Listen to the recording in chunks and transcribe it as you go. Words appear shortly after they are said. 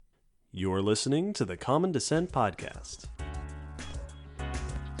You're listening to the Common Descent Podcast.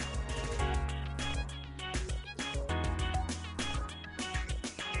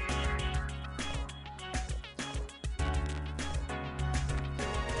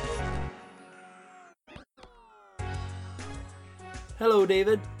 Hello,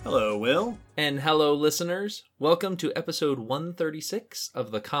 David. Hello, Will. And hello, listeners. Welcome to episode 136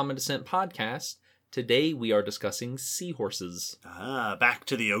 of the Common Descent Podcast. Today we are discussing seahorses. Back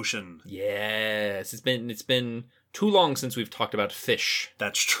to the ocean. Yes, it's been too long since we've talked about fish.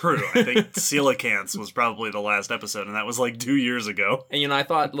 That's true. I think coelacanths was probably the last episode, and that was like 2 years ago. And I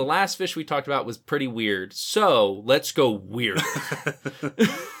thought the last fish we talked about was pretty weird. So, let's go weird.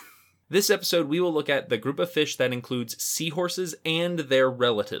 This episode, we will look at the group of fish that includes seahorses and their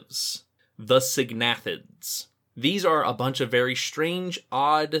relatives, the sygnathids. These are a bunch of very strange,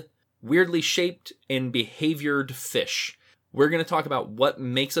 odd, weirdly shaped and behaviored fish. We're going to talk about what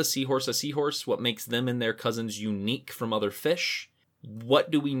makes a seahorse, what makes them and their cousins unique from other fish, what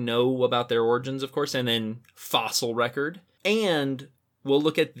do we know about their origins, of course, and then fossil record, and we'll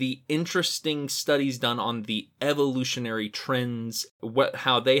look at the interesting studies done on the evolutionary trends,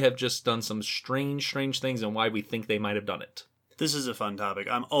 how they have just done some strange things and why we think they might have done it. This is a fun topic.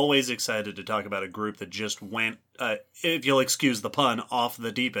 I'm always excited to talk about a group that just went, if you'll excuse the pun, off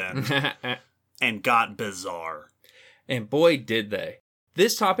the deep end and got bizarre. And boy, did they.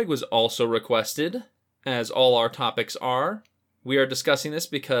 This topic was also requested, as all our topics are. We are discussing this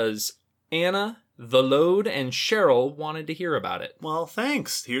because Anna, The Load, and Cheryl wanted to hear about it. Well,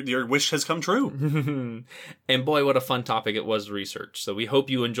 thanks. Your wish has come true. And boy, what a fun topic it was to research. So we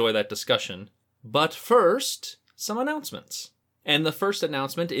hope you enjoy that discussion. But first, some announcements. And the first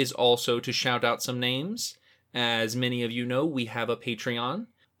announcement is also to shout out some names. As many of you know, we have a Patreon.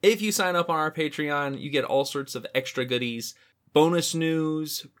 If you sign up on our Patreon, you get all sorts of extra goodies, bonus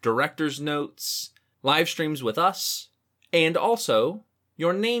news, director's notes, live streams with us, and also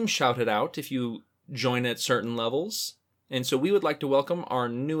your name shouted out if you join at certain levels. And so we would like to welcome our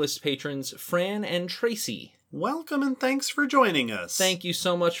newest patrons, Fran and Tracy. Welcome and thanks for joining us. Thank you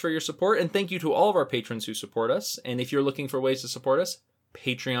so much for your support, and thank you to all of our patrons who support us. And if you're looking for ways to support us,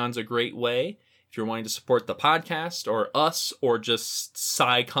 Patreon's a great way. If you're wanting to support the podcast, or us, or just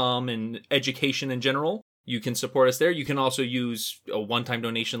SciComm and education in general, you can support us there. You can also use one-time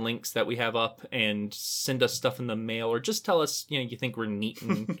donation links that we have up and send us stuff in the mail, or just tell us, you think we're neat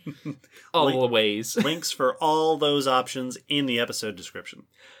in all the ways. Links for all those options in the episode description.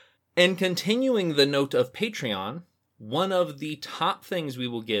 And continuing the note of Patreon, one of the top things we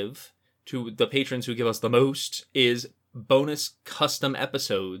will give to the patrons who give us the most is bonus custom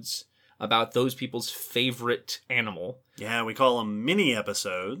episodes about those people's favorite animal. Yeah, we call them mini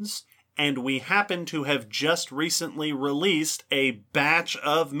episodes. And we happen to have just recently released a batch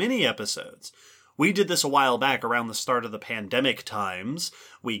of mini episodes. We did this a while back around the start of the pandemic times.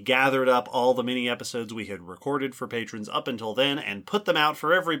 We gathered up all the mini episodes we had recorded for patrons up until then and put them out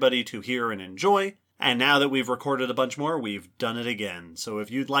for everybody to hear and enjoy. And now that we've recorded a bunch more, we've done it again. So if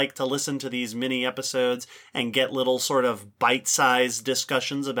you'd like to listen to these mini episodes and get little sort of bite-sized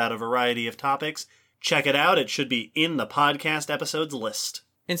discussions about a variety of topics, check it out. It should be in the podcast episodes list.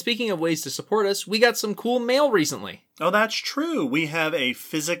 And speaking of ways to support us, we got some cool mail recently. Oh, that's true. We have a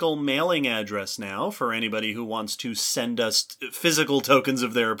physical mailing address now for anybody who wants to send us physical tokens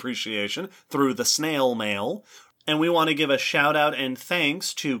of their appreciation through the snail mail. And we want to give a shout out and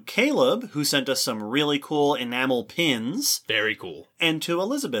thanks to Caleb, who sent us some really cool enamel pins. Very cool. And to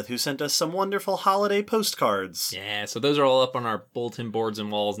Elizabeth, who sent us some wonderful holiday postcards. Yeah, so those are all up on our bulletin boards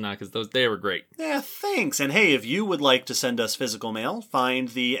and walls now, because they were great. Yeah, thanks. And hey, if you would like to send us physical mail, find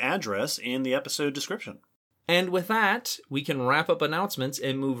the address in the episode description. And with that, we can wrap up announcements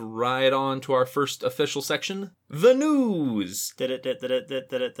and move right on to our first official section, the news.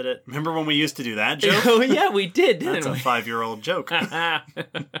 Remember when we used to do that joke? Oh, yeah, we did, didn't That's we? a 5-year-old joke.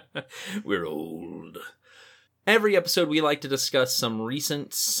 We're old. Every episode, we like to discuss some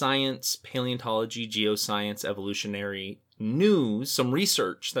recent science, paleontology, geoscience, evolutionary news, some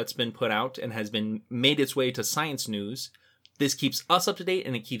research that's been put out and has been made its way to science news. This keeps us up to date,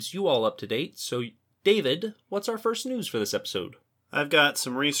 and it keeps you all up to date, so David, what's our first news for this episode? I've got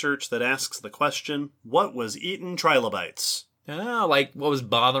some research that asks the question, what was eating trilobites? Like what was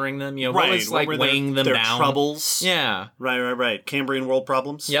bothering them? What was what were weighing them their down? Troubles? Yeah. Right. Cambrian world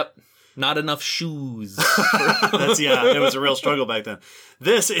problems? Yep. Not enough shoes. It was a real struggle back then.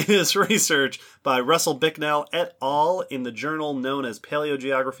 This is research by Russell Bicknell et al. In the journal known as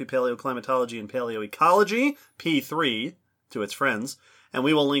Paleogeography, Paleoclimatology, and Paleoecology, P3, to its friends. And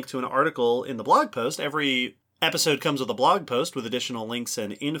we will link to an article in the blog post every Episode comes with a blog post with additional links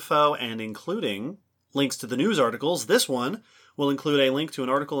and info, and including links to the news articles. This one will include a link to an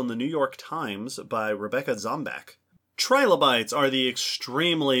article in the New York Times by Rebecca Zombach. Trilobites are the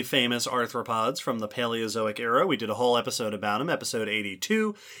extremely famous arthropods from the Paleozoic era. We did a whole episode about them, episode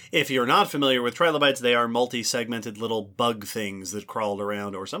 82. If you're not familiar with trilobites, they are multi-segmented little bug things that crawled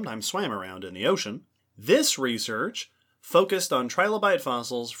around or sometimes swam around in the ocean. This research focused on trilobite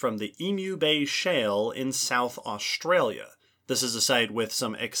fossils from the Emu Bay Shale in South Australia. This is a site with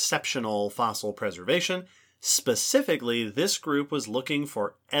some exceptional fossil preservation. Specifically, this group was looking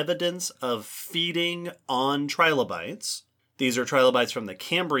for evidence of feeding on trilobites. These are trilobites from the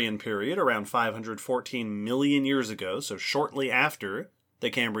Cambrian period, around 514 million years ago, so shortly after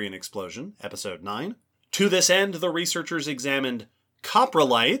the Cambrian explosion, episode 9. To this end, the researchers examined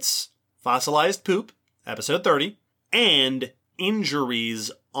coprolites, fossilized poop, episode 30, and injuries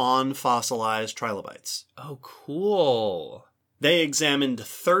on fossilized trilobites. Oh, cool. They examined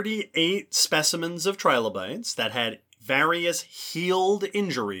 38 specimens of trilobites that had various healed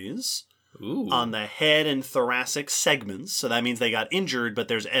injuries on the head and thoracic segments. So that means they got injured, but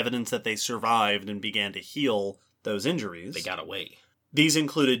there's evidence that they survived and began to heal those injuries. They got away. These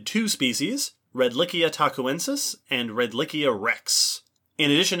included 2 species, Redlickia tacuensis and Redlickia rex. In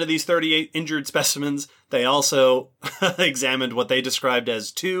addition to these 38 injured specimens, they also examined what they described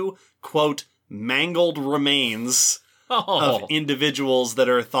as 2, quote, mangled remains of individuals that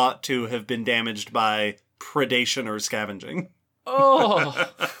are thought to have been damaged by predation or scavenging. Oh,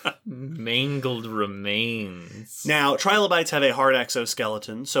 mangled remains. Now, trilobites have a hard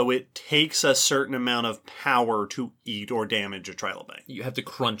exoskeleton, so it takes a certain amount of power to eat or damage a trilobite. You have to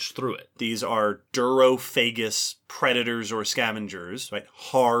crunch through it. These are durophagous predators or scavengers, right?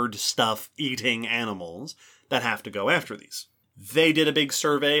 Hard stuff eating animals that have to go after these. They did a big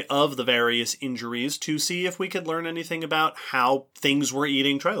survey of the various injuries to see if we could learn anything about how things were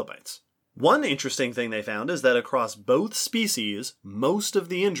eating trilobites. One interesting thing they found is that across both species, most of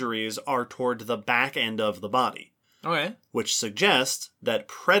the injuries are toward the back end of the body. Okay. Which suggests that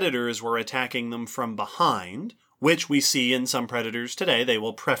predators were attacking them from behind, which we see in some predators today. They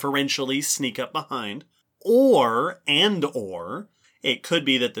will preferentially sneak up behind. Or it could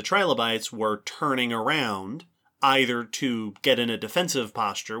be that the trilobites were turning around either to get in a defensive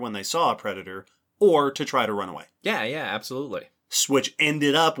posture when they saw a predator or to try to run away. Yeah, absolutely. Which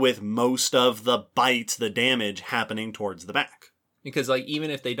ended up with most of the bites, the damage happening towards the back. Because, even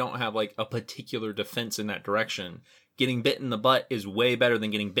if they don't have, a particular defense in that direction, getting bit in the butt is way better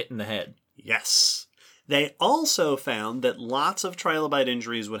than getting bit in the head. Yes. They also found that lots of trilobite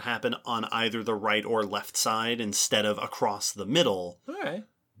injuries would happen on either the right or left side instead of across the middle. All right.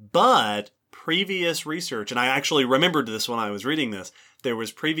 But previous research, and I actually remembered this when I was reading this, there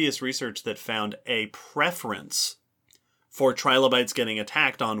was previous research that found a preference for trilobites getting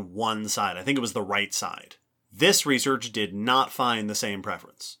attacked on one side. I think it was the right side. This research did not find the same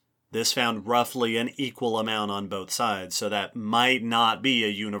preference. This found roughly an equal amount on both sides, so that might not be a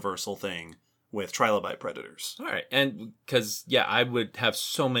universal thing with trilobite predators. All right, and because, I would have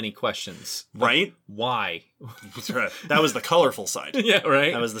so many questions. Right? Why? That was the colorful side. Yeah,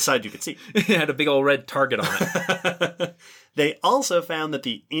 right? That was the side you could see. It had a big old red target on it. They also found that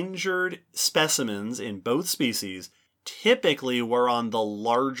the injured specimens in both species typically were on the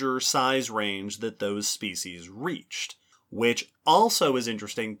larger size range that those species reached, which also is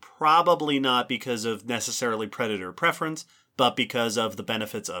interesting, probably not because of necessarily predator preference, but because of the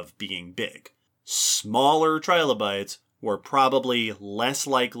benefits of being big. Smaller trilobites were probably less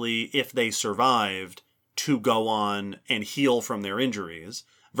likely, if they survived, to go on and heal from their injuries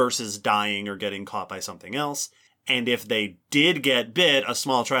versus dying or getting caught by something else. And if they did get bit, a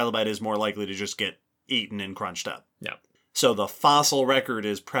small trilobite is more likely to just get eaten and crunched up. Yeah. So the fossil record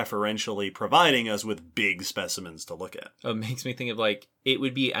is preferentially providing us with big specimens to look at. It makes me think of it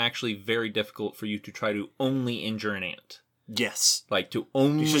would be actually very difficult for you to try to only injure an ant. Yes. To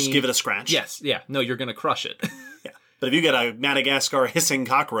only... You just give it a scratch? Yes, yeah. No, you're going to crush it. Yeah. But if you get a Madagascar hissing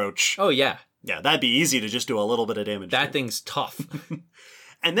cockroach... Oh, yeah. Yeah, that'd be easy to just do a little bit of damage. That thing's tough.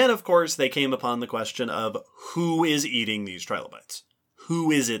 And then, of course, they came upon the question of who is eating these trilobites? Who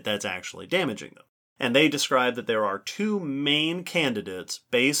is it that's actually damaging them? And they described that there are 2 main candidates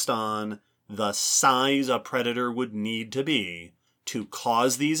based on the size a predator would need to be to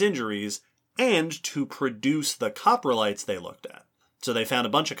cause these injuries and to produce the coprolites they looked at. So they found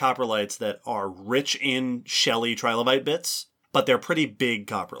a bunch of coprolites that are rich in shelly trilobite bits, but they're pretty big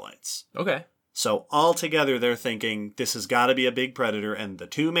coprolites. Okay. So altogether, they're thinking this has got to be a big predator, and the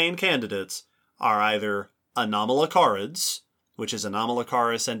 2 main candidates are either Anomalocarids, which is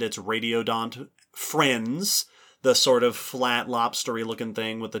Anomalocaris and its radiodont friends, the sort of flat lobstery looking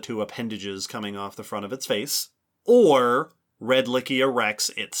thing with the two appendages coming off the front of its face, or Redlickia rex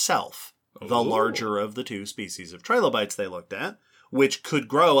itself, the larger of the two species of trilobites they looked at, which could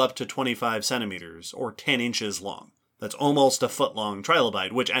grow up to 25 centimeters or 10 inches long. That's almost a foot-long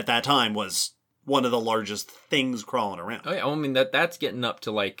trilobite, which at that time was one of the largest things crawling around. Oh yeah, I mean that's getting up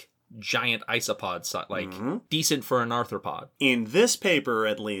to like giant isopods, like decent for an arthropod. In this paper,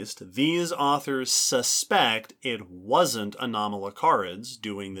 at least, these authors suspect it wasn't Anomalocarids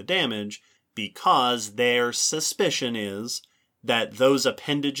doing the damage because their suspicion is that those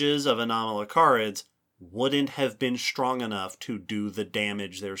appendages of Anomalocarids wouldn't have been strong enough to do the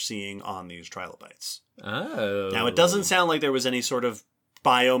damage they're seeing on these trilobites. Oh. Now, it doesn't sound like there was any sort of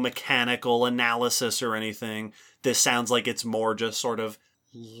biomechanical analysis or anything. This sounds like it's more just sort of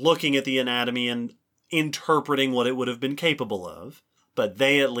looking at the anatomy and interpreting what it would have been capable of. But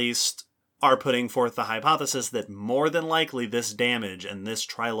they at least are putting forth the hypothesis that more than likely this damage and this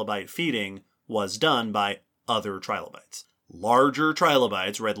trilobite feeding was done by other trilobites. Larger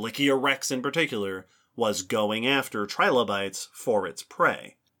trilobites, Redlickia rex in particular, was going after trilobites for its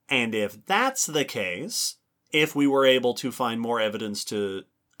prey. And if that's the case, if we were able to find more evidence to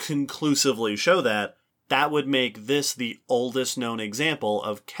conclusively show that, that would make this the oldest known example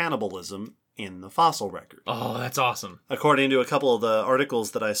of cannibalism in the fossil record. Oh, that's awesome. According to a couple of the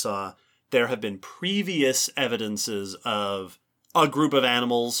articles that I saw, there have been previous evidences of a group of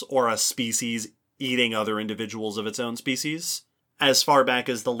animals or a species eating other individuals of its own species. As far back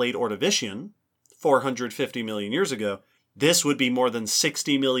as the late Ordovician, 450 million years ago, this would be more than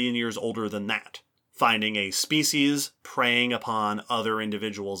 60 million years older than that. Finding a species preying upon other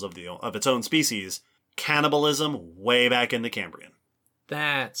individuals of its own species. Cannibalism way back in the Cambrian.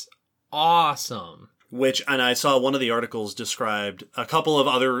 That's awesome. Which, and I saw one of the articles described a couple of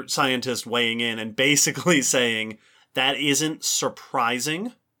other scientists weighing in and basically saying that isn't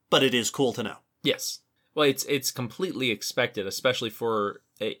surprising, but it is cool to know. Yes. Well, it's completely expected, especially for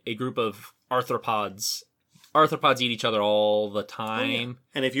a group of arthropods. Arthropods eat each other all the time. Oh, yeah.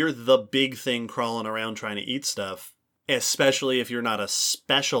 And if you're the big thing crawling around trying to eat stuff, especially if you're not a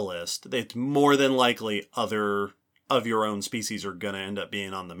specialist, it's more than likely other of your own species are going to end up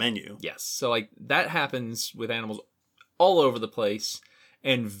being on the menu. Yes. So, like, that happens with animals all over the place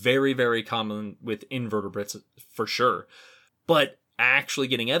and very, very common with invertebrates for sure. But actually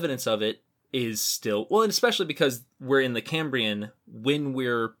getting evidence of it is still, well, and especially because we're in the Cambrian, when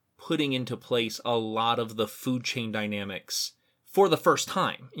we're putting into place a lot of the food chain dynamics for the first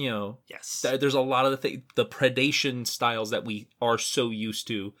time, you know. Yes. There's a lot of the predation styles that we are so used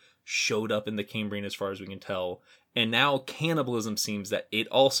to showed up in the Cambrian as far as we can tell. And now cannibalism seems that it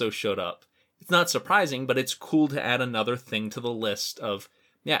also showed up. It's not surprising, but it's cool to add another thing to the list of,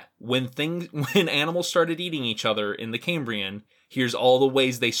 yeah, when animals started eating each other in the Cambrian, here's all the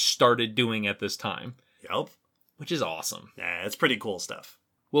ways they started doing at this time. Yep. Which is awesome. Yeah, it's pretty cool stuff.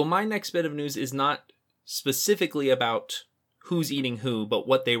 Well, my next bit of news is not specifically about who's eating who, but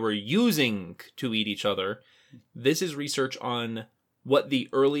what they were using to eat each other. This is research on what the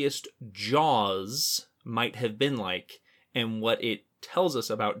earliest jaws might have been like and what it tells us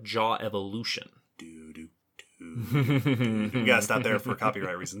about jaw evolution. We gotta stop there for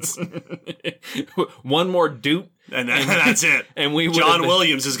copyright reasons. One more doot. And that's it. And John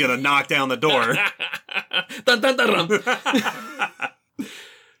Williams is gonna knock down the door. Dun, dun, dun, dun.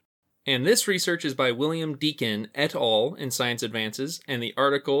 And this research is by William Deakin et al. In Science Advances, and the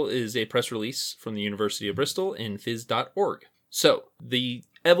article is a press release from the University of Bristol in phys.org. So, the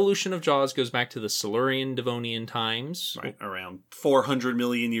evolution of jaws goes back to the Silurian Devonian times. Right, around 400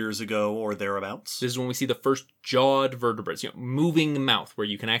 million years ago or thereabouts. This is when we see the first jawed vertebrates, moving mouth where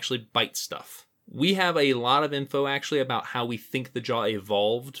you can actually bite stuff. We have a lot of info actually about how we think the jaw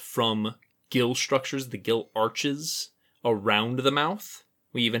evolved from gill structures, the gill arches around the mouth.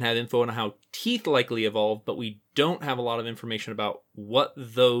 We even have info on how teeth likely evolved, but we don't have a lot of information about what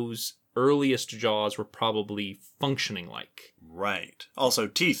those earliest jaws were probably functioning like. Right. Also,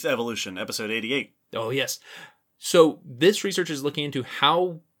 teeth evolution, episode 88. Oh, yes. So this research is looking into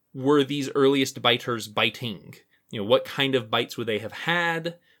how were these earliest biters biting? What kind of bites would they have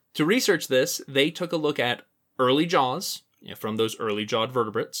had? To research this, they took a look at early jaws from those early jawed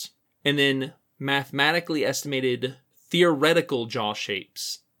vertebrates, and then mathematically estimated theoretical jaw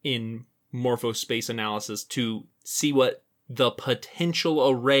shapes in morphospace analysis to see what the potential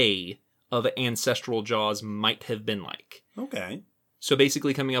array of ancestral jaws might have been like. Okay. So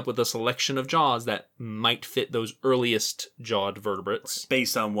basically coming up with a selection of jaws that might fit those earliest jawed vertebrates.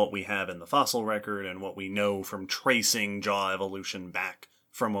 Based on what we have in the fossil record and what we know from tracing jaw evolution back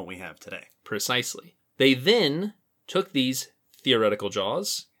from what we have today. Precisely. They then took these theoretical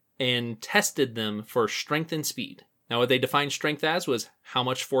jaws and tested them for strength and speed. Now, what they defined strength as was how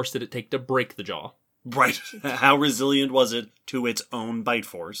much force did it take to break the jaw? Right. How resilient was it to its own bite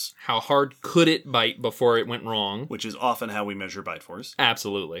force? How hard could it bite before it went wrong? Which is often how we measure bite force.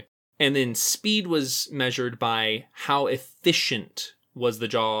 Absolutely. And then speed was measured by how efficient was the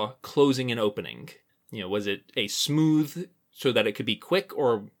jaw closing and opening. Was it a smooth so that it could be quick,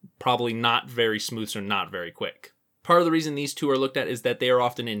 or probably not very smooth so not very quick? Part of the reason these two are looked at is that they are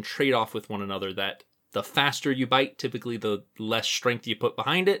often in trade-off with one another, that the faster you bite, typically the less strength you put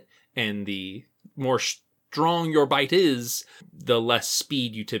behind it, and the more strong your bite is, the less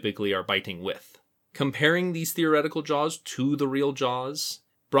speed you typically are biting with. Comparing these theoretical jaws to the real jaws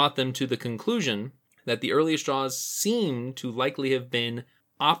brought them to the conclusion that the earliest jaws seem to likely have been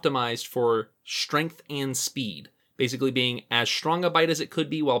optimized for strength and speed, basically being as strong a bite as it could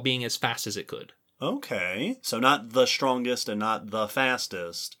be while being as fast as it could. Okay, so not the strongest and not the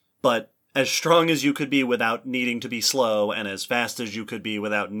fastest, but as strong as you could be without needing to be slow, and as fast as you could be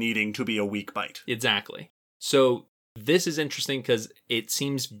without needing to be a weak bite. Exactly. So this is interesting because it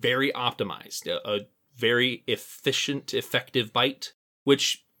seems very optimized, a very efficient, effective bite,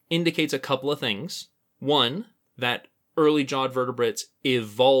 which indicates a couple of things. One, that early jawed vertebrates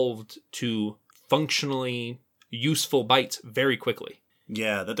evolved to functionally useful bites very quickly.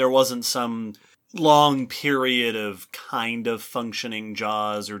 Yeah, that there wasn't some long period of kind of functioning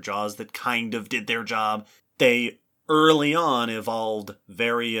jaws or jaws that kind of did their job. They early on evolved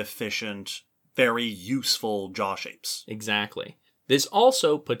very efficient, very useful jaw shapes. Exactly. This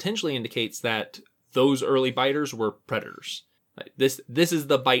also potentially indicates that those early biters were predators. This is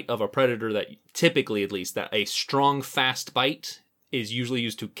the bite of a predator that typically, at least, that a strong, fast bite is usually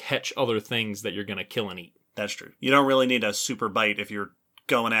used to catch other things that you're going to kill and eat. That's true. You don't really need a super bite if you're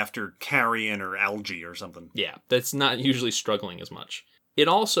going after carrion or algae or something. Yeah, that's not usually struggling as much. It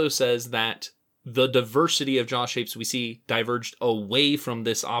also says that the diversity of jaw shapes we see diverged away from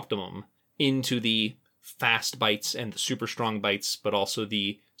this optimum into the fast bites and the super strong bites, but also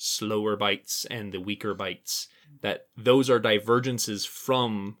the slower bites and the weaker bites. That those are divergences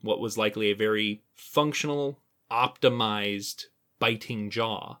from what was likely a very functional, optimized biting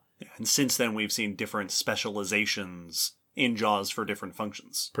jaw. Yeah, and since then we've seen different specializations in jaws for different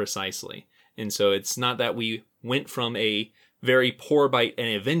functions. Precisely. And so it's not that we went from a very poor bite and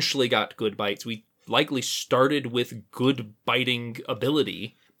eventually got good bites. We likely started with good biting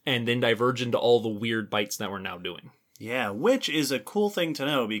ability and then diverged into all the weird bites that we're now doing. Yeah, which is a cool thing to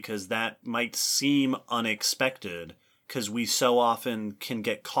know because that might seem unexpected because we so often can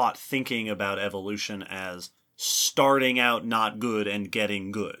get caught thinking about evolution as starting out not good and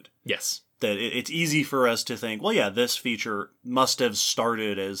getting good. Yes. That it's easy for us to think, well, yeah, this feature must have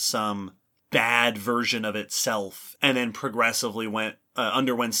started as some bad version of itself and then progressively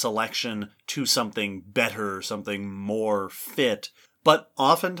underwent selection to something better, something more fit. But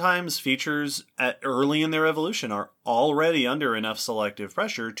oftentimes features early in their evolution are already under enough selective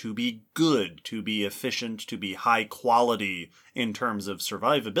pressure to be good, to be efficient, to be high quality in terms of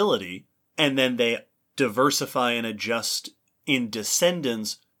survivability. And then they diversify and adjust in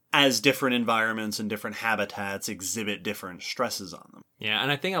descendants as different environments and different habitats exhibit different stresses on them. Yeah, and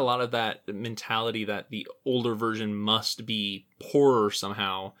I think a lot of that mentality that the older version must be poorer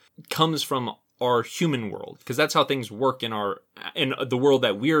somehow comes from our human world, because that's how things work in the world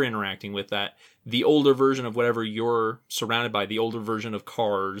that we're interacting with. That the older version of whatever you're surrounded by, the older version of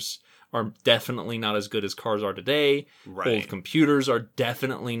cars are definitely not as good as cars are today. Right. Old computers are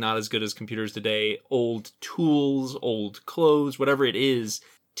definitely not as good as computers today. Old tools, old clothes, whatever it is,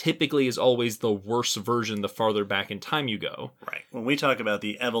 typically is always the worse version the farther back in time you go. Right. When we talk about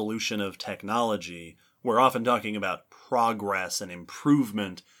the evolution of technology, we're often talking about progress and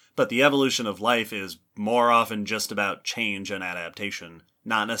improvement. But the evolution of life is more often just about change and adaptation,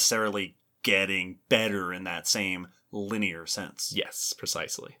 not necessarily getting better in that same linear sense. Yes,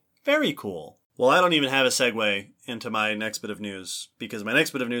 precisely. Very cool. Well, I don't even have a segue into my next bit of news, because my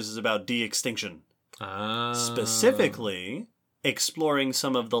next bit of news is about de-extinction. Specifically, exploring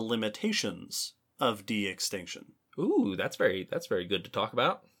some of the limitations of de-extinction. Ooh, that's very good to talk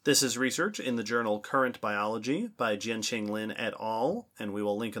about. This is research in the journal Current Biology by Jianqing Lin et al., and we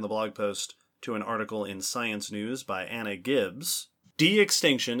will link in the blog post to an article in Science News by Anna Gibbs.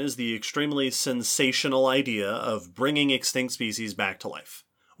 De-extinction is the extremely sensational idea of bringing extinct species back to life.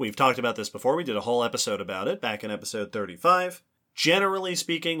 We've talked about this before. We did a whole episode about it back in episode 35. Generally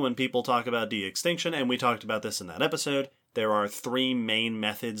speaking, when people talk about de-extinction, and we talked about this in that episode, there are three main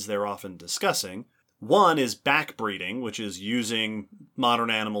methods they're often discussing. One is backbreeding, which is using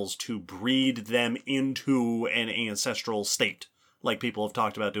modern animals to breed them into an ancestral state, like people have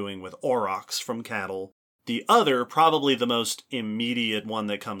talked about doing with aurochs from cattle. The other, probably the most immediate one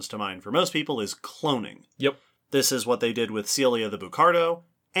that comes to mind for most people, is cloning. Yep. This is what they did with Celia the Bucardo,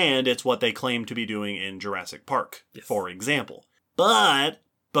 and it's what they claim to be doing in Jurassic Park, for example. But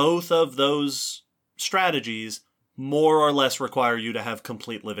both of those strategies more or less require you to have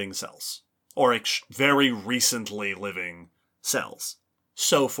complete living cells, or very recently living cells.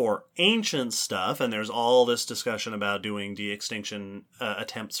 So for ancient stuff, and there's all this discussion about doing de-extinction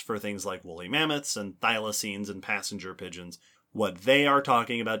attempts for things like woolly mammoths and thylacines and passenger pigeons, what they are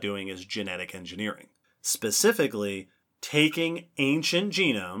talking about doing is genetic engineering. Specifically, taking ancient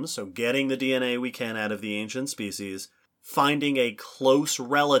genomes, so getting the DNA we can out of the ancient species, finding a close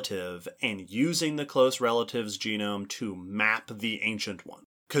relative, and using the close relative's genome to map the ancient one.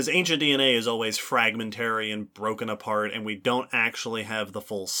 Because ancient DNA is always fragmentary and broken apart, and we don't actually have the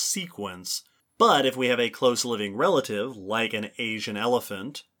full sequence. But if we have a close living relative, like an Asian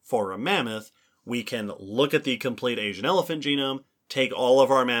elephant for a mammoth, we can look at the complete Asian elephant genome, take all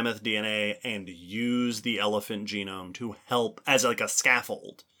of our mammoth DNA, and use the elephant genome to help as like a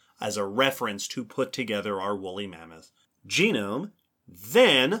scaffold, as a reference to put together our woolly mammoth genome.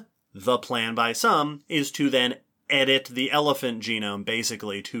 Then, the plan by some is to then edit the elephant genome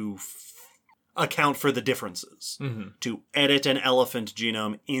basically to account for the differences. Mm-hmm. To edit an elephant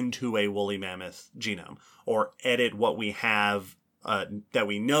genome into a woolly mammoth genome. Or edit what we have that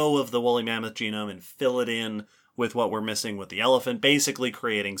we know of the woolly mammoth genome and fill it in with what we're missing with the elephant, basically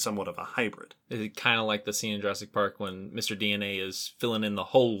creating somewhat of a hybrid. It's kind of like the scene in Jurassic Park when Mr. DNA is filling in the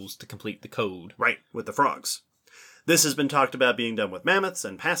holes to complete the code. Right, with the frogs. This has been talked about being done with mammoths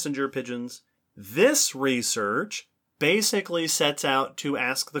and passenger pigeons. This research basically sets out to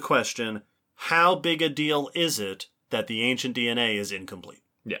ask the question, how big a deal is it that the ancient DNA is incomplete?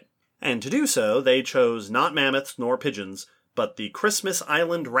 Yeah. And to do so, they chose not mammoths nor pigeons, but the Christmas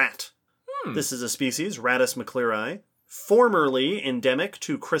Island rat. This is a species, Rattus mccliri, formerly endemic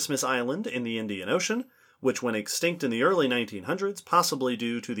to Christmas Island in the Indian Ocean, which went extinct in the early 1900s, possibly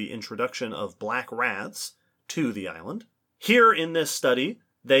due to the introduction of black rats to the island. Here in this study,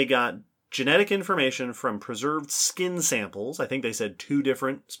 they got genetic information from preserved skin samples, I think they said 2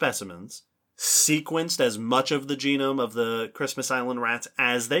 different specimens, sequenced as much of the genome of the Christmas Island rats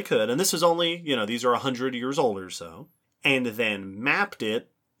as they could, and this is only, these are 100 years old or so, and then mapped it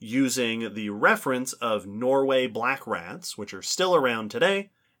using the reference of Norway black rats, which are still around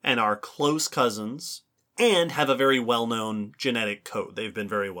today, and are close cousins, and have a very well-known genetic code. They've been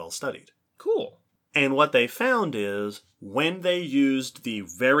very well studied. Cool. And what they found is, when they used the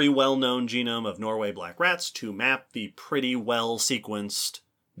very well-known genome of Norway black rats to map the pretty well-sequenced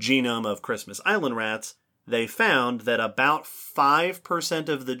genome of Christmas Island rats, they found that about 5%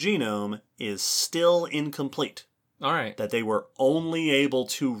 of the genome is still incomplete. All right. That they were only able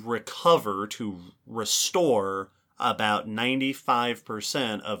to recover, to restore, about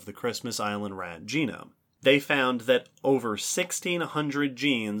 95% of the Christmas Island rat genome. They found that over 1,600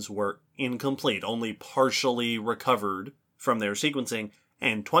 genes were incomplete, only partially recovered from their sequencing,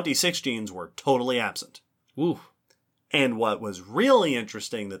 and 26 genes were totally absent. Ooh. And what was really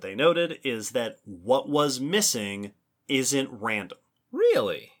interesting that they noted is that what was missing isn't random.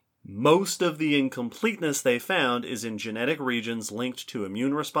 Really? Most of the incompleteness they found is in genetic regions linked to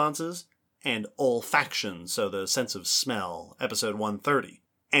immune responses and olfaction, so the sense of smell, episode 130.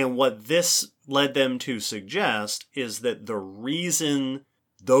 And what this led them to suggest is that the reason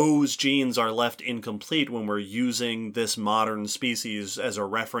those genes are left incomplete when we're using this modern species as a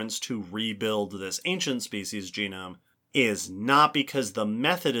reference to rebuild this ancient species genome is not because the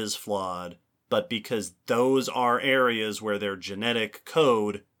method is flawed, but because those are areas where their genetic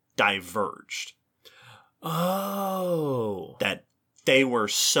code diverged. Oh. That they were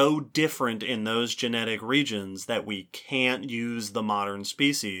so different in those genetic regions that we can't use the modern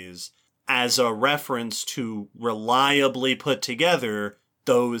species as a reference to reliably put together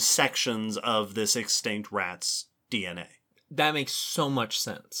those sections of this extinct rat's DNA. That makes so much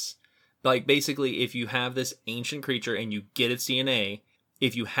sense. Like, basically, if you have this ancient creature and you get its DNA,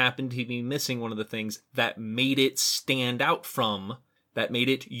 if you happen to be missing one of the things that made it stand out from, that made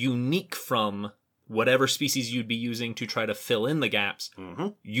it unique from whatever species you'd be using to try to fill in the gaps,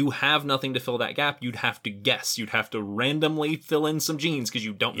 you have nothing to fill that gap. You'd have to guess. You'd have to randomly fill in some genes because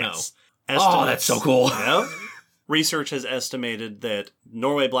you don't know. Oh, that's so cool. Yep. Research has estimated that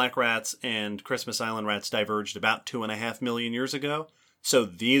Norway black rats and Christmas Island rats diverged about 2.5 million years ago. So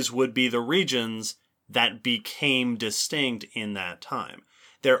these would be the regions that became distinct in that time.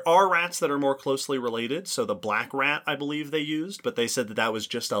 There are rats that are more closely related. So the black rat, I believe they used, but they said that that was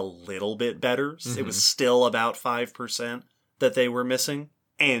just a little bit better. It was still about 5% that they were missing.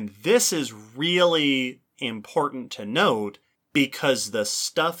 And this is really important to note because the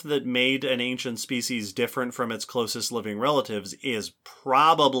stuff that made an ancient species different from its closest living relatives is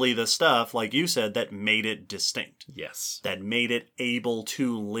probably the stuff, like you said, that made it distinct. Yes. That made it able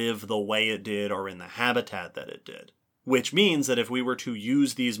to live the way it did or in the habitat that it did. Which means that if we were to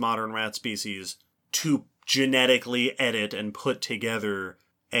use these modern rat species to genetically edit and put together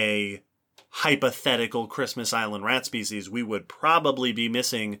a hypothetical Christmas Island rat species, we would probably be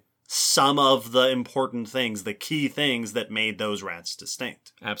missing some of the important things, the key things that made those rats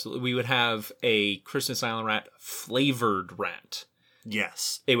distinct. Absolutely. We would have a Christmas Island rat flavored rat.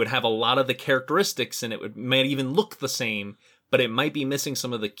 Yes. It would have a lot of the characteristics and it might even look the same, but it might be missing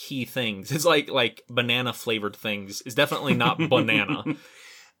some of the key things. It's like banana flavored things is definitely not banana.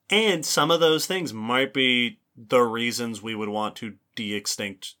 And some of those things might be the reasons we would want to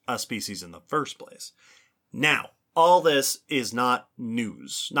de-extinct a species in the first place. Now, all this is not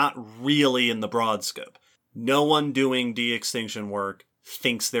news, not really in the broad scope. No one doing de-extinction work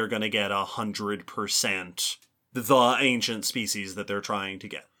thinks they're going to get 100% the ancient species that they're trying to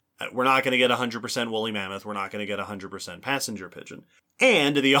get. We're not going to get 100% woolly mammoth. We're not going to get 100% passenger pigeon.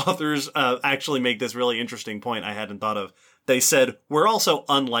 And the authors actually make this really interesting point I hadn't thought of. They said, we're also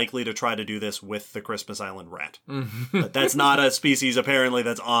unlikely to try to do this with the Christmas Island rat. But that's not a species, apparently,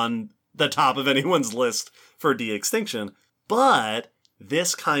 that's on the top of anyone's list for de-extinction. But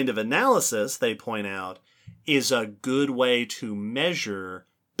this kind of analysis, they point out, is a good way to measure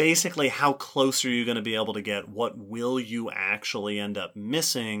basically how close are you going to be able to get, what will you actually end up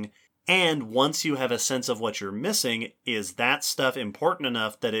missing, and once you have a sense of what you're missing, is that stuff important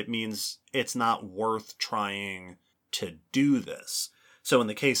enough that it means it's not worth trying to do this? So in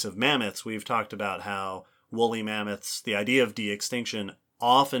the case of mammoths, we've talked about how woolly mammoths, the idea of de-extinction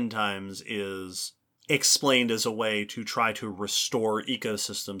oftentimes is explained as a way to try to restore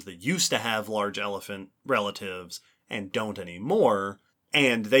ecosystems that used to have large elephant relatives and don't anymore.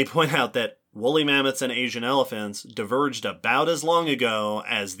 And they point out that woolly mammoths and Asian elephants diverged about as long ago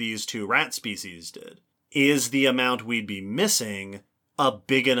as these two rat species did. Is the amount we'd be missing a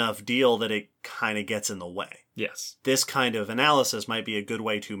big enough deal that it kind of gets in the way? Yes. This kind of analysis might be a good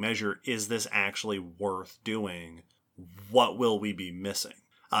way to measure, is this actually worth doing? What will we be missing?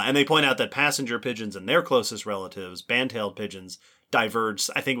 And they point out that passenger pigeons and their closest relatives, band-tailed pigeons, diverged,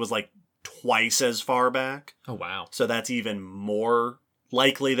 I think it was like twice as far back. Oh, wow. So that's even more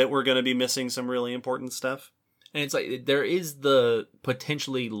likely that we're going to be missing some really important stuff. And it's like, there is the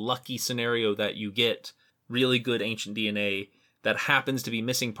potentially lucky scenario that you get really good ancient DNA that happens to be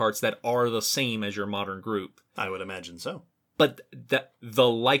missing parts that are the same as your modern group. I would imagine so. But the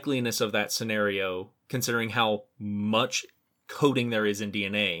likeliness of that scenario, considering how much coding there is in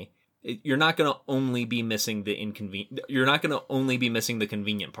DNA, you're not going to only be missing the You're not going to only be missing the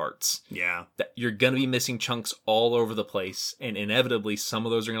convenient parts. Yeah. You're going to be missing chunks all over the place, and inevitably some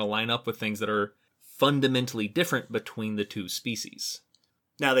of those are going to line up with things that are fundamentally different between the two species.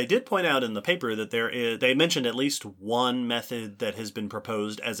 Now, they did point out in the paper that they mentioned at least one method that has been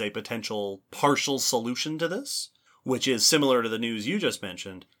proposed as a potential partial solution to this, which is similar to the news you just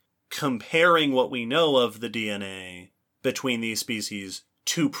mentioned, comparing what we know of the DNA between these species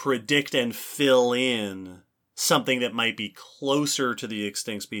to predict and fill in something that might be closer to the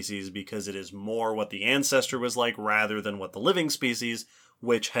extinct species because it is more what the ancestor was like rather than what the living species,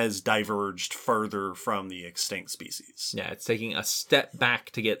 which has diverged further from the extinct species. Yeah, it's taking a step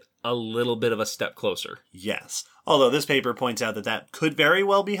back to get a little bit of a step closer. Yes. Although this paper points out that that could very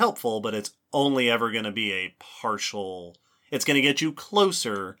well be helpful, but it's only ever going to be a partial... It's going to get you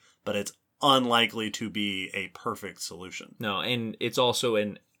closer, but it's unlikely to be a perfect solution. No, and it's also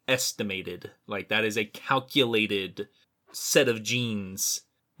an estimated, like that is a calculated set of genes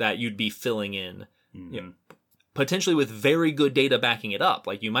that you'd be filling in. Mm-hmm. You know, potentially with very good data backing it up.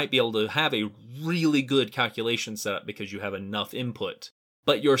 Like you might be able to have a really good calculation set up because you have enough input,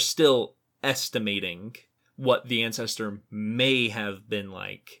 but you're still estimating what the ancestor may have been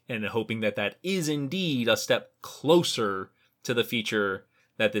like and hoping that that is indeed a step closer to the feature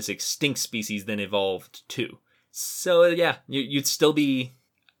that this extinct species then evolved to. So yeah, you'd still be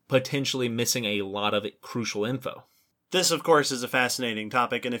potentially missing a lot of crucial info. This, of course, is a fascinating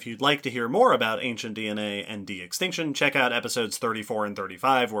topic, and if you'd like to hear more about ancient DNA and de-extinction, check out episodes 34 and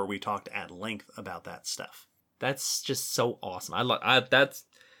 35, where we talked at length about that stuff. That's just so awesome.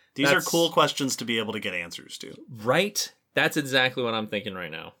 These are cool questions to be able to get answers to. Right? That's exactly what I'm thinking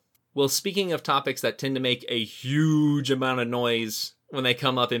right now. Well, speaking of topics that tend to make a huge amount of noise when they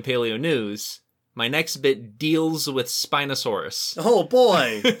come up in Paleo News. My next bit deals with Spinosaurus. Oh,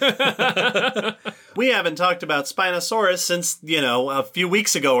 boy. We haven't talked about Spinosaurus since, a few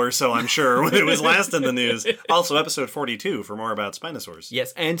weeks ago or so, I'm sure, when it was last in the news. Also, episode 42 for more about Spinosaurs.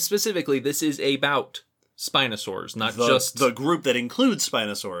 Yes, and specifically, this is about Spinosaurs, not just the group that includes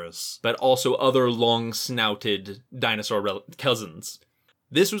Spinosaurus, but also other long-snouted dinosaur cousins.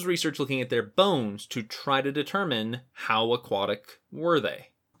 This was research looking at their bones to try to determine how aquatic were they.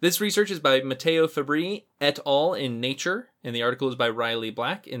 This research is by Matteo Fabri et al. In Nature, and the article is by Riley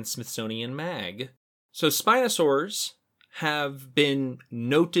Black in Smithsonian Mag. So Spinosaurs have been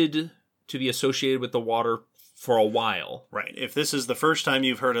noted to be associated with the water for a while. Right. If this is the first time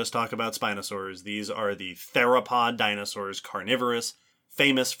you've heard us talk about Spinosaurs, these are the theropod dinosaurs, carnivorous,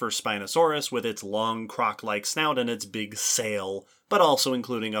 famous for Spinosaurus with its long croc-like snout and its big sail, but also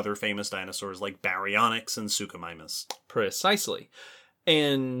including other famous dinosaurs like Baryonyx and Suchomimus. Precisely.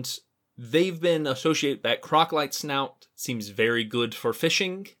 And they've been associated, that croc-like snout seems very good for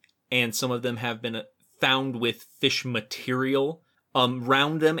fishing, and some of them have been found with fish material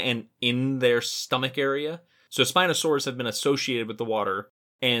around them and in their stomach area. So Spinosaurs have been associated with the water,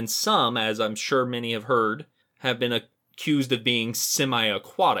 and some, as I'm sure many have heard, have been accused of being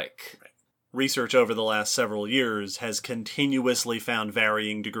semi-aquatic. Research over the last several years has continuously found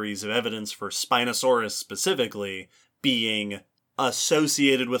varying degrees of evidence for Spinosaurus specifically being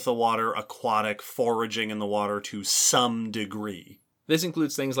associated with the water, aquatic, foraging in the water to some degree. This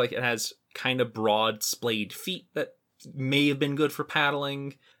includes things like it has kind of broad, splayed feet that may have been good for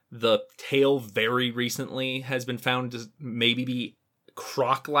paddling. The tail very recently has been found to maybe be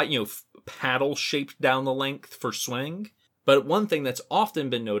croc-like, paddle-shaped down the length for swimming. But one thing that's often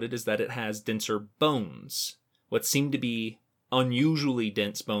been noted is that it has denser bones. What seem to be unusually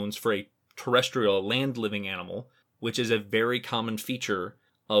dense bones for a terrestrial, land-living animal, which is a very common feature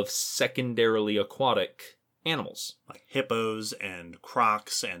of secondarily aquatic animals. Like hippos and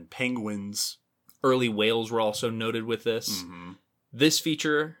crocs and penguins. Early whales were also noted with this. Mm-hmm. This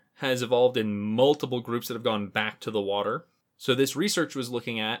feature has evolved in multiple groups that have gone back to the water. So this research was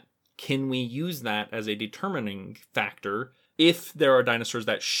looking at, can we use that as a determining factor if there are dinosaurs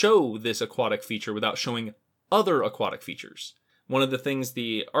that show this aquatic feature without showing other aquatic features? One of the things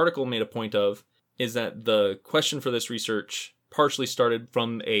the article made a point of is that the question for this research partially started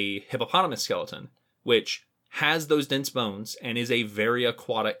from a hippopotamus skeleton, which has those dense bones and is a very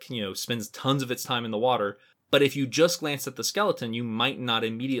aquatic, spends tons of its time in the water. But if you just glance at the skeleton, you might not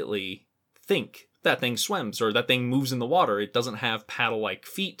immediately think that thing swims or that thing moves in the water. It doesn't have paddle-like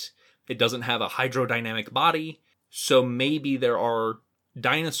feet. It doesn't have a hydrodynamic body. So maybe there are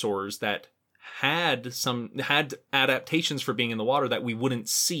dinosaurs that had adaptations for being in the water that we wouldn't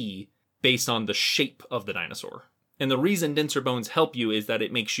see based on the shape of the dinosaur. And the reason denser bones help you is that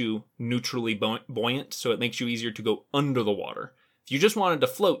it makes you neutrally buoyant, so it makes you easier to go under the water. If you just wanted to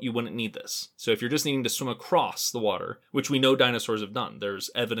float, you wouldn't need this. So if you're just needing to swim across the water, which we know dinosaurs have done, there's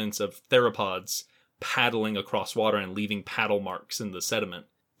evidence of theropods paddling across water and leaving paddle marks in the sediment.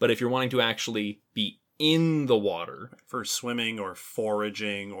 But if you're wanting to actually be in the water, for swimming or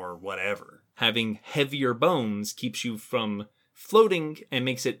foraging or whatever, having heavier bones keeps you from floating and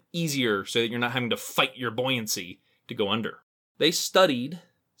makes it easier so that you're not having to fight your buoyancy to go under. They studied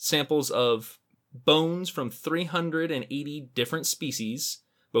samples of bones from 380 different species,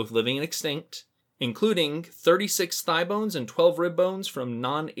 both living and extinct, including 36 thigh bones and 12 rib bones from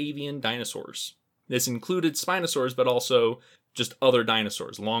non-avian dinosaurs. This included Spinosaurs, but also just other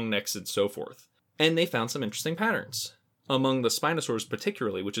dinosaurs, long necks and so forth. And they found some interesting patterns, among the Spinosaurs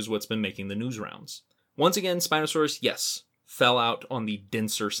particularly, which is what's been making the news rounds. Once again, Spinosaurus, yes, fell out on the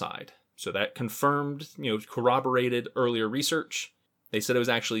denser side. So that confirmed, corroborated earlier research. They said it was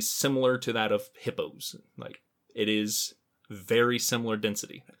actually similar to that of hippos. Like, it is very similar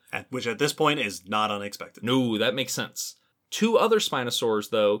density. Which at this point is not unexpected. No, that makes sense. Two other Spinosaurs,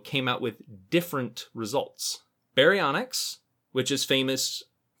 though, came out with different results. Baryonyx, which is famous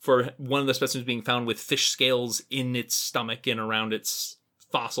for one of the specimens being found with fish scales in its stomach and around its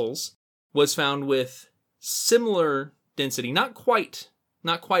fossils, was found with similar density, not quite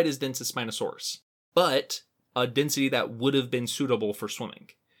as dense as Spinosaurus, but a density that would have been suitable for swimming.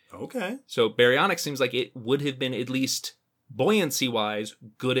 Okay. So Baryonyx seems like it would have been, at least buoyancy-wise,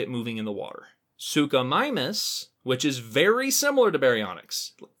 good at moving in the water. Suchomimus, which is very similar to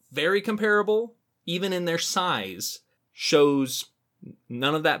Baryonyx, very comparable, even in their size, shows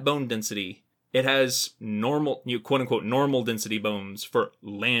none of that bone density. It has normal, quote-unquote, normal density bones for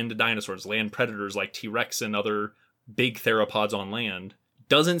land dinosaurs, land predators like T-Rex and other big theropods on land.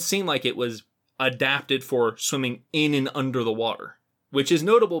 Doesn't seem like it was adapted for swimming in and under the water. which is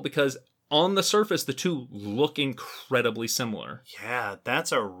notable because on the surface, the two look incredibly similar. Yeah,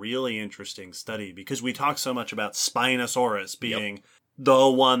 that's a really interesting study because we talk so much about Spinosaurus being the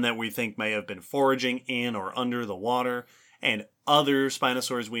one that we think may have been foraging in or under the water, and other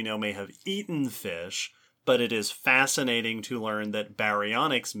Spinosaurs we know may have eaten fish, but it is fascinating to learn that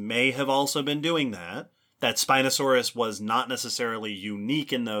baryonyx may have also been doing that Spinosaurus was not necessarily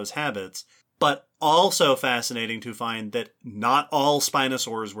unique in those habits, but also fascinating to find that not all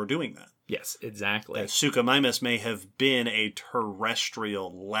Spinosaurs were doing that. Yes, exactly. That Suchomimus may have been a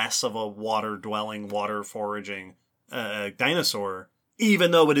terrestrial, less of a water-dwelling, water-foraging dinosaur,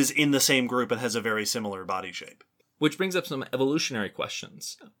 even though it is in the same group and has a very similar body shape. Which brings up some evolutionary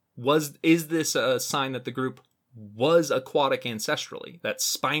questions. Is this a sign that the group was aquatic ancestrally? That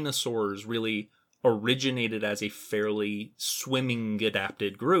Spinosaurs really originated as a fairly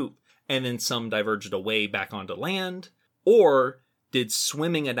swimming-adapted group, and then some diverged away back onto land? Or did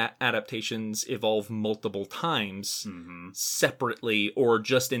swimming adaptations evolve multiple times separately or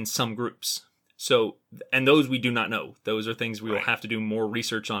just in some groups? So, and those we do not know. Those are things we will have to do more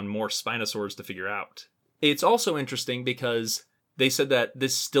research on, more Spinosaurs to figure out. It's also interesting because they said that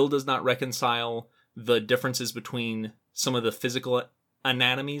this still does not reconcile the differences between some of the physical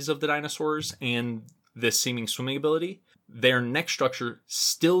anatomies of the dinosaurs and this seeming swimming ability. Their neck structure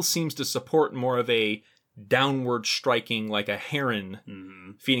still seems to support more of a downward striking, like a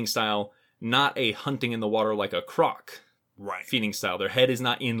heron feeding style, not a hunting in the water like a croc feeding style. Their head is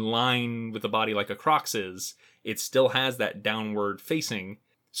not in line with the body like a croc's is. It still has that downward facing.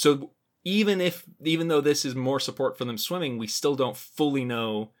 So even though this is more support for them swimming, we still don't fully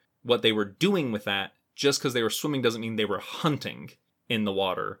know what they were doing with that. Just because they were swimming doesn't mean they were hunting in the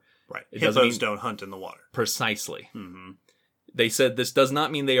water. Right. Hippos don't hunt in the water. Precisely. They said this does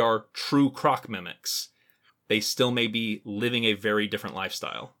not mean they are true croc mimics. They still may be living a very different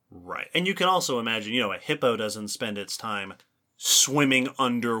lifestyle. Right. And you can also imagine, a hippo doesn't spend its time swimming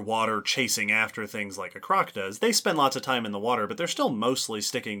underwater chasing after things like a croc does. They spend lots of time in the water, but they're still mostly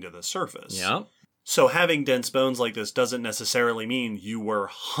sticking to the surface. Yeah. So having dense bones like this doesn't necessarily mean you were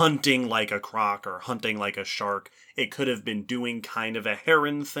hunting like a croc or hunting like a shark. It could have been doing kind of a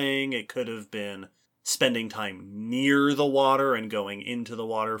heron thing. It could have been spending time near the water and going into the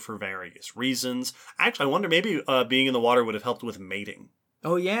water for various reasons. Actually, I wonder maybe being in the water would have helped with mating.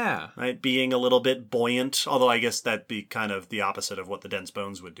 Oh, yeah. Right? Being a little bit buoyant, although I guess that'd be kind of the opposite of what the dense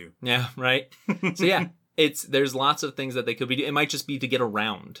bones would do. Yeah, right. So yeah, there's lots of things that they could be doing. It might just be to get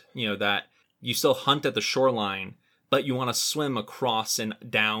around, that you still hunt at the shoreline, but you want to swim across and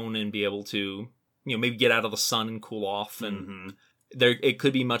down and be able to, maybe get out of the sun and cool off. And it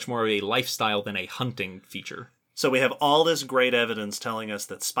could be much more of a lifestyle than a hunting feature. So we have all this great evidence telling us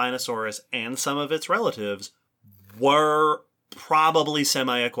that Spinosaurus and some of its relatives were probably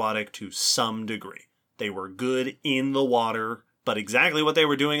semi-aquatic to some degree. They were good in the water, but exactly what they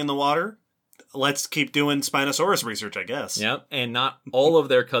were doing in the water, let's keep doing Spinosaurus research, I guess. Yep, and not all of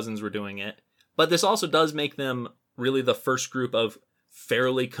their cousins were doing it. But this also does make them really the first group of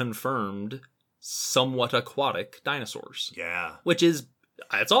fairly confirmed, somewhat aquatic dinosaurs. Yeah.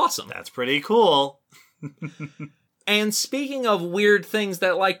 That's awesome. That's pretty cool. And speaking of weird things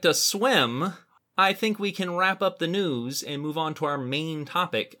that like to swim, I think we can wrap up the news and move on to our main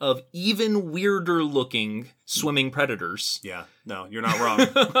topic of even weirder looking swimming predators. Yeah, no, you're not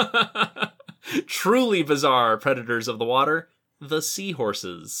wrong. Truly bizarre predators of the water, the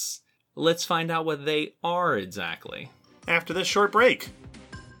seahorses. Let's find out what they are exactly. After this short break.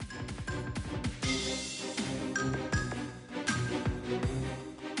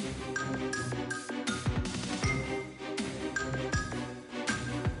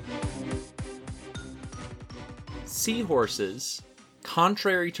 Seahorses,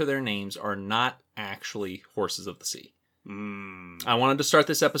 contrary to their names, are not actually horses of the sea. I wanted to start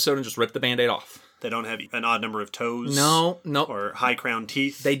this episode and just rip the Band-Aid off. They don't have an odd number of toes? No. Or high crown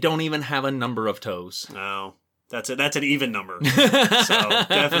teeth? They don't even have a number of toes. No. That's an even number. So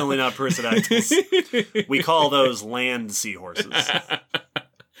definitely not Perissodactyls. We call those land seahorses.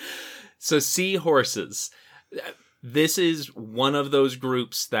 So seahorses. This is one of those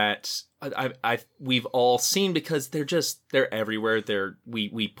groups that we've all seen because they're everywhere.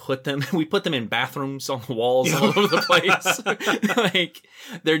 We put them in bathrooms on the walls all over the place.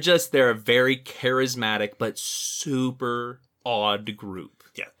 They're a very charismatic but super odd group.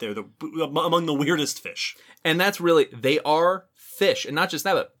 Yeah, they're among the weirdest fish. And they are fish, and not just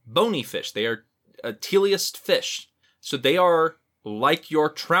that, but bony fish. They are a teleost fish. So they are like your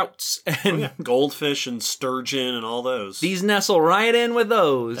trouts and goldfish and sturgeon and all those. These nestle right in with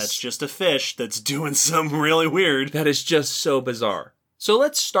those. That's just a fish that's doing something really weird. That is just so bizarre. So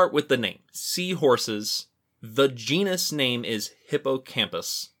let's start with the name. Seahorses. The genus name is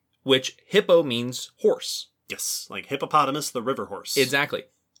Hippocampus, which hippo means horse. Yes, like hippopotamus, the river horse. Exactly.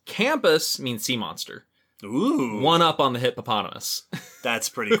 Campus means sea monster. Ooh. One up on the hippopotamus. That's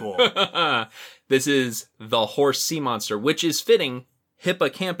pretty cool. This is the horse sea monster, which is fitting.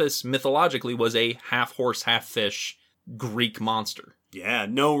 Hippocampus mythologically was a half horse, half fish Greek monster. Yeah,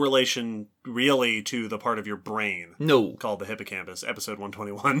 no relation really to the part of your brain. No. Called the hippocampus, episode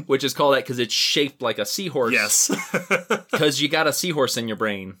 121. Which is called that because it's shaped like a seahorse. Yes. Because you got a seahorse in your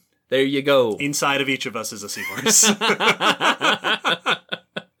brain. There you go. Inside of each of us is a seahorse.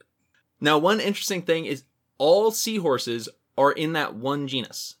 Now, one interesting thing is all seahorses are in that one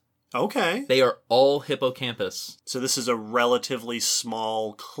genus. Okay. They are all hippocampus. So this is a relatively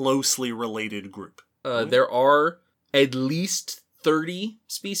small, closely related group. There are at least 30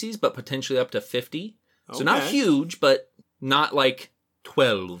 species, but potentially up to 50. So not huge, but not like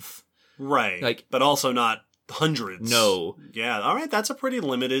 12. Right. But also not hundreds. No. Yeah, all right, that's a pretty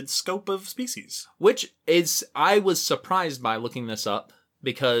limited scope of species. Which is, I was surprised by looking this up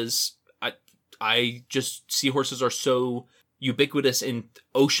because I just, seahorses are so ubiquitous in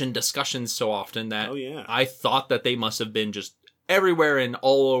ocean discussions so often that I thought that they must have been just everywhere and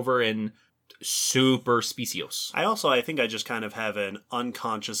all over and super speciose. I think I just kind of have an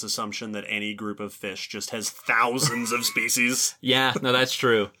unconscious assumption that any group of fish just has thousands of species. Yeah, no, that's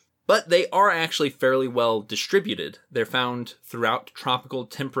true. But they are actually fairly well distributed. They're found throughout tropical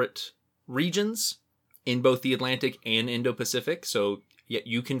temperate regions in both the Atlantic and Indo-Pacific. So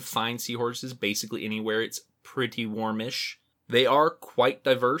you can find seahorses basically anywhere. It's pretty warmish. They are quite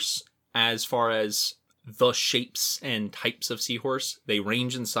diverse as far as the shapes and types of seahorse. They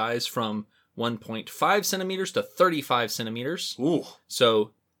range in size from 1.5 centimeters to 35 centimeters. Ooh.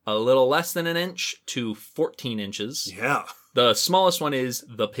 So a little less than an inch to 14 inches. Yeah. The smallest one is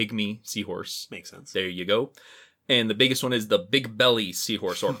the pygmy seahorse. Makes sense. There you go. And the biggest one is the big belly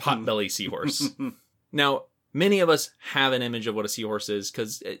seahorse or pot belly seahorse. Now, many of us have an image of what a seahorse is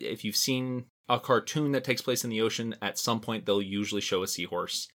because if you've seen a cartoon that takes place in the ocean, at some point they'll usually show a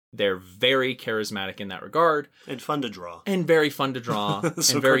seahorse. They're very charismatic in that regard. And fun to draw. And very fun to draw.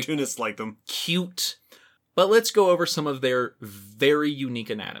 So and very cartoonists like them. Cute. But let's go over some of their very unique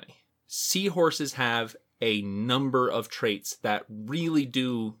anatomy. Seahorses have a number of traits that really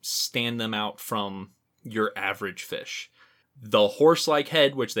do stand them out from your average fish. The horse-like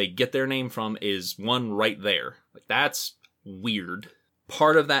head, which they get their name from, is one right there. Like, that's weird.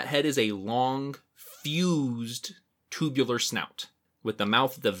 Part of that head is a long, fused, tubular snout with the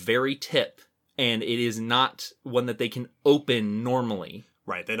mouth at the very tip, and it is not one that they can open normally.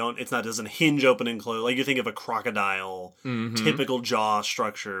 Right, doesn't hinge open and close. Like you think of a crocodile, typical jaw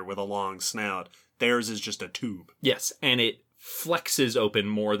structure with a long snout. Theirs is just a tube. Yes, and it flexes open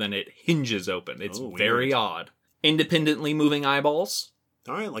more than it hinges open. It's very weird. odd. Independently moving eyeballs.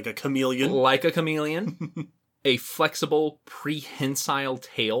 All right, like a chameleon. Like a chameleon. A flexible, prehensile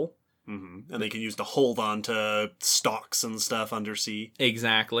tail. Mm-hmm. And they can use to hold on to stalks and stuff undersea.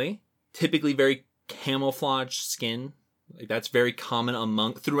 Exactly. Typically very camouflaged skin. Like that's very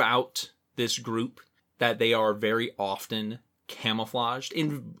common throughout this group, that they are very often camouflaged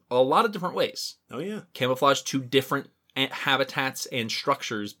in a lot of different ways. Oh, yeah. Camouflaged to different habitats and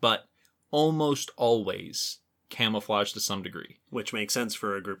structures, but almost always camouflaged to some degree. Which makes sense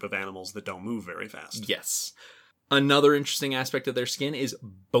for a group of animals that don't move very fast. Yes. Another interesting aspect of their skin is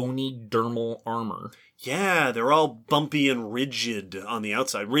bony dermal armor. Yeah, they're all bumpy and rigid on the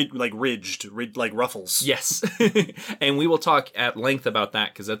outside. Ridged, like ruffles. Yes. And we will talk at length about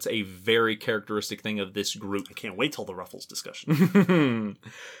that because that's a very characteristic thing of this group. I can't wait till the ruffles discussion.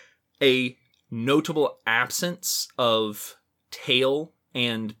 A notable absence of tail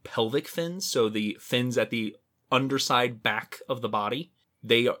and pelvic fins, so the fins at the underside back of the body,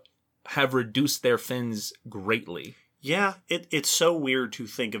 they have reduced their fins greatly. Yeah, it's so weird to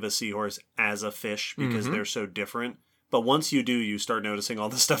think of a seahorse as a fish because they're so different. But once you do, you start noticing all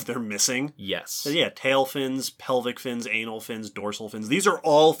the stuff they're missing. Yes. So yeah, tail fins, pelvic fins, anal fins, dorsal fins. These are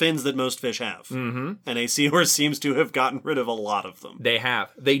all fins that most fish have. Mm-hmm. And a seahorse seems to have gotten rid of a lot of them. They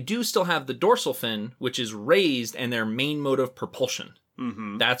have. They do still have the dorsal fin, which is raised and their main mode of propulsion.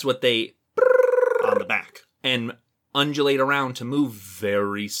 Mm-hmm. That's what they... On the back. And undulate around to move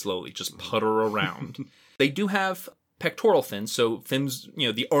very slowly, just putter around. They do have pectoral fins, so fins,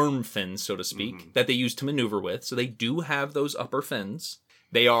 the arm fins, so to speak, that they use to maneuver with. So they do have those upper fins.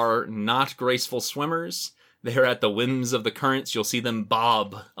 They are not graceful swimmers. They're at the whims of the currents. You'll see them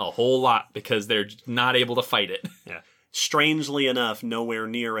bob a whole lot because they're not able to fight it. Yeah. Strangely enough, nowhere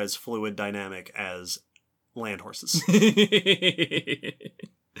near as fluid dynamic as land horses.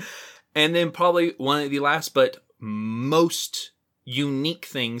 And then probably one of the last but most unique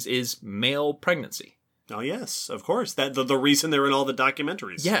things is male pregnancy. Oh, yes, of course. That the reason they're in all the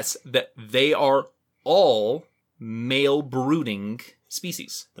documentaries. Yes, that they are all male brooding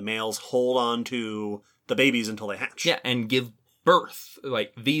species. The males hold on to the babies until they hatch. Yeah, and give birth.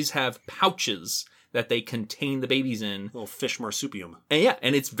 Like, these have pouches that they contain the babies in. Little fish marsupium. And yeah,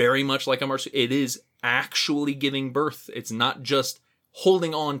 and it's very much like a marsupial. It is actually giving birth. It's not just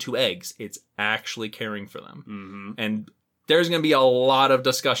holding on to eggs. It's actually caring for them. Mm-hmm. And there's going to be a lot of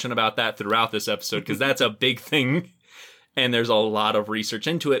discussion about that throughout this episode because that's a big thing. And there's a lot of research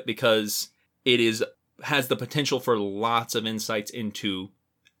into it because it has the potential for lots of insights into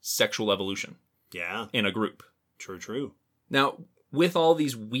sexual evolution. Yeah. In a group. True. Now, with all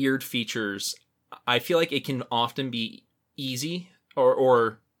these weird features, I feel like it can often be easy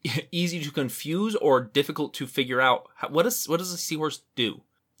or easy to confuse or difficult to figure out. What does a seahorse do?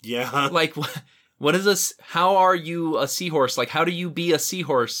 Yeah. Like, what is this? How are you a seahorse? Like, how do you be a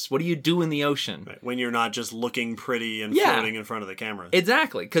seahorse? What do you do in the ocean? Right. When you're not just looking pretty and floating in front of the camera.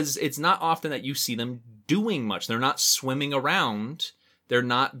 Exactly, because it's not often that you see them doing much. They're not swimming around. They're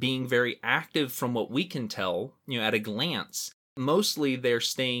not being very active from what we can tell, at a glance. Mostly they're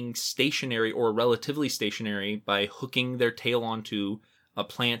staying stationary or relatively stationary by hooking their tail onto a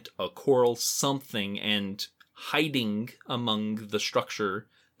plant, a coral, something, and hiding among the structure.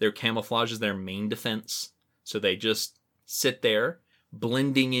 Their camouflage is their main defense. So they just sit there,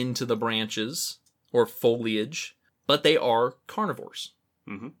 blending into the branches or foliage. But they are carnivores.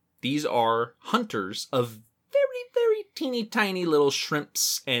 Mm-hmm. These are hunters of very, very teeny tiny little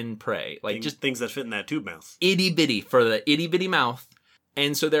shrimps and prey. Like just things that fit in that tube mouth. Itty bitty for the itty bitty mouth.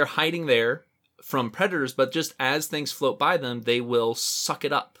 And so they're hiding there from predators, but just as things float by them, they will suck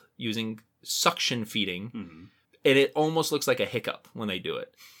it up using suction feeding. Mm-hmm. And it almost looks like a hiccup when they do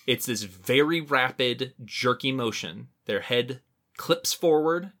it. It's this very rapid, jerky motion. Their head clips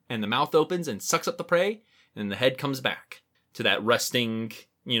forward and the mouth opens and sucks up the prey. And the head comes back to that resting,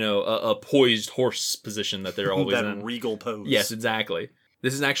 a poised horse position that they're always that in. Regal pose. Yes, exactly.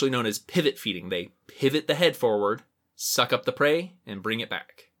 This is actually known as pivot feeding. They pivot the head forward, suck up the prey, and bring it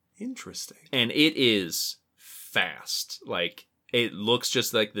back. Interesting. And it is fast. Like, it looks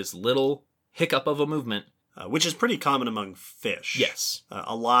just like this little hiccup of a movement. Which is pretty common among fish. Yes.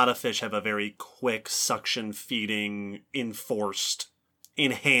 A lot of fish have a very quick suction feeding, enhanced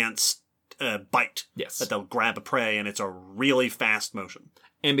bite. Yes. That they'll grab a prey and it's a really fast motion.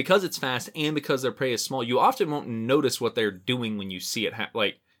 And because it's fast and because their prey is small, you often won't notice what they're doing when you see it.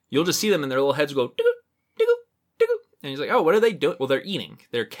 Like, you'll just see them and their little heads go, diggle, diggle, diggle. And he's like, oh, what are they doing? Well, they're eating.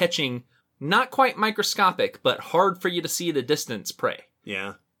 They're catching not quite microscopic, but hard for you to see at a distance prey.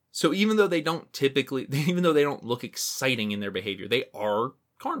 Yeah. So even though they don't look exciting in their behavior, they are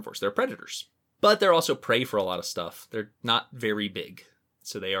carnivores. They're predators. But they're also prey for a lot of stuff. They're not very big.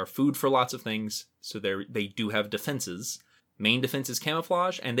 So they are food for lots of things. So they do have defenses. Main defense is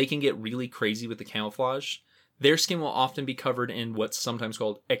camouflage, and they can get really crazy with the camouflage. Their skin will often be covered in what's sometimes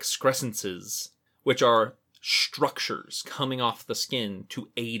called excrescences, which are structures coming off the skin to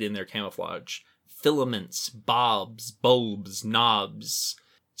aid in their camouflage. Filaments, bobs, bulbs, knobs,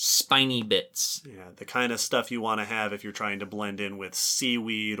 spiny bits. Yeah, the kind of stuff you want to have if you're trying to blend in with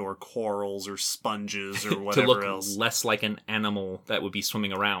seaweed or corals or sponges or whatever to look else. Less like an animal that would be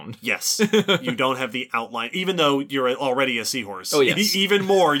swimming around. Yes. You don't have the outline. Even though you're already a seahorse. Oh, yes. Even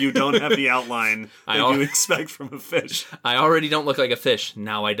more, you don't have the outline that you expect from a fish. I already don't look like a fish.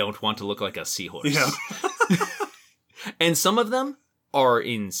 Now I don't want to look like a seahorse. Yeah. And some of them are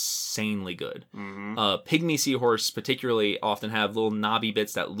insanely good. Mm-hmm. Pygmy seahorse particularly often have little knobby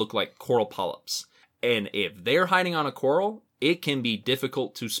bits that look like coral polyps. And if they're hiding on a coral, it can be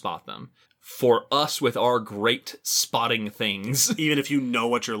difficult to spot them. For us with our great spotting things. Even if you know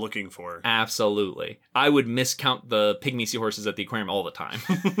what you're looking for. Absolutely. I would miscount the pygmy seahorses at the aquarium all the time.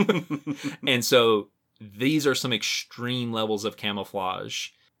 And so these are some extreme levels of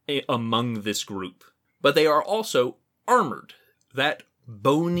camouflage among this group. But they are also armored. That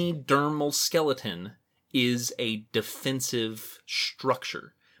bony dermal skeleton is a defensive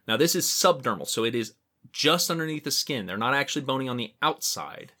structure. Now, this is subdermal, so it is just underneath the skin. They're not actually bony on the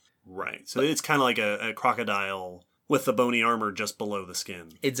outside. Right. So it's kind of like a crocodile with the bony armor just below the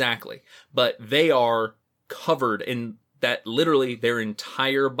skin. Exactly. But they are covered in that literally their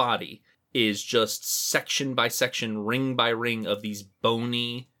entire body is just section by section, ring by ring of these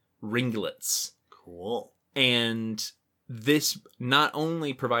bony ringlets. Cool. And this not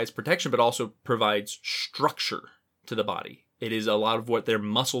only provides protection, but also provides structure to the body. It is a lot of what their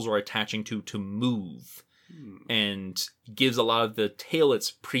muscles are attaching to move. and gives a lot of the tail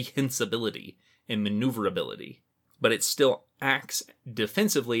its prehensibility and maneuverability. But it still acts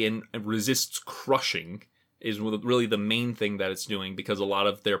defensively and resists crushing is really the main thing that it's doing, because a lot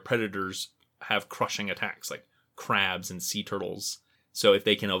of their predators have crushing attacks like crabs and sea turtles. So if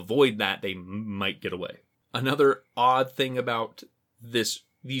they can avoid that, they might get away. Another odd thing about these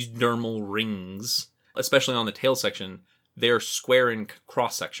dermal rings, especially on the tail section, they're square in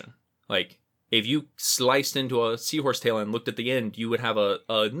cross section. Like if you sliced into a seahorse tail and looked at the end, you would have a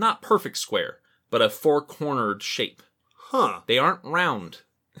not perfect square, but a four-cornered shape. Huh. They aren't round.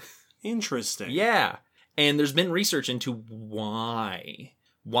 Interesting. Yeah. And there's been research into why.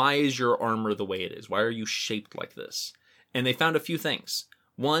 Why is your armor the way it is? Why are you shaped like this? And they found a few things.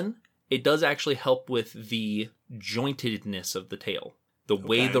 One, it does actually help with the jointedness of the tail. The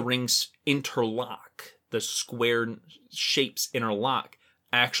way the rings interlock, the square shapes interlock,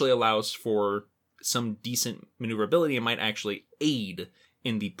 actually allows for some decent maneuverability and might actually aid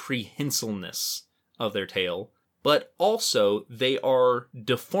in the prehensileness of their tail. But also, they are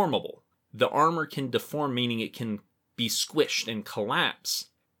deformable. The armor can deform, meaning it can be squished and collapse,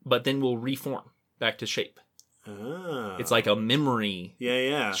 but then will reform back to shape. Oh. It's like a memory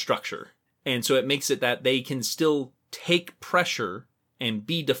structure. And so it makes it that they can still take pressure and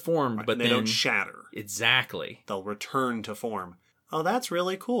be deformed, but they don't shatter. Exactly. They'll return to form. Oh, that's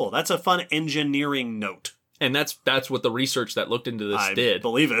really cool. That's a fun engineering note. And that's what the research that looked into this did. I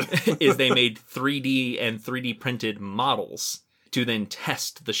believe it. Is they made 3D and 3D printed models to then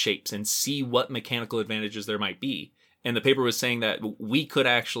test the shapes and see what mechanical advantages there might be. And the paper was saying that we could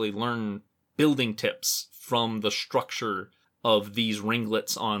actually learn building tips from the structure of these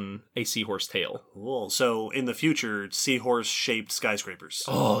ringlets on a seahorse tail. Cool. So in the future, seahorse-shaped skyscrapers.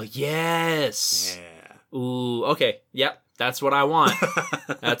 Oh, yes. Yeah. Ooh, okay. Yep, that's what I want.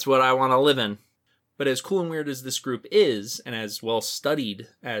 That's what I want to live in. But as cool and weird as this group is, and as well studied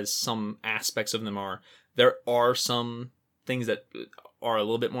as some aspects of them are, there are some things that are a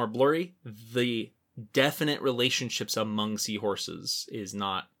little bit more blurry. The definite relationships among seahorses is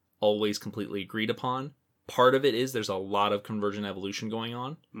not always completely agreed upon. Part of it is there's a lot of convergent evolution going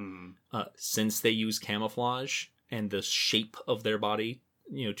on. Since they use camouflage and the shape of their body,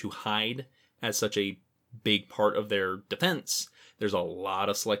 to hide as such a big part of their defense, there's a lot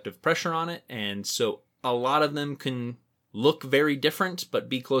of selective pressure on it. And so a lot of them can look very different but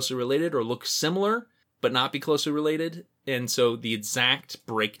be closely related, or look similar but not be closely related. And so the exact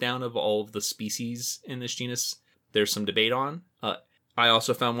breakdown of all of the species in this genus, there's some debate on. I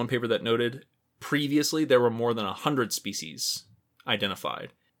also found one paper that noted previously there were more than 100 species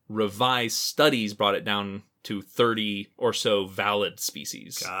identified. Revised studies brought it down to 30 or so valid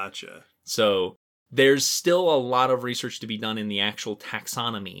species. Gotcha. So there's still a lot of research to be done in the actual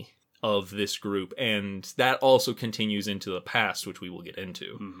taxonomy of this group, and that also continues into the past, which we will get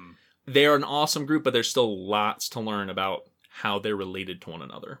into. Mm-hmm. They're an awesome group, but there's still lots to learn about how they're related to one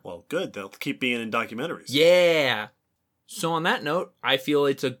another. Well, good. They'll keep being in documentaries. Yeah. So on that note, I feel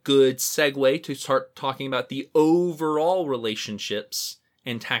it's a good segue to start talking about the overall relationships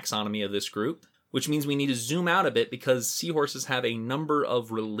and taxonomy of this group, which means we need to zoom out a bit because seahorses have a number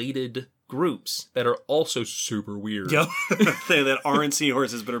of related groups that are also super weird. Yep. That aren't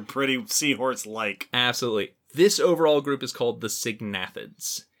seahorses, but are pretty seahorse-like. Absolutely. This overall group is called the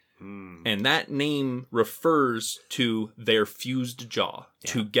Sygnathids. And that name refers to their fused jaw.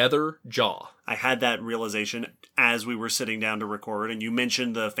 Yeah. Together jaw. I had that realization as we were sitting down to record, and you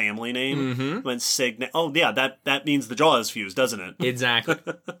mentioned the family name. Mm-hmm. When oh, yeah, that means the jaw is fused, doesn't it? Exactly.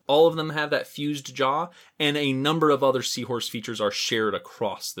 All of them have that fused jaw, and a number of other seahorse features are shared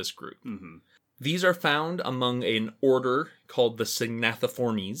across this group. Mm-hmm. These are found among an order called the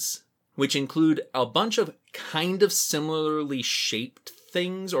Sygnathiformes, which include a bunch of kind of similarly shaped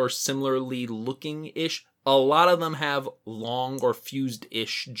things or similarly looking-ish. A lot of them have long or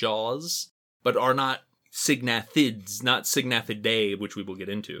fused-ish jaws, but are not Sygnathids, not Sygnathidae, which we will get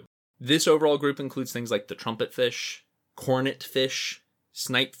into. This overall group includes things like the trumpet fish, cornet fish,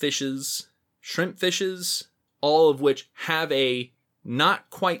 snipe fishes, shrimp fishes, all of which have a not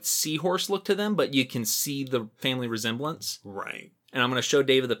quite seahorse look to them, but you can see the family resemblance. Right. And I'm going to show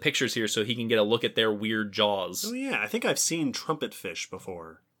David the pictures here so he can get a look at their weird jaws. Oh, yeah. I think I've seen trumpet fish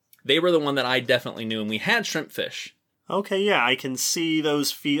before. They were the one that I definitely knew, and we had shrimp fish. Okay, yeah. I can see those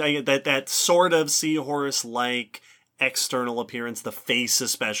feet. That sort of seahorse-like external appearance. The face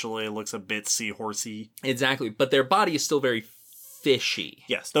especially looks a bit seahorsey. Exactly. But their body is still very fishy.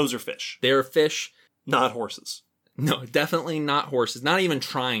 Yes, those are fish. They're fish. Not horses. No, definitely not horses. Not even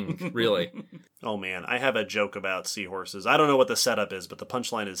trying, really. Oh man, I have a joke about seahorses. I don't know what the setup is, but the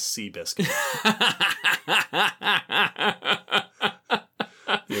punchline is sea biscuit.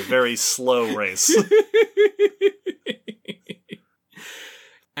 A very slow race.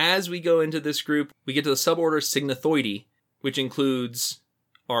 As we go into this group, we get to the suborder Cygnethoidae, which includes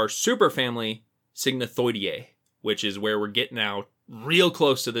our superfamily Cygnethoideae, which is where we're getting now real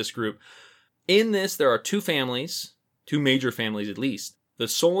close to this group. In this, there are two major families at least. The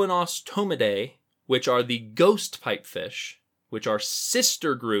Solenostomidae, which are the ghost pipefish, which are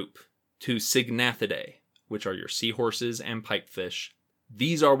sister group to Cygnathidae, which are your seahorses and pipefish.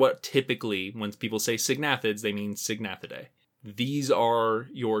 These are what typically, when people say Cygnathids, they mean Cygnathidae. These are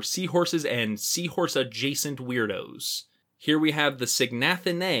your seahorses and seahorse-adjacent weirdos. Here we have the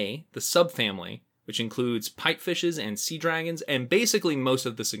Cygnathinae, the subfamily, which includes pipefishes and sea dragons, and basically most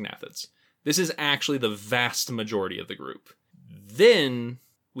of the Cygnathids. This is actually the vast majority of the group. Then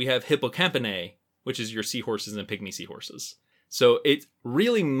we have Hippocampinae, which is your seahorses and pygmy seahorses. So it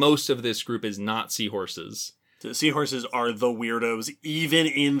really, most of this group is not seahorses. The seahorses are the weirdos, even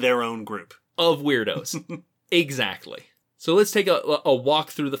in their own group. Of weirdos. Exactly. So let's take a walk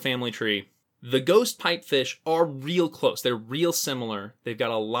through the family tree. The ghost pipefish are real close. They're real similar.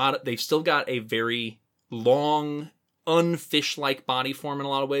 They've still got a very long, unfish-like body form in a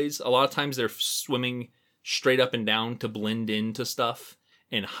lot of ways. A lot of times they're swimming straight up and down to blend into stuff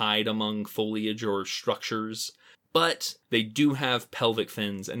and hide among foliage or structures. But they do have pelvic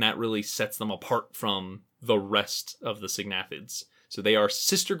fins, and that really sets them apart from the rest of the Cygnathids. So they are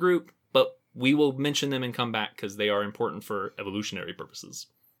sister group, but we will mention them and come back because they are important for evolutionary purposes.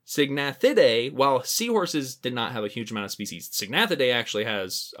 Cygnathidae, while seahorses did not have a huge amount of species, Cygnathidae actually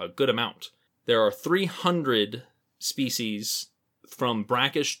has a good amount. There are 300 species from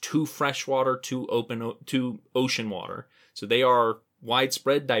brackish to freshwater to ocean water. So they are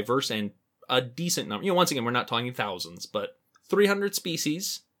widespread, diverse, and a decent number. Once again, we're not talking thousands, but 300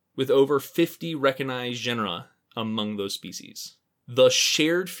 species with over 50 recognized genera among those species. The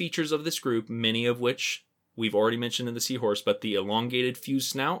shared features of this group, many of which we've already mentioned in the seahorse, but the elongated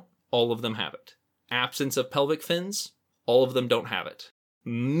fused snout, all of them have it. Absence of pelvic fins, all of them don't have it.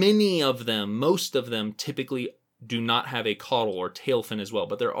 Most of them typically do not have a caudal or tail fin as well,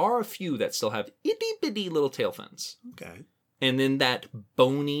 but there are a few that still have itty-bitty little tail fins. Okay. And then that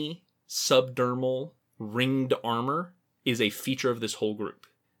bony, subdermal, ringed armor is a feature of this whole group.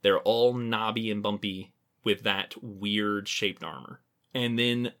 They're all knobby and bumpy with that weird shaped armor. And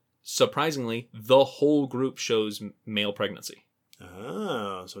then, surprisingly, the whole group shows male pregnancy.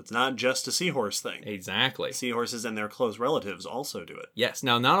 Oh, so it's not just a seahorse thing. Exactly. Seahorses and their close relatives also do it. Yes.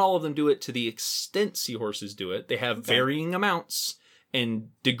 Now, not all of them do it to the extent seahorses do it. They have varying amounts and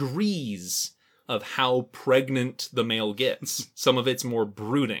degrees of how pregnant the male gets. Some of it's more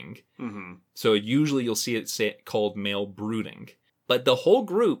brooding. Mm-hmm. So usually you'll see it called male brooding. But the whole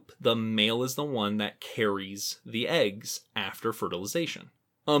group, the male is the one that carries the eggs after fertilization.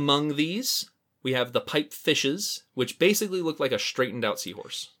 Among these, we have the pipe fishes, which basically look like a straightened out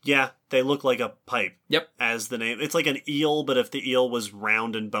seahorse. Yeah, they look like a pipe. Yep. As the name. It's like an eel, but if the eel was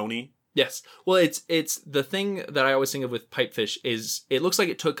round and bony. Yes. Well, it's the thing that I always think of with pipefish is it looks like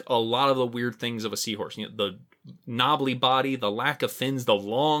it took a lot of the weird things of a seahorse. The knobbly body, the lack of fins, the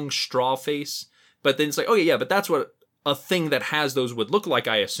long straw face. But then it's like, okay, yeah, but that's what a thing that has those would look like,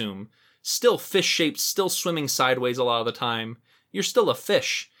 I assume. Still fish-shaped, still swimming sideways a lot of the time. You're still a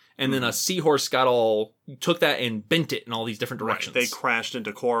fish. And then a seahorse took that and bent it in all these different directions. Right. They crashed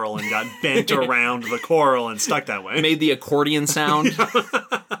into coral and got bent around the coral and stuck that way. Made the accordion sound.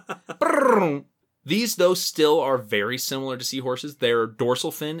 These, though, still are very similar to seahorses. Their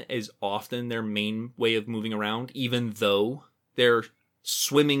dorsal fin is often their main way of moving around, even though they're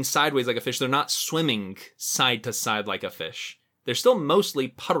swimming sideways like a fish. They're not swimming side to side like a fish. They're still mostly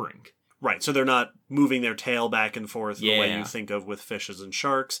puttering. Right, so they're not moving their tail back and forth the way you think of with fishes and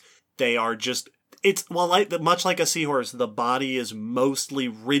sharks. They are just... much like a seahorse, the body is mostly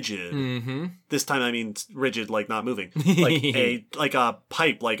rigid. Mm-hmm. This time I mean rigid, like not moving. Like a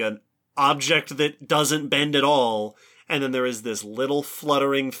pipe, like an object that doesn't bend at all. And then there is this little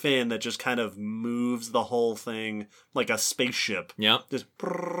fluttering fin that just kind of moves the whole thing like a spaceship. Yep. Just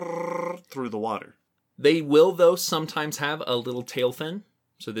through the water. They will, though, sometimes have a little tail fin.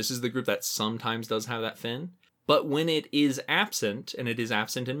 So this is the group that sometimes does have that fin. But when it is absent, and it is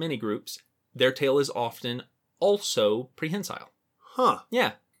absent in many groups, their tail is often also prehensile. Huh.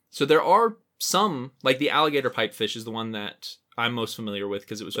 Yeah. So there are some, like the alligator pipefish is the one that I'm most familiar with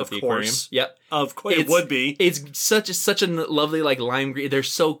because it was at the course. aquarium. Yep. Of course, it would be. It's such a lovely like lime green. They're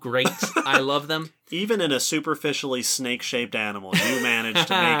so great. I love them. Even in a superficially snake-shaped animal, you managed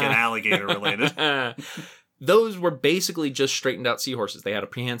to make it alligator-related. Those were basically just straightened out seahorses. They had a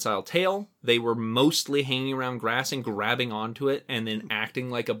prehensile tail. They were mostly hanging around grass and grabbing onto it and then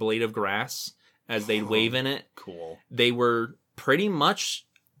acting like a blade of grass as they'd wave in it. Cool. They were pretty much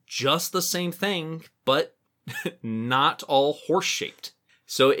just the same thing, but not all horse-shaped.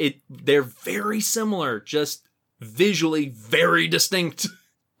 So they're very similar, just visually very distinct.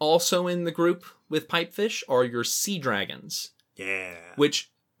 Also in the group with pipefish are your sea dragons. Yeah.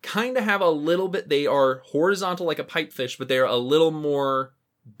 Which kind of have a little bit, they are horizontal like a pipefish, but they're a little more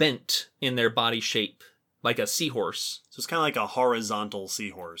bent in their body shape, like a seahorse. So it's kind of like a horizontal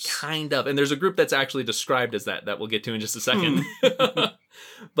seahorse. Kind of. And there's a group that's actually described as that we'll get to in just a second.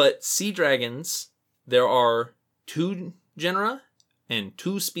 But sea dragons, there are 2 genera and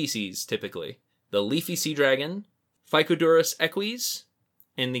 2 species typically. The leafy sea dragon, Phycodurus equis,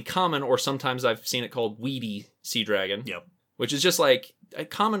 and the common, or sometimes I've seen it called weedy sea dragon. Yep. Which is just like,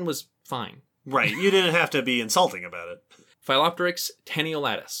 common was fine. Right, you didn't have to be insulting about it. Philopteryx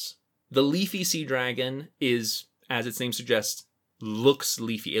teniolatus. The leafy sea dragon is, as its name suggests, looks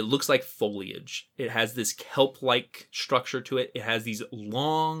leafy. It looks like foliage. It has this kelp-like structure to it. It has these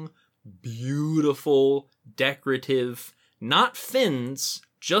long, beautiful, decorative, not fins,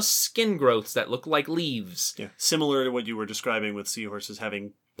 just skin growths that look like leaves. Yeah, similar to what you were describing with seahorses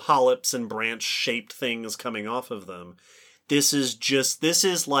having polyps and branch-shaped things coming off of them. This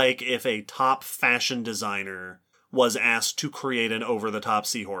is like if a top fashion designer was asked to create an over-the-top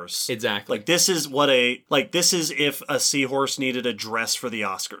seahorse. Exactly. This is if a seahorse needed a dress for the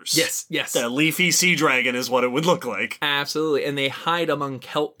Oscars. Yes. The leafy sea dragon is what it would look like. Absolutely. And they hide among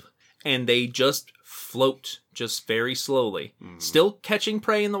kelp, and they just float just very slowly. Still catching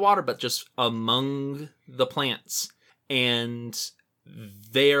prey in the water, but just among the plants. And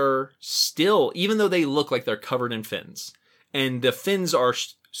they're still, even though they look like they're covered in fins, and the fins are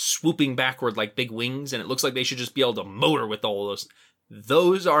swooping backward like big wings, and it looks like they should just be able to motor with all of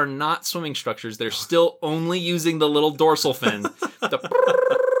those are not swimming structures. They're still only using the little dorsal fin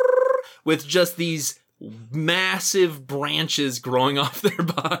with just these massive branches growing off their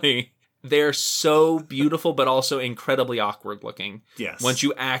body. They're so beautiful, but also incredibly awkward looking. Yes. Once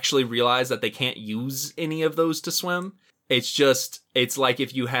you actually realize that they can't use any of those to swim, it's like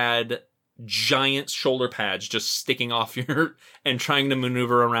if you had giant shoulder pads just sticking off and trying to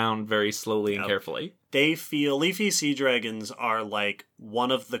maneuver around very slowly and carefully. Leafy sea dragons are like one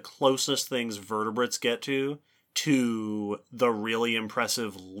of the closest things vertebrates get to the really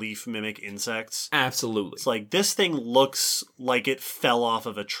impressive leaf mimic insects. Absolutely. It's like this thing looks like it fell off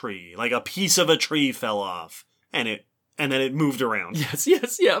of a tree. Like a piece of a tree fell off and then it moved around.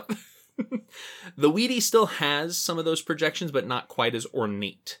 Yep. The weedy still has some of those projections, but not quite as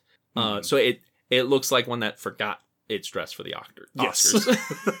ornate. So it looks like one that forgot its dress for the Oscars. Yes.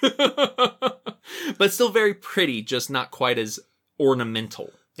 But still very pretty, just not quite as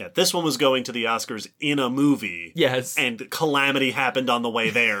ornamental. Yeah, this one was going to the Oscars in a movie. Yes. And calamity happened on the way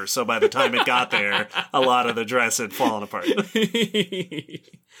there, so by the time it got there, a lot of the dress had fallen apart.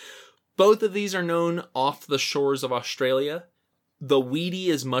 Both of these are known off the shores of Australia. The weedy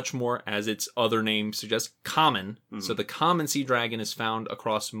is much more, as its other name suggests, common. So the common sea dragon is found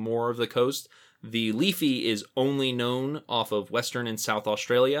across more of the coast. The leafy is only known off of Western and South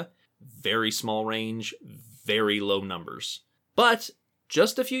Australia. Very small range, very low numbers. But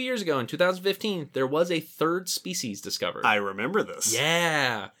just a few years ago, in 2015, there was a third species discovered. I remember this.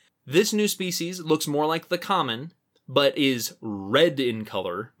 Yeah. This new species looks more like the common, but is red in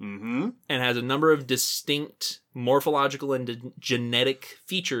color and has a number of distinct morphological and genetic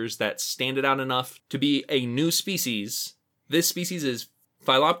features that stand it out enough to be a new species. This species is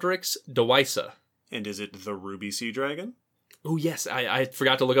Philopteryx dewisa. And is it the ruby sea dragon? Oh, yes. I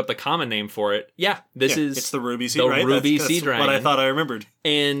forgot to look up the common name for it. Yeah, it's the ruby sea, the right? ruby that's sea dragon. what I thought I remembered.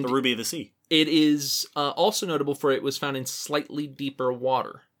 And the ruby of the sea. It is also notable for it was found in slightly deeper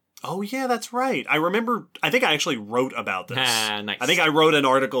water. Oh, yeah, that's right. I think I actually wrote about this. Nice. I think I wrote an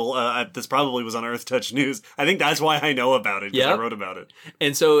article. This probably was on Earth Touch News. I think that's why I know about it, because I wrote about it.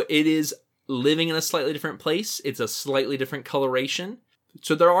 And so it is living in a slightly different place. It's a slightly different coloration.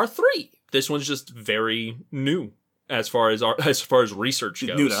 So there are 3. This one's just very new as far as research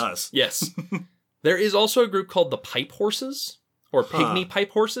goes. New to us. Yes. There is also a group called the pipe horses, or pygmy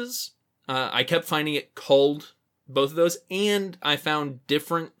pipe horses. I kept finding it called both of those, and I found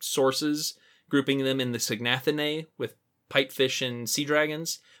different sources grouping them in the Cygnathinae with pipefish and sea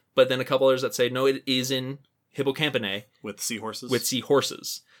dragons, but then a couple others that say, no, it is in hippocampanae With seahorses? with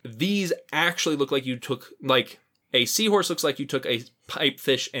seahorses. These actually look like you took, like, a seahorse looks like you took a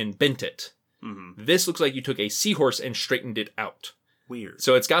pipefish and bent it. Mm-hmm. This looks like you took a seahorse and straightened it out. Weird.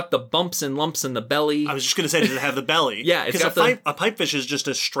 So it's got the bumps and lumps in the belly. I was just going to say, does it have the belly? Yeah, it's got a pipefish is just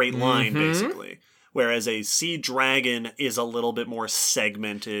a straight line, basically. Whereas a sea dragon is a little bit more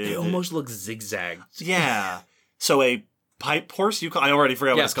segmented. It almost looks zigzagged. Yeah. So a pipe horse, I already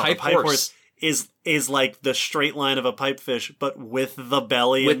forgot what it's called. A pipe horse is like the straight line of a pipefish, but with the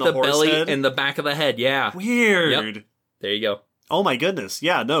belly with and the horse belly head. and the back of the head, yeah. Weird. Yep. There you go. Oh my goodness.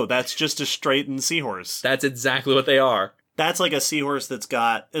 Yeah, no, that's just a straightened seahorse. That's exactly what they are. That's like a seahorse that's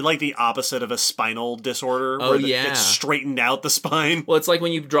got, like the opposite of a spinal disorder. Oh, where yeah. It's straightened out the spine. Well, it's like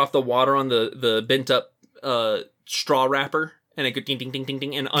when you drop the water on the bent up straw wrapper and it goes ding, ding, ding, ding,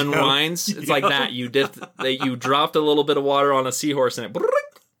 ding, and unwinds. It's like that. You dropped a little bit of water on a seahorse and it...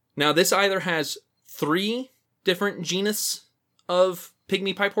 Now, this either has 3 different genus of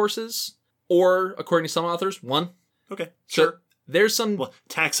pygmy pipe horses, or, according to some authors, 1. Okay, So sure. there's some... Well,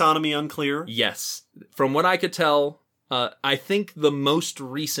 taxonomy unclear. Yes. From what I could tell, I think the most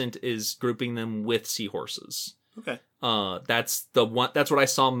recent is grouping them with seahorses. Okay. That's what I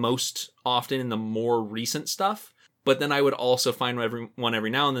saw most often in the more recent stuff. But then I would also find one every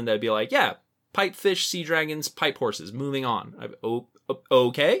now and then that'd be like, yeah, pipefish, sea dragons, pipe horses, moving on.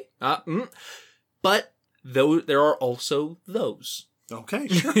 Okay. But there are also those. Okay,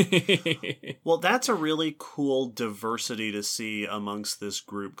 sure. Well, that's a really cool diversity to see amongst this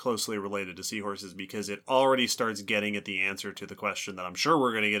group closely related to seahorses, because it already starts getting at the answer to the question that I'm sure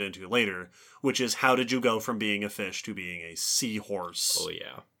we're going to get into later, which is, how did you go from being a fish to being a seahorse? Oh,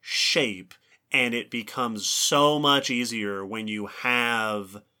 yeah. Shape. And it becomes so much easier when you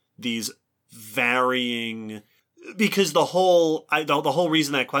have these varying... Because the whole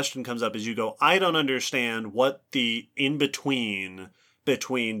reason that question comes up is you go, I don't understand what the in-between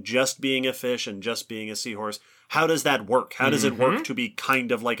between just being a fish and just being a seahorse, how does that work? How does it work to be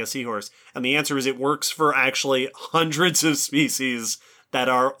kind of like a seahorse? And the answer is it works for actually hundreds of species that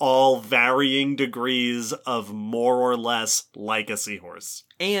are all varying degrees of more or less like a seahorse.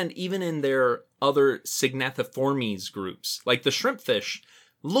 And even in their other Signathiformes groups, like the shrimpfish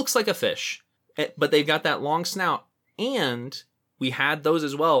looks like a fish, but they've got that long snout, and we had those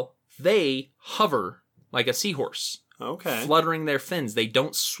as well. They hover like a seahorse. Okay. Fluttering their fins. They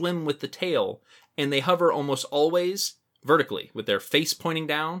don't swim with the tail, and they hover almost always vertically, with their face pointing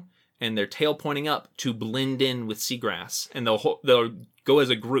down and their tail pointing up to blend in with seagrass. And they'll go as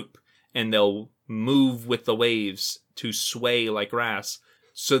a group, and they'll move with the waves to sway like grass.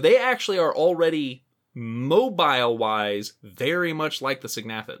 So they actually are already, mobile-wise, very much like the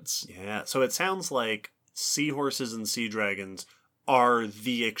Signathids. Yeah, so it sounds like seahorses and sea dragons are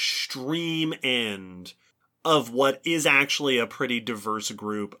the extreme end of what is actually a pretty diverse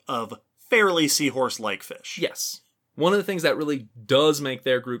group of fairly seahorse-like fish. Yes. One of the things that really does make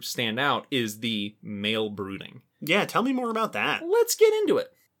their group stand out is the male brooding. Yeah, tell me more about that. Let's get into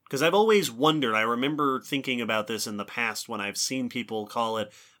it. Because I've always wondered, I remember thinking about this in the past when I've seen people call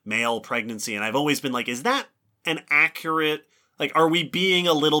it male pregnancy, and I've always been like, is that an accurate, like, are we being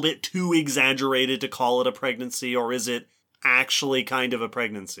a little bit too exaggerated to call it a pregnancy, or is it actually kind of a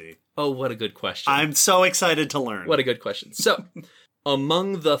pregnancy? Oh, what a good question. I'm so excited to learn. What a good question. So,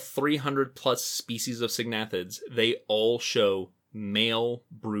 among the 300 plus species of Signathids, they all show male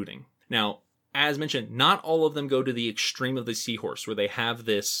brooding. Now, as mentioned, not all of them go to the extreme of the seahorse, where they have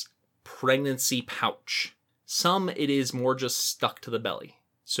this pregnancy pouch. Some, it is more just stuck to the belly.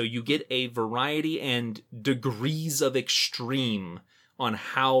 So you get a variety and degrees of extreme on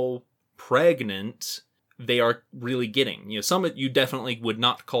how pregnant they are really getting. You know, some you definitely would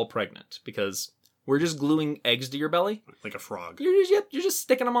not call pregnant, because we're just gluing eggs to your belly. Like a frog. You're just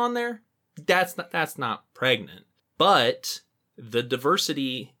sticking them on there. That's not pregnant. But the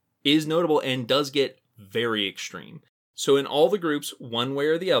diversity is notable and does get very extreme. So in all the groups, one way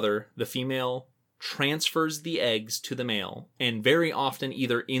or the other, the female transfers the eggs to the male, and very often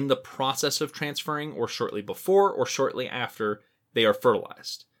either in the process of transferring or shortly before or shortly after they are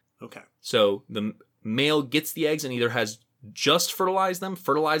fertilized. Okay. So the male gets the eggs and either has just fertilizes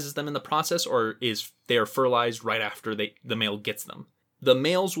them in the process, or they are fertilized right after the male gets them. The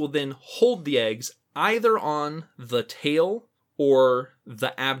males will then hold the eggs either on the tail or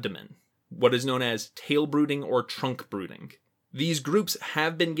the abdomen, what is known as tail brooding or trunk brooding. These groups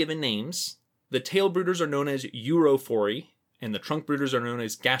have been given names. The tail brooders are known as Urophorae, and the trunk brooders are known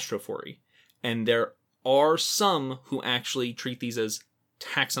as Gastrophorae. And there are some who actually treat these as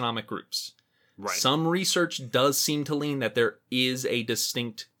taxonomic groups. Right. Some research does seem to lean that there is a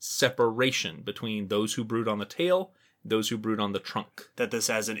distinct separation between those who brood on the tail, those who brood on the trunk. That this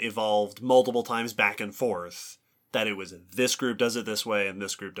hasn't evolved multiple times back and forth. That it was this group does it this way and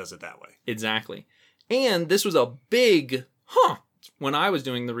this group does it that way. Exactly. And this was a big, when I was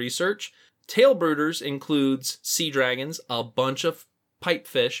doing the research. Tail brooders includes sea dragons, a bunch of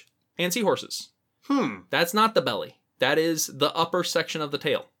pipefish, and seahorses. That's not the belly. That is the upper section of the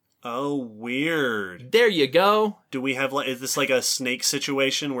tail. Oh, weird. There you go. Do we have, is this like a snake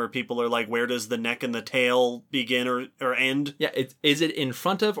situation where people are like, where does the neck and the tail begin or end? Yeah, is it in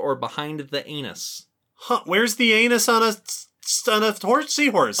front of or behind the anus? Where's the anus on a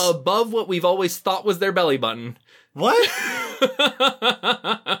seahorse? Above what we've always thought was their belly button. What?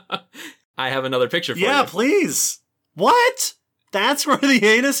 I have another picture for you. Yeah, please. What? That's where the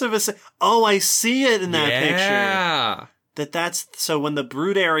anus of a... Oh, I see it in that picture. Yeah. That's... So when the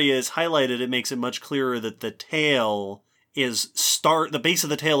brood area is highlighted, it makes it much clearer that the tail is... The base of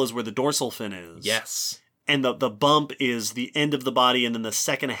the tail is where the dorsal fin is. Yes. And the bump is the end of the body, and then the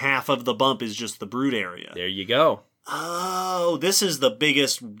second half of the bump is just the brood area. There you go. Oh, this is the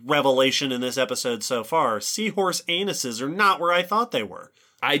biggest revelation in this episode so far. Seahorse anuses are not where I thought they were.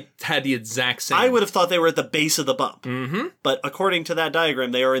 I had the exact same. I would have thought they were at the base of the bump. Mm-hmm. But according to that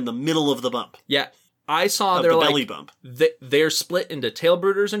diagram, they are in the middle of the bump. Yeah. I saw of they're the like... belly bump. They're split into tail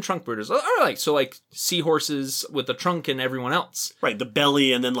brooders and trunk brooders. All right, so like seahorses with the trunk and everyone else. Right, the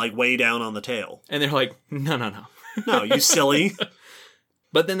belly and then like way down on the tail. And they're like, no. No, you silly.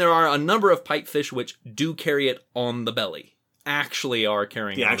 But then there are a number of pipefish which do carry it on the belly. Actually are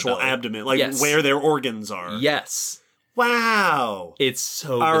carrying the it on actual the belly. abdomen, like Yes. where their organs are. Yes. Wow. It's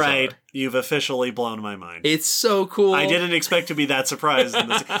so All bizarre. right, you've officially blown my mind. It's so cool. I didn't expect to be that surprised in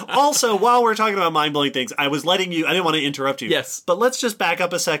this. Also, while we're talking about mind-blowing things, I was letting you... I didn't want to interrupt you. Yes. But let's just back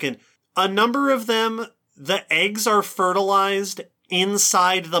up a second. A number of them, the eggs are fertilized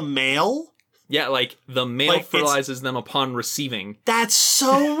inside the male? Yeah, like the male Like, fertilizes them upon receiving. That's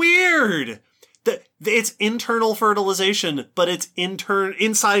so weird. It's internal fertilization, but it's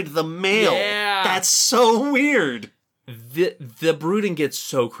inside the male. Yeah. That's so weird. The brooding gets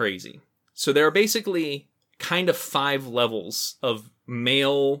so crazy. So there are basically kind of 5 levels of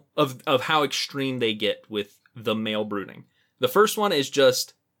male, of how extreme they get with the male brooding. The first one is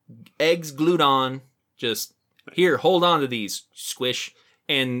just eggs glued on, just here, hold on to these, squish,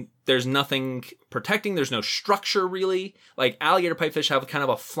 and there's nothing protecting, there's no structure really. Like alligator pipefish have kind of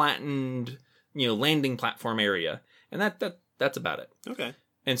a flattened, landing platform area, and that's about it. Okay.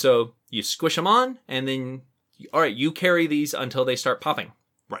 And so you squish them on, and then, all right, you carry these until they start popping.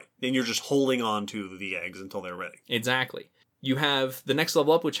 Right. Then you're just holding on to the eggs until they're ready. Exactly. You have the next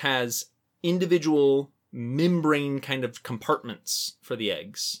level up, which has individual membrane kind of compartments for the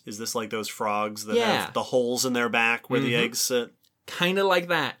eggs. Is this like those frogs that Yeah. have the holes in their back where the eggs sit? Kind of like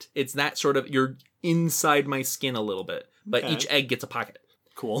that. It's that sort of, you're inside my skin a little bit, but Okay. each egg gets a pocket.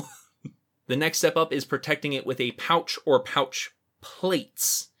 Cool. The next step up is protecting it with a pouch or pouch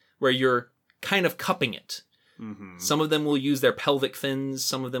plates, where you're kind of cupping it. Mm-hmm. Some of them will use their pelvic fins.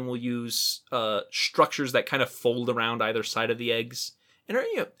 Some of them will use structures that kind of fold around either side of the eggs. And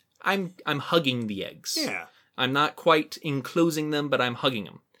I'm hugging the eggs. Yeah. I'm not quite enclosing them, but I'm hugging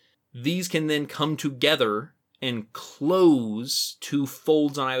them. These can then come together and close 2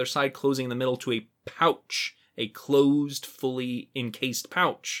 folds on either side, closing in the middle to a pouch, a closed, fully encased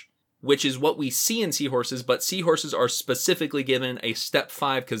pouch, which is what we see in seahorses, but seahorses are specifically given a step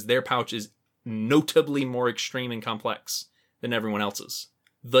 5 because their pouch is notably more extreme and complex than everyone else's.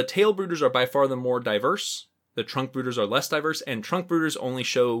 The tail brooders are by far the more diverse. The trunk brooders are less diverse, and trunk brooders only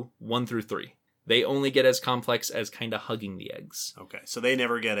show 1 through 3. They only get as complex as kind of hugging the eggs. Okay. So they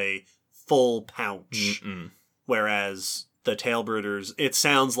never get a full pouch. Mm-mm. Whereas the tail brooders, it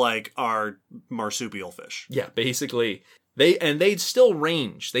sounds like, are marsupial fish. Yeah, basically. They still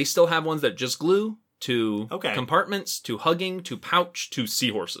range. They still have ones that just glue to compartments, to hugging, to pouch, to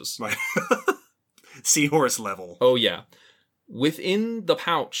seahorses. Right. Seahorse level. Oh, yeah. Within the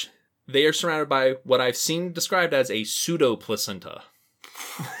pouch, they are surrounded by what I've seen described as a pseudoplacenta.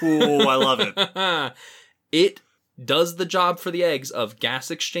 Ooh, I love it. It does the job for the eggs of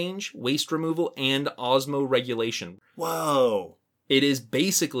gas exchange, waste removal, and osmoregulation. Whoa. It is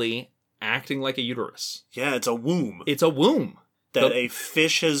basically acting like a uterus. Yeah, it's a womb. It's a womb. That a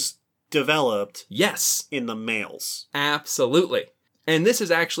fish has developed. Yes. In the males. Absolutely. And this is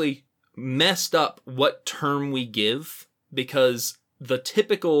actually messed up what term we give, because the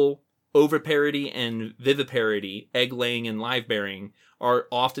typical oviparity and viviparity, egg laying and live bearing, are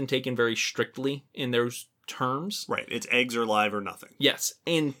often taken very strictly in those terms. Right. It's eggs or live or nothing. Yes.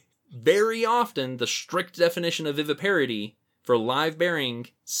 And very often the strict definition of viviparity for live bearing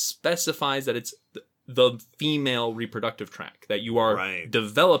specifies that it's the female reproductive tract, that you are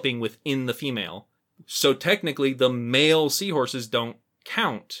developing within the female. So technically, the male seahorses don't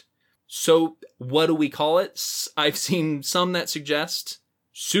count. So what do we call it? I've seen some that suggest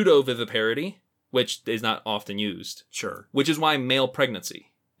pseudo-viviparity, which is not often used. Sure. Which is why male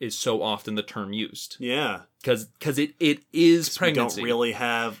pregnancy is so often the term used. Yeah. Because it is pregnancy. We don't really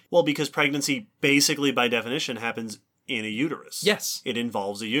have... Well, because pregnancy, basically by definition, happens in a uterus. Yes. It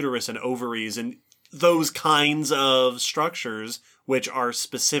involves a uterus and ovaries and those kinds of structures which are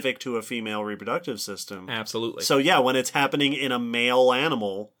specific to a female reproductive system. Absolutely. So yeah, when it's happening in a male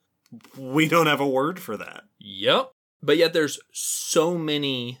animal, we don't have a word for that. Yep. But yet there's so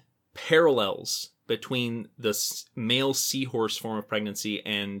many parallels between the male seahorse form of pregnancy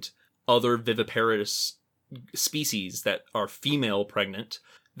and other viviparous species that are female pregnant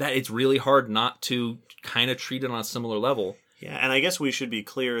that it's really hard not to kind of treat it on a similar level. Yeah, and I guess we should be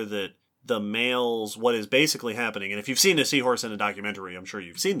clear that the males, what is basically happening, and if you've seen a seahorse in a documentary, I'm sure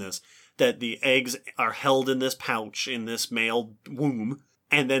you've seen this, that the eggs are held in this pouch in this male womb,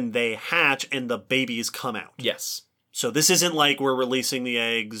 and then they hatch and the babies come out. Yes. So this isn't like we're releasing the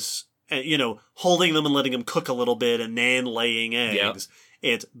eggs, holding them and letting them cook a little bit and then laying eggs. Yep.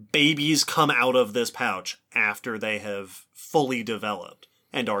 It's babies come out of this pouch after they have fully developed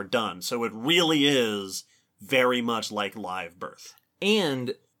and are done. So it really is very much like live birth.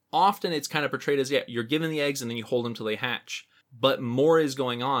 And often it's kind of portrayed as, you're given the eggs and then you hold them till they hatch. But more is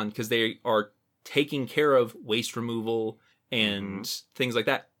going on because they are taking care of waste removal and things like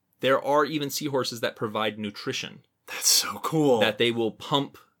that. There are even seahorses that provide nutrition. That's so cool. That they will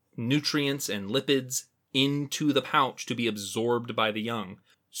pump nutrients and lipids into the pouch to be absorbed by the young.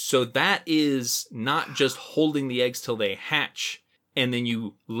 So that is not just holding the eggs till they hatch and then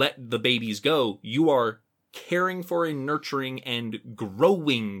you let the babies go. You are caring for and nurturing and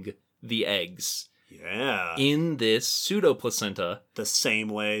growing the eggs. Yeah. In this pseudoplacenta. The same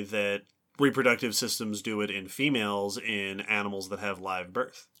way that reproductive systems do it in females in animals that have live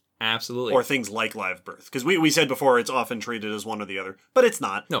birth. Absolutely. Or things like live birth. Because we said before it's often treated as one or the other. But it's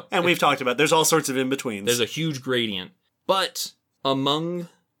not. No. And we've talked about there's all sorts of in-betweens. There's a huge gradient. But among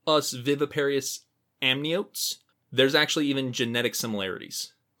us viviparous amniotes, there's actually even genetic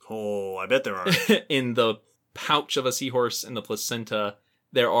similarities. Oh, I bet there are. In the pouch of a seahorse and the placenta,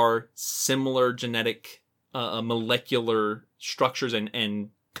 there are similar genetic molecular structures and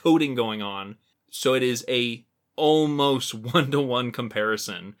coding going on. So it is a almost one-to-one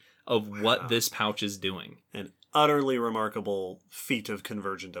comparison of what this pouch is doing. An utterly remarkable feat of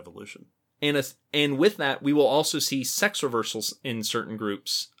convergent evolution. And with that, we will also see sex reversals in certain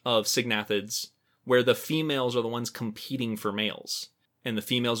groups of cygnathids where the females are the ones competing for males. And the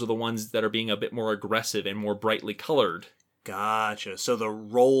females are the ones that are being a bit more aggressive and more brightly colored. Gotcha. So the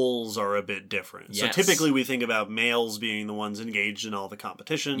roles are a bit different. Yes. So typically we think about males being the ones engaged in all the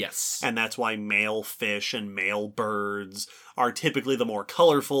competition. Yes. And that's why male fish and male birds are typically the more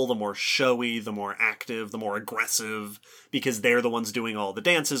colorful, the more showy, the more active, the more aggressive, because they're the ones doing all the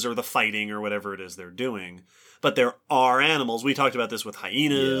dances or the fighting or whatever it is they're doing. But there are animals, we talked about this with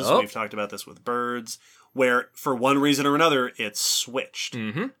hyenas, we've talked about this with birds, where for one reason or another, it's switched.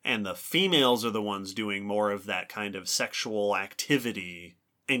 Mm-hmm. And the females are the ones doing more of that kind of sexual activity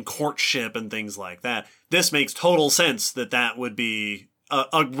and courtship and things like that. This makes total sense that would be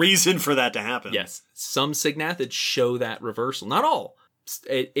a reason for that to happen. Yes. Some cygnathids show that reversal. Not all.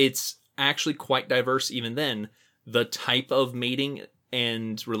 It's actually quite diverse even then. The type of mating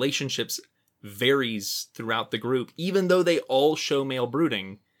and relationships varies throughout the group, even though they all show male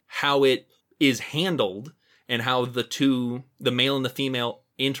brooding. How it is handled and how the male and the female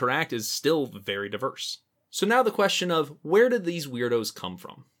interact is still very diverse. So now the question of where did these weirdos come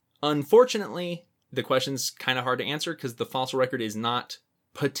from? Unfortunately, the question's kind of hard to answer because the fossil record is not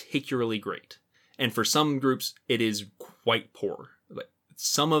particularly great. And for some groups, it is quite poor. Like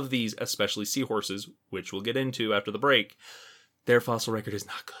some of these, especially seahorses, which we'll get into after the break, their fossil record is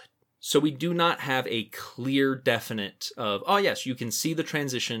not good. So we do not have a clear definite of, oh yes, you can see the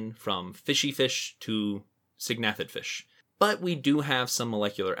transition from fishy fish to cygnathid fish. But we do have some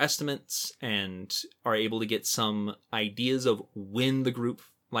molecular estimates and are able to get some ideas of when the group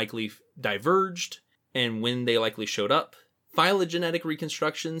likely diverged and when they likely showed up. Phylogenetic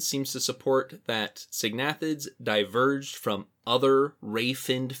reconstruction seems to support that cygnathids diverged from other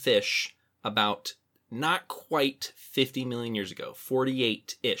ray-finned fish about not quite 50 million years ago,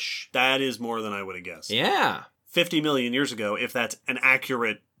 48-ish. That is more than I would have guessed. Yeah. 50 million years ago, if that's an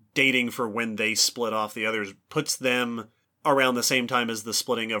accurate dating for when they split off the others, puts them around the same time as the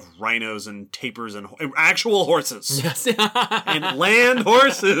splitting of rhinos and tapirs and actual horses. Yes. And land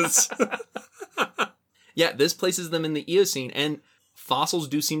horses. Yeah, this places them in the Eocene, and fossils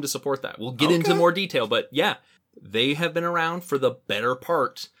do seem to support that. We'll get into more detail, but yeah, they have been around for the better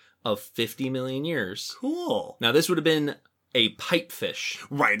part of 50 million years. Cool. Now, this would have been a pipefish.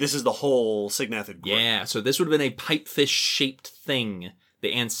 Right, this is the whole Signathid group. Yeah, so this would have been a pipefish-shaped thing.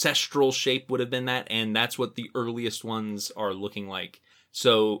 The ancestral shape would have been that, and that's what the earliest ones are looking like.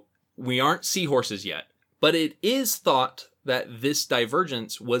 So we aren't seahorses yet, but it is thought that this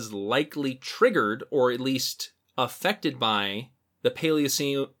divergence was likely triggered, or at least affected by, the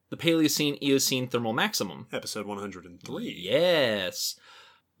Paleocene-Eocene thermal maximum. Episode 103. Yes.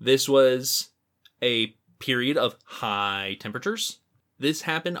 This was a period of high temperatures. This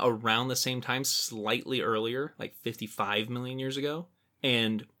happened around the same time, slightly earlier, like 55 million years ago,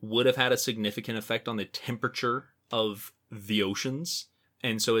 and would have had a significant effect on the temperature of the oceans.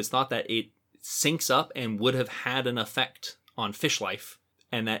 And so it's thought that it syncs up and would have had an effect on fish life,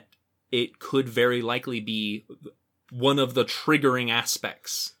 and that it could very likely be one of the triggering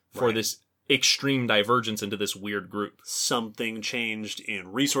aspects for this extreme divergence into this weird group. Something changed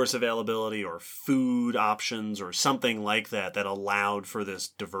in resource availability or food options or something like that that allowed for this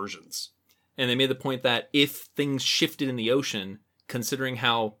divergence. And they made the point that if things shifted in the ocean, considering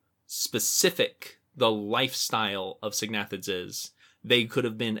how specific the lifestyle of Signathids is, they could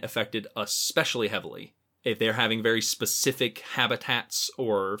have been affected especially heavily. If they're having very specific habitats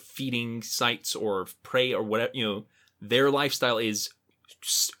or feeding sites or prey or whatever, their lifestyle is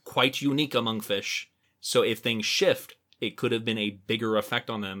quite unique among fish. So if things shift, it could have been a bigger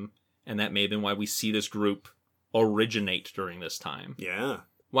effect on them. And that may have been why we see this group originate during this time. Yeah.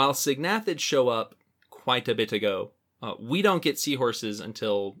 While Signathids show up quite a bit ago, we don't get seahorses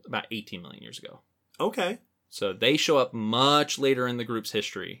until about 18 million years ago. Okay. So they show up much later in the group's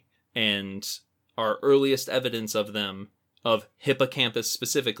history. And our earliest evidence of them, of hippocampus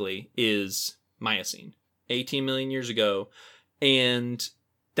specifically, is Miocene. 18 million years ago. And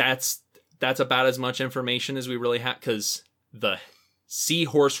that's about as much information as we really have, because the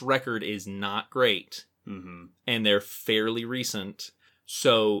seahorse record is not great. Mm-hmm. And they're fairly recent.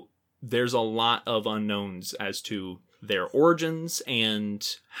 So there's a lot of unknowns as to their origins and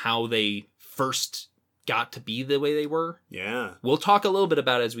how they first got to be the way they were. Yeah. We'll talk a little bit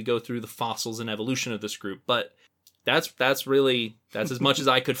about it as we go through the fossils and evolution of this group, but that's as much as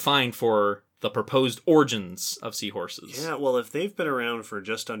I could find for the proposed origins of seahorses. Yeah, well, if they've been around for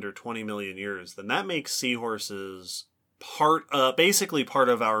just under 20 million years, then that makes seahorses basically part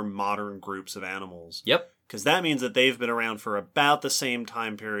of our modern groups of animals. Yep. Because that means that they've been around for about the same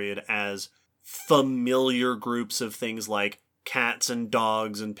time period as familiar groups of things like cats and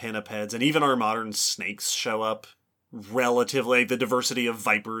dogs and pinnipeds, and even our modern snakes show up relatively. Like the diversity of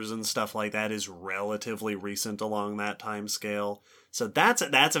vipers and stuff like that is relatively recent along that time scale. So that's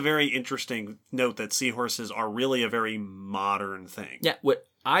a very interesting note that seahorses are really a very modern thing. Yeah, what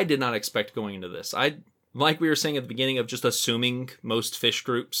I did not expect going into this. Like we were saying at the beginning, of just assuming most fish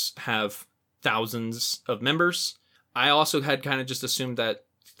groups have thousands of members. I also had kind of just assumed that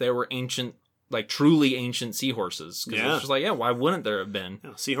there were ancient, like truly ancient seahorses. Because it's just like, yeah, why wouldn't there have been?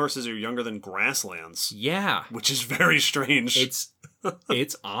 Yeah, seahorses are younger than grasslands. Yeah. Which is very strange.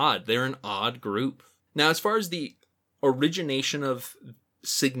 It's odd. They're an odd group. Now, as far as the origination of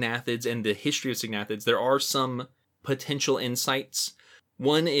Signathids and the history of Signathids, there are some potential insights.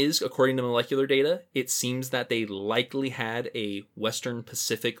 One is, according to molecular data, it seems that they likely had a Western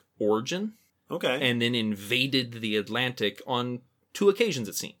Pacific origin. Okay. And then invaded the Atlantic on 2 occasions,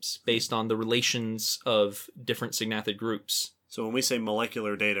 it seems, based on the relations of different Signathid groups. So when we say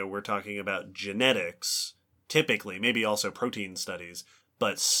molecular data, we're talking about genetics, typically, maybe also protein studies,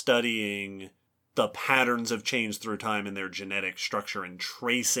 but studying the patterns of change through time in their genetic structure and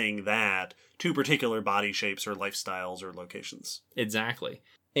tracing that to particular body shapes or lifestyles or locations. Exactly.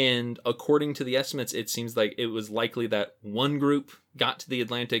 And according to the estimates, it seems like it was likely that one group got to the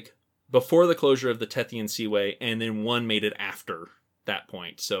Atlantic before the closure of the Tethyan Seaway, and then one made it after that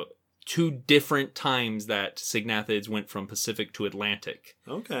point. So 2 different times that Signathids went from Pacific to Atlantic.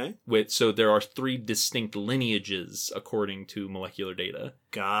 Okay. So there are 3 distinct lineages according to molecular data.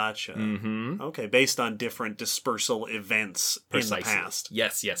 Gotcha. Mm-hmm. Okay, based on different dispersal events Precisely. in the past.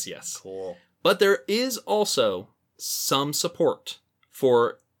 Yes. Cool. But there is also some support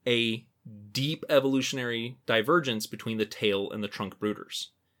for a deep evolutionary divergence between the tail and the trunk brooders.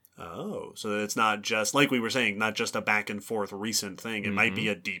 Oh, so it's not just, like we were saying, not just a back and forth recent thing. It might be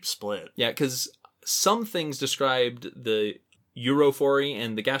a deep split. Yeah, because some things described the urophory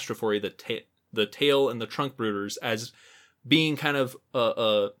and the gastrophory, the tail and the trunk brooders, as being kind of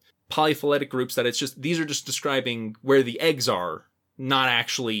polyphyletic groups that these are just describing where the eggs are, not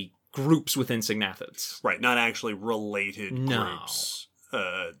actually groups within Signathids. Right, not actually related groups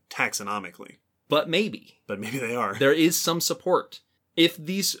taxonomically. But maybe. But maybe they are. There is some support. If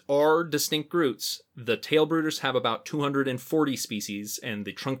these are distinct groups, the tail brooders have about 240 species and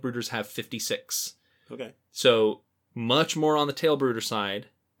the trunk brooders have 56. Okay. So much more on the tail brooder side.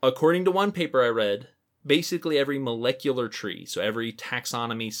 According to one paper I read, basically every molecular tree, so every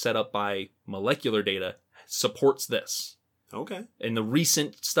taxonomy set up by molecular data, supports this. Okay. In the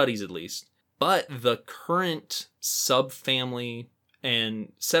recent studies, at least. But the current subfamily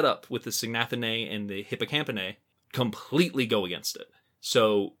and setup with the Signathinae and the Hippocampinae completely go against it.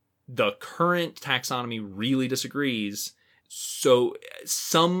 So the current taxonomy really disagrees. So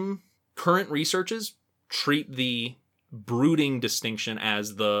some current researches treat the brooding distinction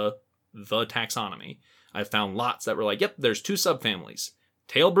as the taxonomy. I found lots that were like, yep, there's 2 subfamilies.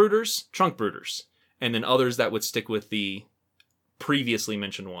 Tail brooders, trunk brooders. And then others that would stick with the previously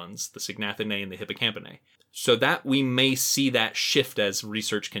mentioned ones, the Signathinae and the Hippocampinae. So that we may see that shift as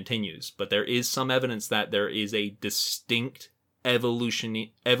research continues. But there is some evidence that there is a distinct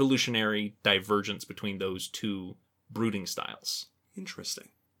evolutionary divergence between those 2 brooding styles. Interesting.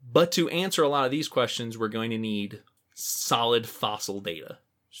 But to answer a lot of these questions, we're going to need solid fossil data.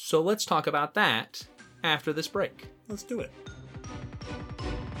 So let's talk about that after this break. Let's do it.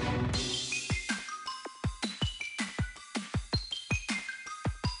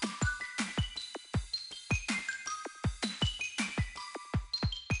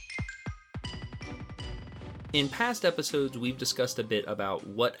 In past episodes, we've discussed a bit about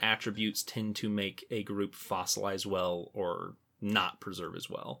what attributes tend to make a group fossilize well or not preserve as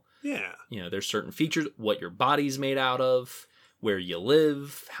well. Yeah. You know, there's certain features, what your body's made out of, where you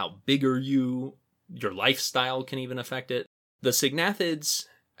live, how big are you, your lifestyle can even affect it. The Signathids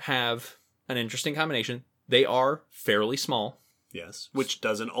have an interesting combination. They are fairly small. Yes, which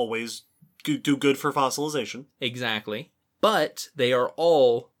doesn't always do good for fossilization. Exactly. But they are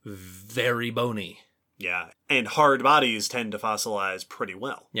all very bony. Yeah, and hard bodies tend to fossilize pretty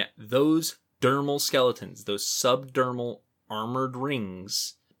well. Yeah, those dermal skeletons, those subdermal armored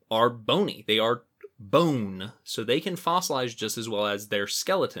rings are bony. They are bone, so they can fossilize just as well as their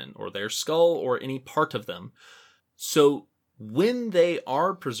skeleton or their skull or any part of them. So when they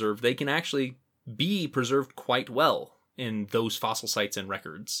are preserved, they can actually be preserved quite well in those fossil sites and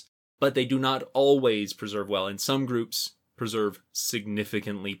records. But they do not always preserve well, and some groups preserve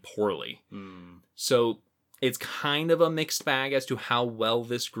significantly poorly. So it's kind of a mixed bag as to how well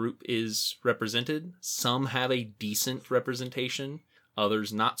this group is represented. Some have a decent representation,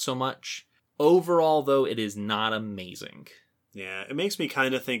 others not so much. Overall, though, it is not amazing. Yeah, it makes me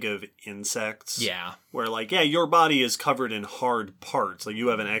kind of think of insects. Yeah. Where, like, yeah, your body is covered in hard parts. Like, you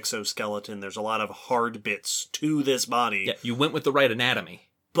have an exoskeleton. There's a lot of hard bits to this body. Yeah, you went with the right anatomy.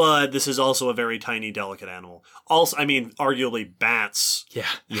 But this is also a very tiny, delicate animal. Also, I mean, arguably bats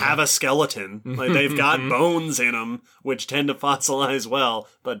have a skeleton. Like, they've got bones in them, which tend to fossilize well,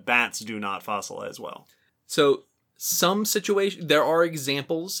 but bats do not fossilize well. So, some situations, there are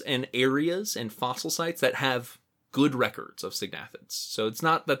examples and areas and fossil sites that have good records of Signathids. So it's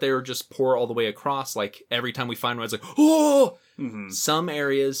not that they're just poor all the way across, like every time we find one, it's like, oh! Some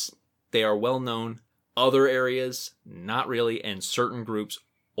areas, they are well known. Other areas, not really. And certain groups,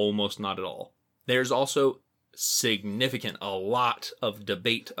 almost not at all. There's also a lot of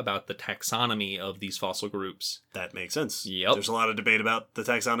debate about the taxonomy of these fossil groups. That makes sense. Yep. There's a lot of debate about the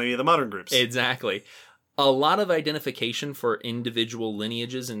taxonomy of the modern groups. Exactly. A lot of identification for individual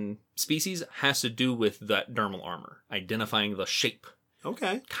lineages and species has to do with that dermal armor, identifying the shape.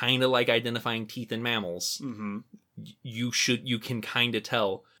 Okay. Kind of like identifying teeth in mammals. You can kind of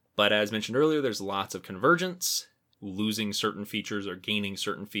tell. But as mentioned earlier, there's lots of convergence, losing certain features or gaining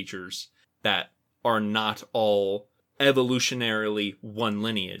certain features that are not all evolutionarily one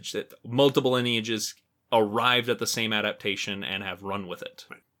lineage. That multiple lineages arrived at the same adaptation and have run with it.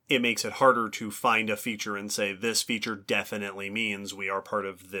 Right. It makes it harder to find a feature and say, this feature definitely means we are part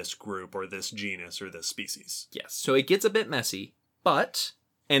of this group or this genus or this species. Yes, so it gets a bit messy, but,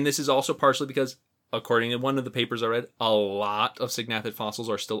 and this is also partially because, according to one of the papers I read, a lot of Signathid fossils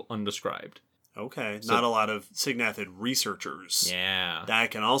are still undescribed. Okay, so, not a lot of Signathid researchers. Yeah.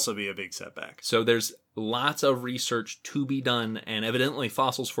 That can also be a big setback. So there's lots of research to be done, and evidently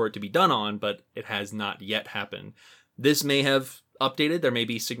fossils for it to be done on, but it has not yet happened. This may have updated. There may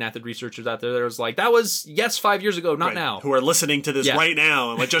be Signathid researchers out there that was like, that was, 5 years ago, not now. Who are listening to this right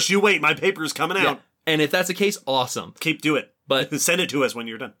now. And like, just you wait, my paper's coming out. And if that's the case, awesome. Do it. But send it to us when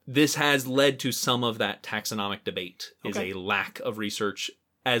you're done. this has led to some of that taxonomic debate, is Okay. a lack of research,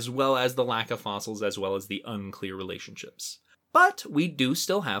 as well as the lack of fossils, as well as the unclear relationships. But we do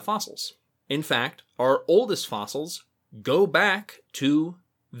still have fossils. In fact, our oldest fossils go back to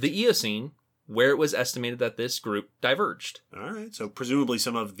the Eocene, where it was estimated that this group diverged. All right, so presumably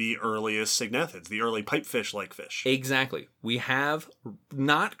some of the earliest cygnathids, the early pipefish-like fish. Exactly. We have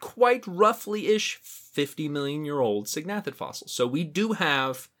not quite roughly-ish 50 million year old cygnathid fossils. So we do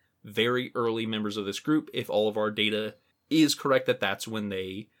have very early members of this group, if all of our data is correct that that's when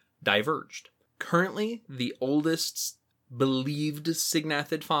they diverged. Currently, the oldest believed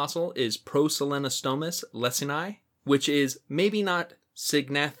cygnathid fossil is Proselenostomus lesini, which is maybe not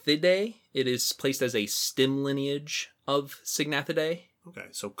Cygnathidae. It is placed as a stem lineage of Cygnathidae. Okay,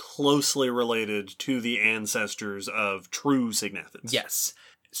 so closely related to the ancestors of true cygnathids. Yes.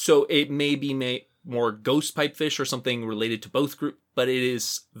 So it may be more ghost pipefish or something related to both groups, but it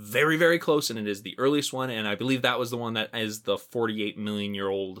is very, very close, and it is the earliest one, and I believe that was the one that is the 48 million year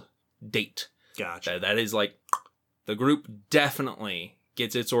old date. Gotcha. That is like, the group definitely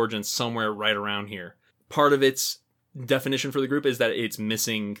gets its origins somewhere right around here. Part of its definition for the group is that it's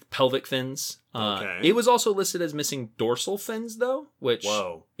missing pelvic fins. Okay. It was also listed as missing dorsal fins, though, which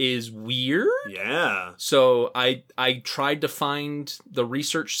Whoa. is weird. Yeah. So I tried to find the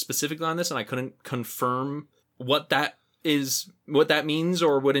research specifically on this, and I couldn't confirm what that means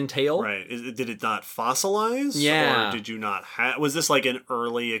or would entail. Right. Did it not fossilize? Yeah. Or did you not have... Was this like an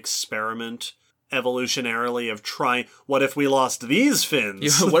early experiment evolutionarily of trying... What if we lost these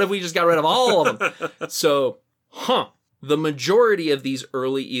fins? What if we just got rid of all of them? So, the majority of these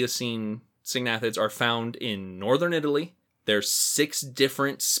early Eocene cygnathids are found in northern Italy. There's 6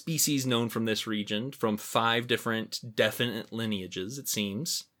 different species known from this region, from 5 different definite lineages, it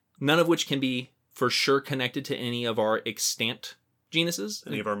seems. None of which can be for sure connected to any of our extant genuses.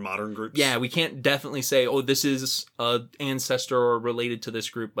 Any of our modern groups? Yeah, we can't definitely say, oh, this is an ancestor or related to this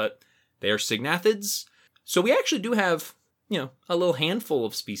group, but they are cygnathids. So we actually do have, a little handful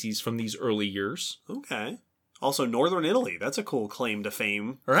of species from these early years. Okay. Also, northern Italy. That's a cool claim to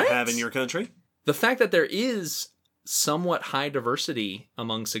fame Right? to have in your country. The fact that there is somewhat high diversity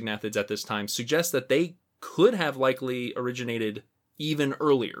among cygnathids at this time suggests that they could have likely originated even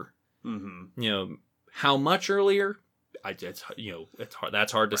earlier. Mm-hmm. How much earlier? It's hard.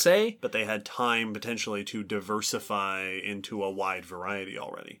 That's hard to say. But they had time potentially to diversify into a wide variety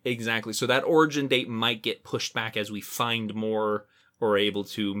already. Exactly. So that origin date might get pushed back as we find more, or are able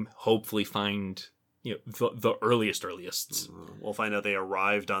to hopefully find the earliest. We'll find out they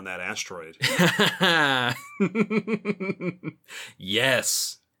arrived on that asteroid.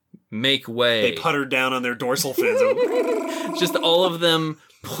 Yes. Make way. They puttered down on their dorsal fins. Just all of them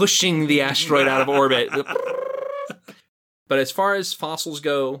pushing the asteroid out of orbit. But as far as fossils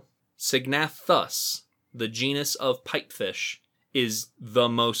go, Cygnathus, the genus of pipefish, is the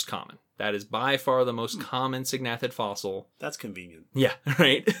most common. That is by far the most common cygnathid fossil. That's convenient. Yeah,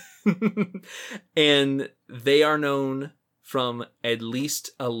 right? And they are known from at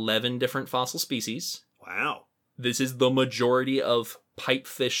least 11 different fossil species. Wow. This is the majority of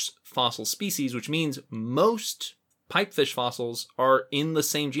pipefish fossil species, which means most pipefish fossils are in the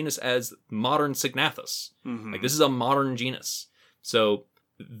same genus as modern Cygnathus. Mm-hmm. Like, this is a modern genus. So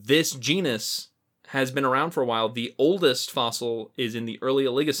this genus has been around for a while. The oldest fossil is in the early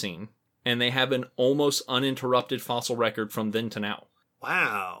Oligocene, and they have an almost uninterrupted fossil record from then to now.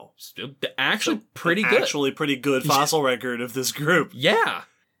 Wow. Actually, pretty good. Actually, pretty good fossil record of this group. Yeah.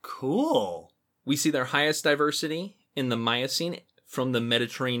 Cool. We see their highest diversity in the Miocene from the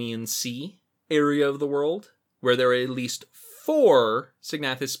Mediterranean Sea area of the world, where there are at least 4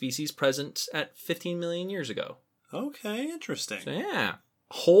 Cygnathus species present at 15 million years ago. Okay, interesting. So yeah,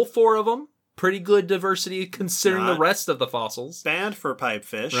 whole 4 of them. Pretty good diversity considering Not the rest of the fossils. Bad for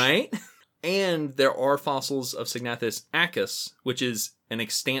pipefish. Right? And there are fossils of Cygnathus acus, which is an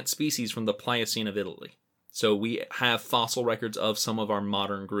extant species from the Pliocene of Italy. So we have fossil records of some of our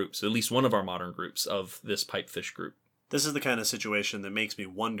modern groups, at least one of our modern groups of this pipefish group. This is the kind of situation that makes me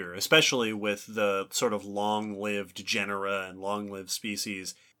wonder, especially with the sort of long-lived genera and long-lived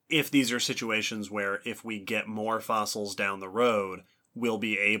species, if these are situations where if we get more fossils down the road, we'll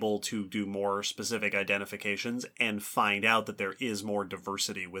be able to do more specific identifications and find out that there is more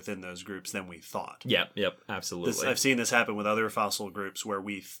diversity within those groups than we thought. Yep, absolutely. I've seen this happen with other fossil groups where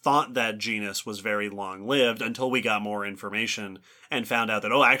we thought that genus was very long-lived until we got more information and found out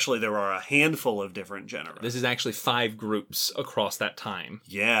that, actually there are a handful of different genera. This is actually 5 groups across that time.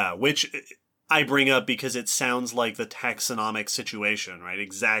 Yeah, which I bring up because it sounds like the taxonomic situation, right?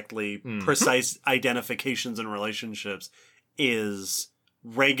 Exactly precise identifications and relationships is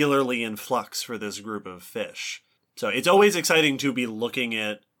regularly in flux for this group of fish. So it's always exciting to be looking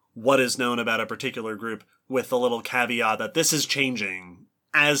at what is known about a particular group with the little caveat that this is changing.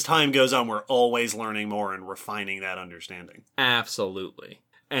 As time goes on, we're always learning more and refining that understanding. Absolutely.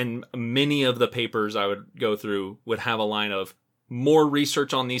 And many of the papers I would go through would have a line of, more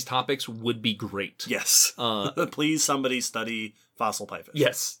research on these topics would be great. Yes. Please, somebody study fossil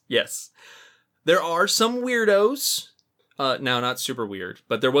pipefish. Yes. There are some weirdos. Now, not super weird,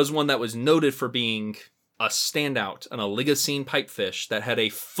 but there was one that was noted for being a standout, an Oligocene pipefish that had a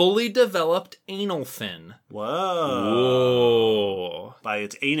fully developed anal fin. Whoa. By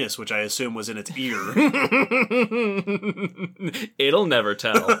its anus, which I assume was in its ear. It'll never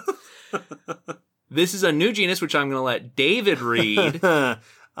tell. This is a new genus, which I'm going to let David read.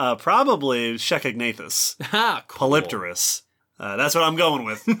 Probably Shechognathus. Cool. Polypterus. That's what I'm going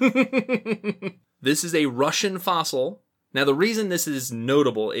with. This is a Russian fossil. Now, the reason this is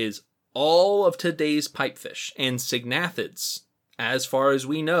notable is all of today's pipefish and cygnathids, as far as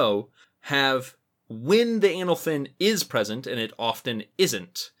we know, have, when the anal fin is present, and it often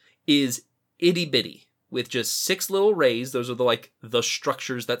isn't, is itty-bitty, with just 6 little rays. Those are the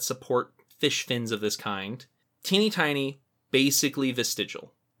structures that support fish fins of this kind. Teeny tiny, basically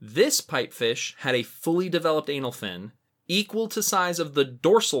vestigial. This pipefish had a fully developed anal fin, equal to size of the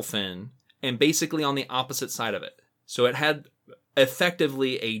dorsal fin, and basically on the opposite side of it. So it had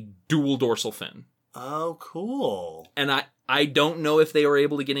effectively a dual dorsal fin. Oh, cool. And I don't know if they were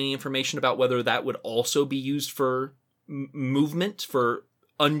able to get any information about whether that would also be used for movement, for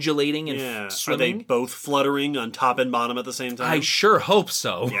undulating and swimming. Are they both fluttering on top and bottom at the same time? I sure hope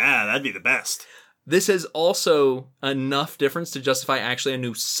so. Yeah, that'd be the best. This is also enough difference to justify actually a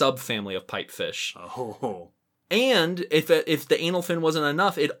new subfamily of pipefish. Oh. And if the anal fin wasn't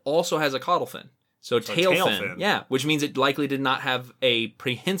enough, it also has a caudal fin. So tail fin. Yeah, which means it likely did not have a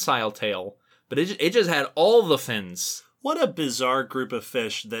prehensile tail, but it just had all the fins. What a bizarre group of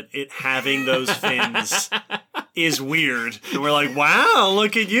fish that it having those fins is weird. And we're like, wow,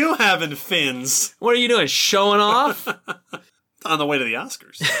 look at you having fins. What are you doing, showing off? On the way to the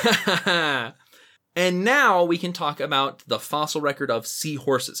Oscars. And now we can talk about the fossil record of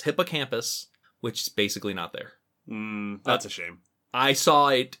seahorses, hippocampus, which is basically not there. That's a shame. I saw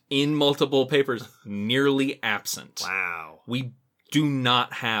it in multiple papers, nearly absent. Wow. We do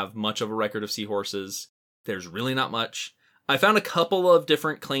not have much of a record of seahorses. There's really not much. I found a couple of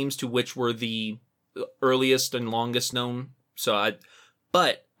different claims to which were the earliest and longest known.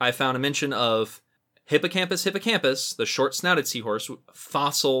 But I found a mention of Hippocampus hippocampus, the short-snouted seahorse,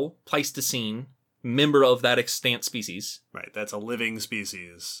 fossil Pleistocene, member of that extant species. Right, that's a living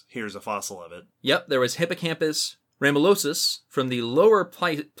species. Here's a fossil of it. Yep, there was Hippocampus rambulosus from the lower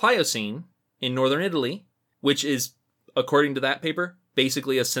Pliocene in northern Italy, which is, according to that paper,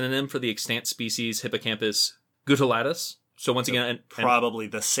 basically a synonym for the extant species Hippocampus gutillatus. So once again... probably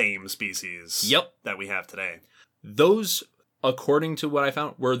the same species that we have today. Those, according to what I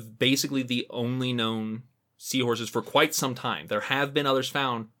found, were basically the only known seahorses for quite some time. There have been others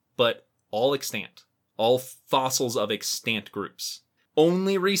found, but all extant. All fossils of extant groups.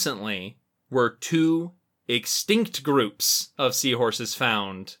 Only recently were 2 extinct groups of seahorses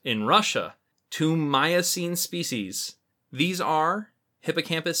found in Russia. 2 Miocene species. These are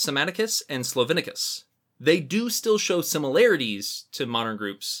Hippocampus sarmaticus and slovenicus. They do still show similarities to modern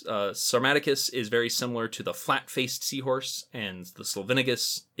groups. Sarmaticus is very similar to the flat-faced seahorse, and the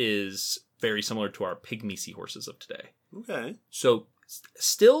slovenicus is very similar to our pygmy seahorses of today. Okay. So,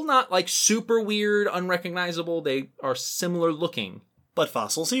 still not like super weird, unrecognizable. They are similar looking. But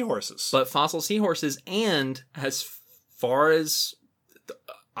fossil seahorses. And as far as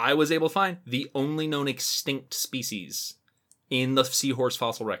I was able to find, the only known extinct species in the seahorse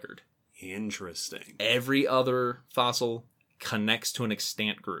fossil record. Interesting. Every other fossil connects to an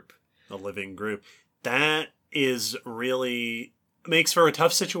extant group. A living group. That is really... makes for a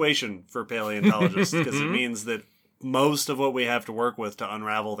tough situation for paleontologists, because it means that most of what we have to work with to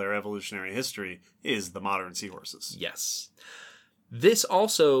unravel their evolutionary history is the modern seahorses. Yes. These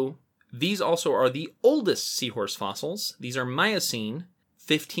also are the oldest seahorse fossils. These are Miocene,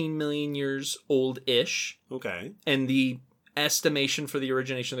 15 million years old-ish. Okay. And the estimation for the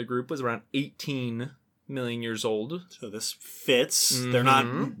origination of the group was around 18 million years old. So this fits. Mm-hmm. They're not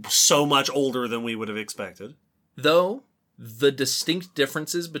so much older than we would have expected. Though, the distinct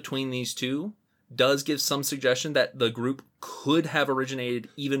differences between these two does give some suggestion that the group could have originated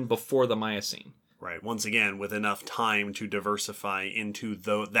even before the Miocene. Right. Once again, with enough time to diversify into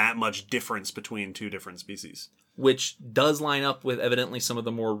that much difference between 2 different species. Which does line up with evidently some of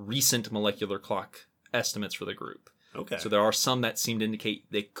the more recent molecular clock estimates for the group. Okay. So there are some that seem to indicate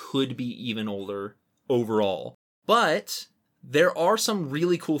they could be even older overall. But there are some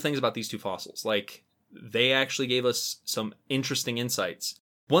really cool things about these two fossils. Like, they actually gave us some interesting insights.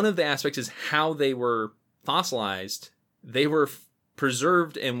 One of the aspects is how they were fossilized. They were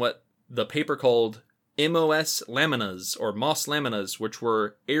preserved in what the paper called MOS laminas, or moss laminas, which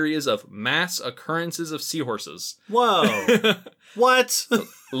were areas of mass occurrences of seahorses. Whoa. What?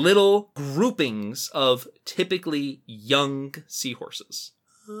 Little groupings of typically young seahorses.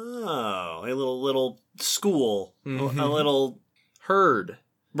 Oh, a little school. Mm-hmm. A little herd.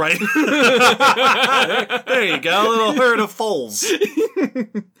 Right. There you go. A little herd of foals.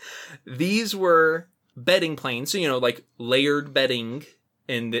 These were bedding planes. So, like layered bedding.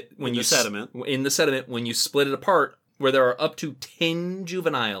 In the sediment. In the sediment, when you split it apart, where there are up to 10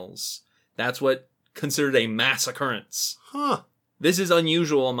 juveniles, that's what considered a mass occurrence. Huh. This is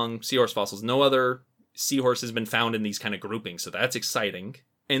unusual among seahorse fossils. No other seahorse has been found in these kind of groupings, so that's exciting.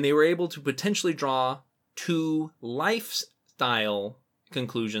 And they were able to potentially draw 2 lifestyle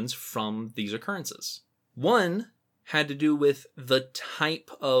conclusions from these occurrences. One had to do with the type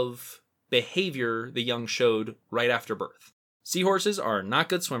of behavior the young showed right after birth. Seahorses are not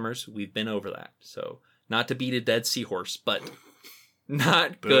good swimmers. We've been over that. So, not to beat a dead seahorse, but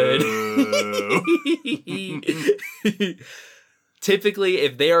not good. Typically,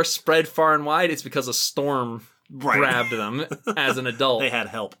 if they are spread far and wide, it's because a storm grabbed them as an adult. They had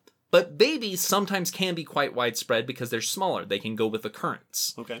help. But babies sometimes can be quite widespread because they're smaller. They can go with the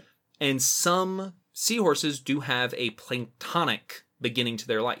currents. Okay. And some seahorses do have a planktonic beginning to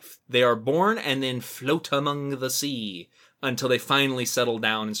their life. They are born and then float among the sea until they finally settle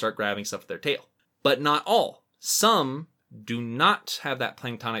down and start grabbing stuff with their tail. But not all. Some do not have that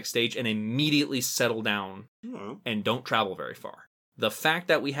planktonic stage and immediately settle down and don't travel very far. The fact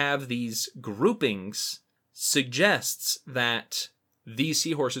that we have these groupings suggests that these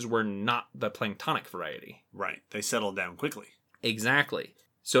seahorses were not the planktonic variety. Right. They settled down quickly. Exactly.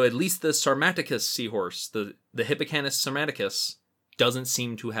 So at least the Sarmaticus seahorse, the Hippocampus sarmaticus, doesn't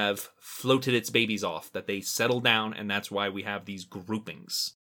seem to have floated its babies off, that they settled down, and that's why we have these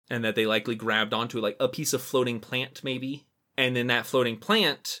groupings. And that they likely grabbed onto like a piece of floating plant, maybe. And then that floating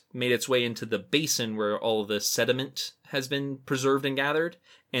plant made its way into the basin where all of the sediment has been preserved and gathered.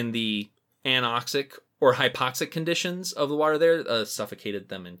 And the anoxic or hypoxic conditions of the water there suffocated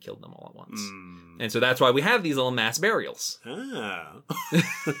them and killed them all at once. And so that's why we have these little mass burials. Ah.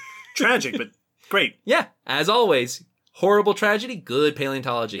 Tragic, but great. Yeah, as always. Horrible tragedy, good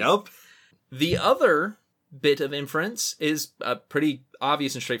paleontology. Yep. The other bit of inference is pretty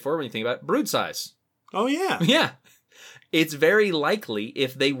obvious and straightforward when you think about it. Brood size. Oh, yeah. Yeah. It's very likely,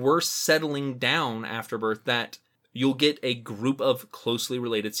 if they were settling down after birth, that you'll get a group of closely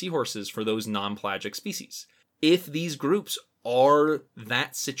related seahorses for those non-pelagic species. If these groups are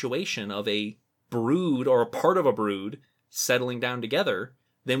that situation of a brood or a part of a brood settling down together,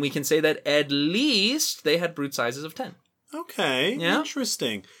 then we can say that at least they had brood sizes of 10. Okay, yeah.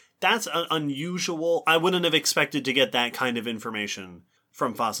 Interesting. That's unusual. I wouldn't have expected to get that kind of information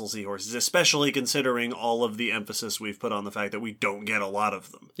from fossil seahorses, especially considering all of the emphasis we've put on the fact that we don't get a lot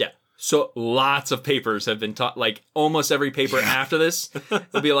of them. Yeah. So lots of papers have been taught, like almost every paper after this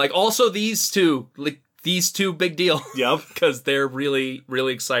will be like, also these two, big deal. Yep. Because they're really,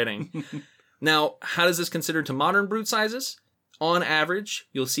 really exciting. Now, how does this consider to modern brood sizes? On average,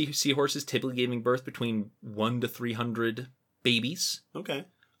 you'll see seahorses typically giving birth between 1 to 300 babies. Okay.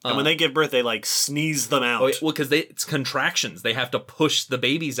 And when they give birth, they like sneeze them out. Oh, well, because it's contractions. They have to push the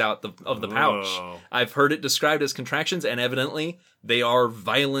babies out of the pouch. I've heard it described as contractions, and evidently they are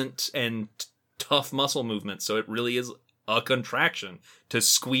violent and tough muscle movements. So it really is a contraction to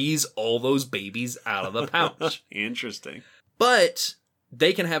squeeze all those babies out of the pouch. Interesting. But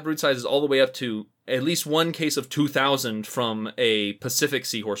they can have brood sizes all the way up to at least one case of 2,000 from a Pacific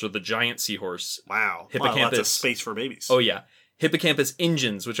seahorse, or the giant seahorse. Wow. Hippocampus. Lots of space for babies. Oh, yeah. Hippocampus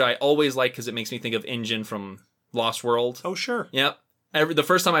ingens, which I always like because it makes me think of Ingen from Lost World. Oh, sure. Yep. The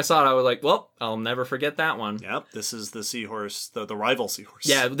first time I saw it, I was like, well, I'll never forget that one. Yep. This is the seahorse, the rival seahorse.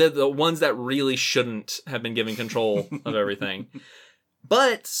 Yeah, the ones that really shouldn't have been given control of everything.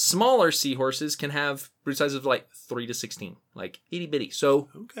 But smaller seahorses can have brood sizes of like 3 to 16, like itty bitty. So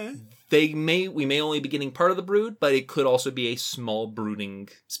okay, we may only be getting part of the brood, but it could also be a small brooding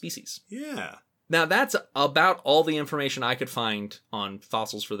species. Yeah. Now that's about all the information I could find on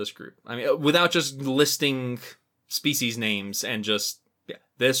fossils for this group. I mean, without just listing species names and just, yeah,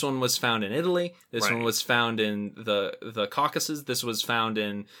 this one was found in Italy. This one was found in the Caucasus. This was found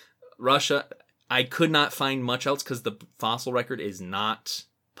in Russia. I could not find much else because the fossil record is not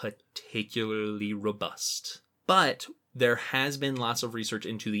particularly robust. But there has been lots of research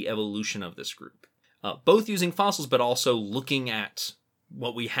into the evolution of this group, both using fossils, but also looking at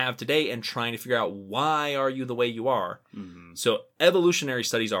what we have today and trying to figure out why are you the way you are. Mm-hmm. So evolutionary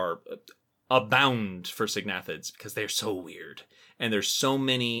studies are abound for sygnathids because they're so weird. And there's so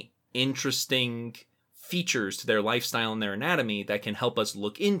many interesting features to their lifestyle and their anatomy that can help us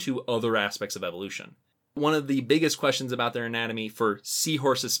look into other aspects of evolution. One of the biggest questions about their anatomy for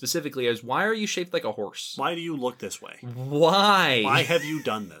seahorses specifically is, why are you shaped like a horse? Why do you look this way? Why? Why have you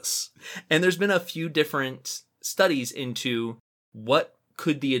done this? And there's been a few different studies into what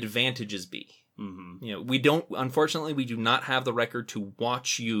could the advantages be. Mm-hmm. Unfortunately, we do not have the record to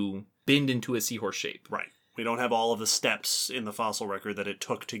watch you bend into a seahorse shape. Right. We don't have all of the steps in the fossil record that it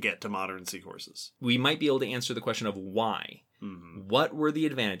took to get to modern seahorses. We might be able to answer the question of why. Mm-hmm. What were the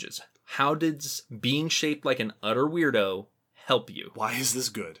advantages? How did being shaped like an utter weirdo help you? Why is this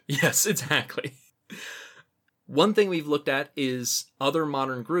good? Yes, exactly. One thing we've looked at is other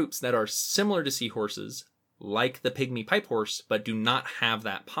modern groups that are similar to seahorses, like the pygmy pipe horse, but do not have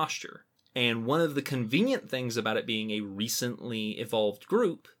that posture. And one of the convenient things about it being a recently evolved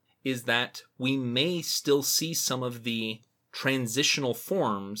group is that we may still see some of the transitional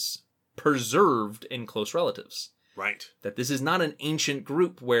forms preserved in close relatives. Right. That this is not an ancient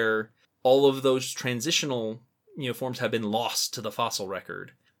group where all of those transitional forms have been lost to the fossil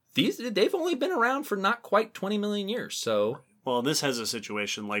record. They've only been around for not quite 20 million years, so... Well, this has a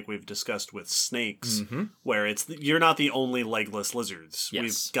situation like we've discussed with snakes, where you're not the only legless lizards. Yes.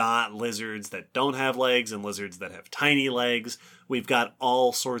 We've got lizards that don't have legs and lizards that have tiny legs. We've got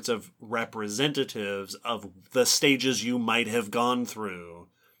all sorts of representatives of the stages you might have gone through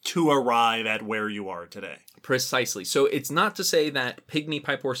to arrive at where you are today. Precisely. So it's not to say that pygmy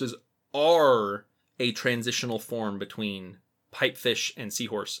pipe horses are a transitional form between pipefish and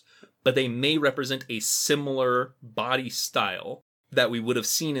seahorse, but they may represent a similar body style that we would have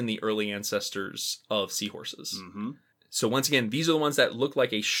seen in the early ancestors of seahorses. Mm-hmm. So once again, these are the ones that look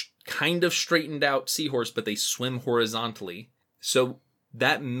like a kind of straightened out seahorse, but they swim horizontally. So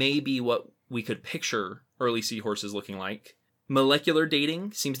that may be what we could picture early seahorses looking like. Molecular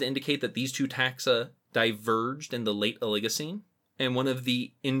dating seems to indicate that these two taxa diverged in the late Oligocene. And one of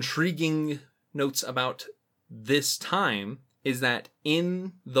the intriguing notes about this time is that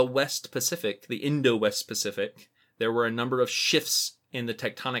in the West Pacific, the Indo-West Pacific, there were a number of shifts in the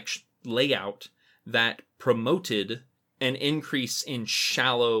tectonic layout that promoted an increase in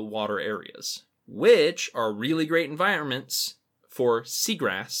shallow water areas, which are really great environments for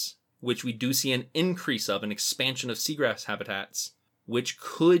seagrass, which we do see an increase of, an expansion of seagrass habitats, which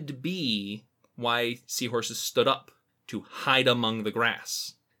could be why seahorses stood up to hide among the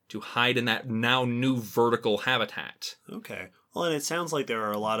grass, to hide in that now new vertical habitat. Okay. Well, and it sounds like there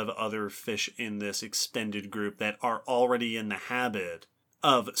are a lot of other fish in this extended group that are already in the habit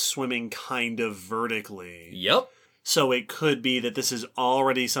of swimming kind of vertically. Yep. So it could be that this is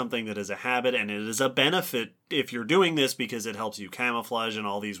already something that is a habit, and it is a benefit if you're doing this because it helps you camouflage in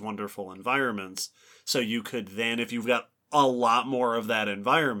all these wonderful environments. So you could then, if you've got a lot more of that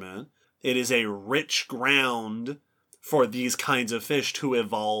environment, it is a rich ground for these kinds of fish to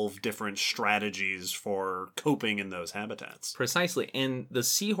evolve different strategies for coping in those habitats. Precisely. And the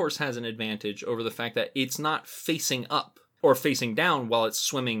seahorse has an advantage over the fact that it's not facing up or facing down while it's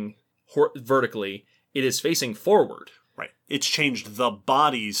swimming vertically. It is facing forward. Right. It's changed the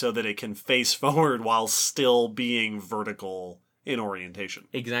body so that it can face forward while still being vertical in orientation.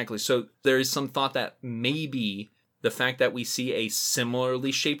 Exactly. So there is some thought that maybe the fact that we see a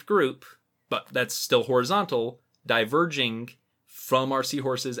similarly shaped group, but that's still horizontal, diverging from our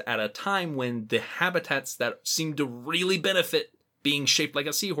seahorses at a time when the habitats that seemed to really benefit being shaped like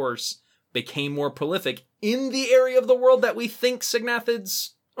a seahorse became more prolific in the area of the world that we think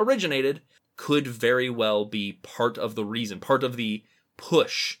sygnathids originated, could very well be part of the reason, part of the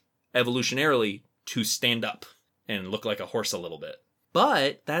push evolutionarily to stand up and look like a horse a little bit.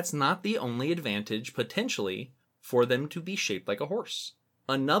 But that's not the only advantage potentially for them to be shaped like a horse.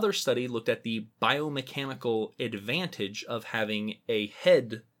 Another study looked at the biomechanical advantage of having a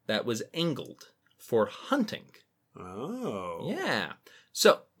head that was angled for hunting. Oh. Yeah.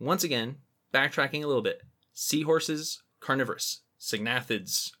 So, once again, backtracking a little bit. Seahorses, carnivorous.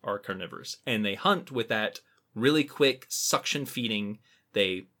 Sygnathids are carnivorous. And they hunt with that really quick suction feeding.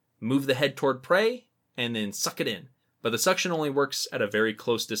 They move the head toward prey and then suck it in. But the suction only works at a very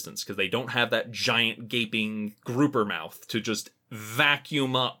close distance because they don't have that giant gaping grouper mouth to just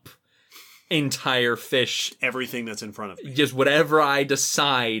vacuum up entire fish. Everything that's in front of me. Just whatever I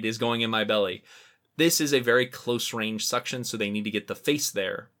decide is going in my belly. This is a very close range suction, so they need to get the face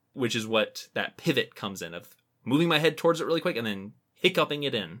there, which is what that pivot comes in of moving my head towards it really quick and then hiccuping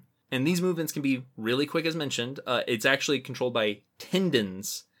it in. And these movements can be really quick, as mentioned. It's actually controlled by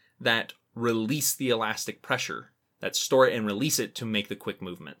tendons that release the elastic pressure, that store it and release it to make the quick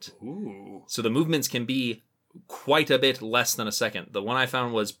movement. Ooh. So the movements can be quite a bit less than a second. The one I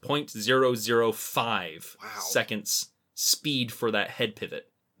found was 0.005 seconds speed for that head pivot.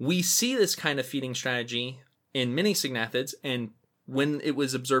 We see this kind of feeding strategy in many cygnathrids, and when it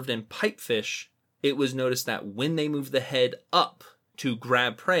was observed in pipefish, it was noticed that when they moved the head up to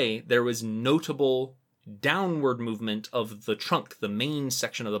grab prey, there was notable downward movement of the trunk, the main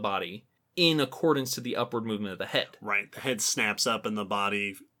section of the body, in accordance to the upward movement of the head. Right. The head snaps up and the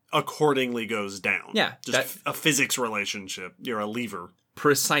body accordingly goes down. Yeah. Just a physics relationship. You're a lever.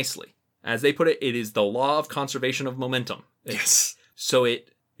 Precisely. As they put it, it is the law of conservation of momentum. Yes. So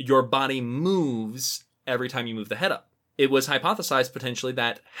your body moves every time you move the head up. It was hypothesized potentially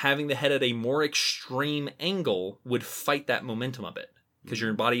that having the head at a more extreme angle would fight that momentum a bit. Because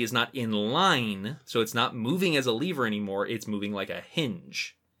your body is not in line, so it's not moving as a lever anymore, it's moving like a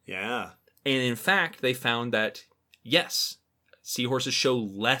hinge. Yeah. And in fact, they found that, yes, seahorses show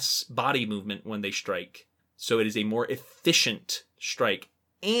less body movement when they strike. So it is a more efficient strike.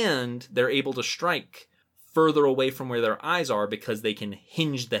 And they're able to strike further away from where their eyes are because they can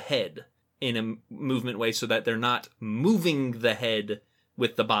hinge the head in a movement way so that they're not moving the head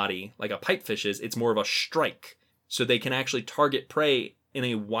with the body like a pipefish is. It's more of a strike. So they can actually target prey in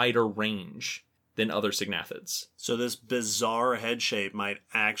a wider range than other cygnathrids. So this bizarre head shape might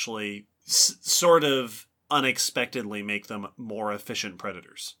actually sort of unexpectedly make them more efficient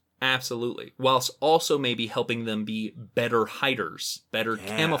predators. Absolutely. Whilst also maybe helping them be better hiders, better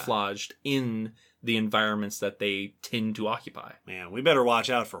camouflaged in the environments that they tend to occupy. Man, we better watch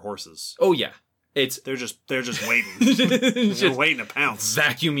out for horses. Oh yeah. They're just waiting. They're waiting to pounce.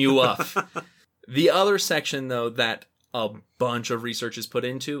 Vacuum you up. The other section though that a bunch of research is put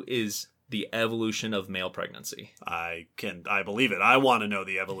into is the evolution of male pregnancy. I believe it. I want to know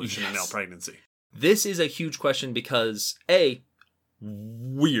the evolution of male pregnancy. This is a huge question because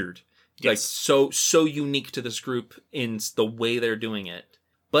weird. Yes. Like so unique to this group in the way they're doing it.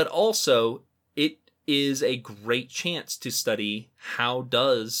 But also it is a great chance to study how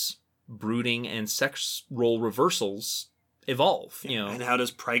does brooding and sex role reversals evolve, And how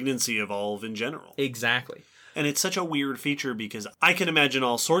does pregnancy evolve in general? Exactly. And it's such a weird feature because I can imagine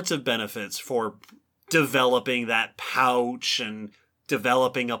all sorts of benefits for developing that pouch and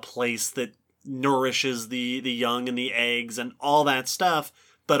developing a place that nourishes the young and the eggs and all that stuff.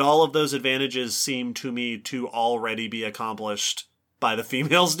 But all of those advantages seem to me to already be accomplished by the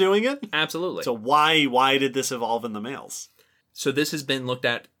females doing it. Absolutely. So why did this evolve in the males? So this has been looked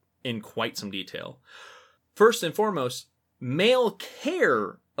at in quite some detail. First and foremost, male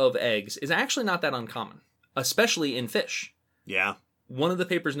care of eggs is actually not that uncommon, especially in fish. Yeah. One of the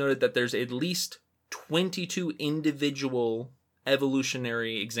papers noted that there's at least 22 individual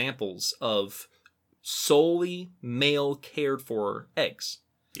evolutionary examples of solely male cared for eggs.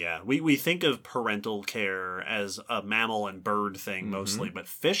 Yeah, we think of parental care as a mammal and bird thing mostly, but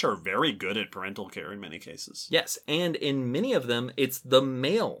fish are very good at parental care in many cases. Yes, and in many of them, it's the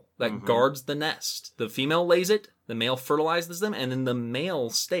male that guards the nest. The female lays it, the male fertilizes them, and then the male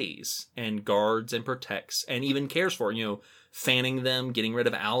stays and guards and protects and even cares for, fanning them, getting rid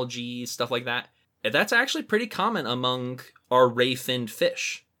of algae, stuff like that. That's actually pretty common among our ray-finned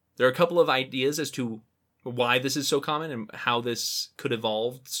fish. There are a couple of ideas as to why this is so common and how this could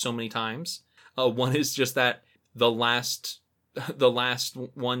evolve so many times. One is just that the last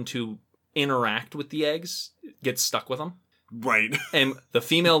one to interact with the eggs gets stuck with them. Right. And the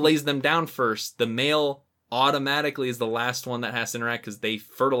female lays them down first. The male automatically is the last one that has to interact because they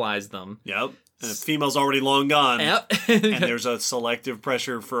fertilize them. Yep. And the female's already long gone. Yep. And there's a selective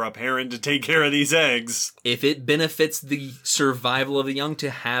pressure for a parent to take care of these eggs. If it benefits the survival of the young to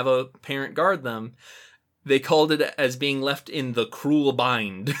have a parent guard them, they called it as being left in the cruel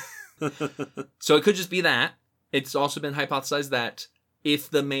bind. So it could just be that. It's also been hypothesized that if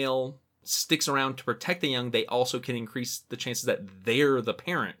the male sticks around to protect the young, they also can increase the chances that they're the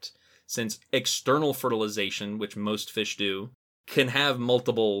parent. Since external fertilization, which most fish do, can have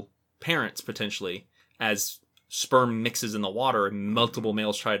multiple parents potentially as sperm mixes in the water and multiple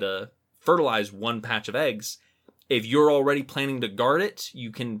males try to fertilize one patch of eggs. If you're already planning to guard it, you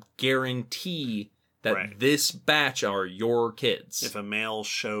can guarantee that this batch are your kids. If a male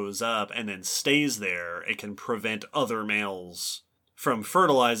shows up and then stays there, it can prevent other males from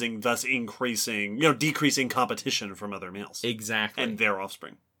fertilizing, thus decreasing competition from other males. Exactly. And their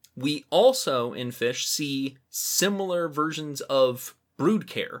offspring. We also, in fish, see similar versions of brood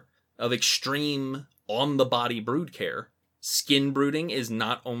care, of extreme on-the-body brood care. Skin brooding is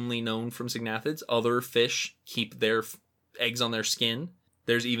not only known from sygnathids. Other fish keep their eggs on their skin.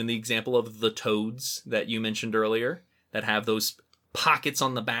 There's even the example of the toads that you mentioned earlier that have those pockets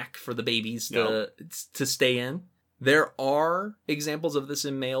on the back for the babies to stay in. There are examples of this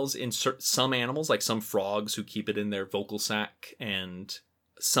in males in some animals, like some frogs who keep it in their vocal sac, and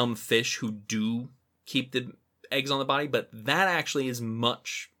some fish who do keep the eggs on the body, but that actually is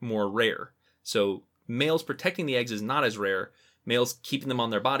much more rare. So males protecting the eggs is not as rare. Males keeping them on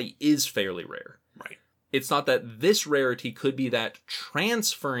their body is fairly rare. Right. It's not that this rarity could be that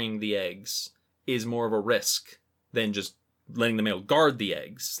transferring the eggs is more of a risk than just letting the male guard the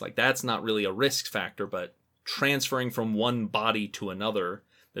eggs. Like, that's not really a risk factor, but transferring from one body to another,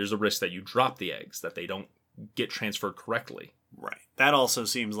 there's a risk that you drop the eggs, that they don't get transferred correctly. Right. That also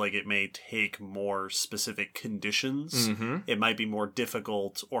seems like it may take more specific conditions. Mm-hmm. It might be more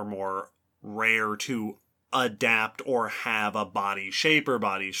difficult or more rare to adapt or have a body shape or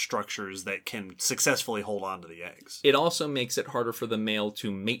body structures that can successfully hold on to the eggs. It also makes it harder for the male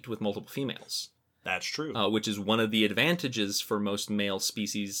to mate with multiple females. That's true. Which is one of the advantages for most male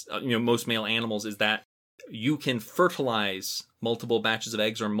species, most male animals, is that you can fertilize multiple batches of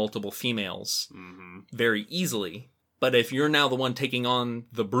eggs or multiple females very easily. But if you're now the one taking on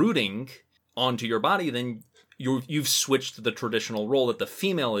the brooding onto your body, then you've switched the traditional role that the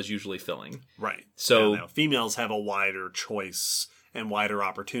female is usually filling. Right. So now, females have a wider choice and wider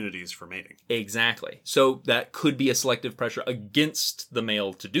opportunities for mating. Exactly. So that could be a selective pressure against the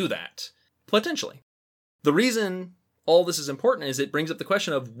male to do that. Potentially. The reason all this is important is it brings up the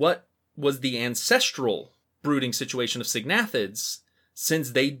question of what was the ancestral brooding situation of sygnathids,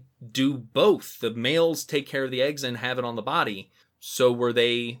 since they do both. The males take care of the eggs and have it on the body. So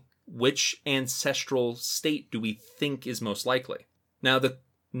which ancestral state do we think is most likely? Now, the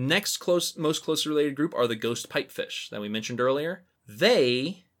next most closely related group are the ghost pipefish that we mentioned earlier.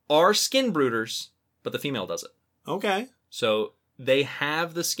 They are skin brooders, but the female does it. Okay. So they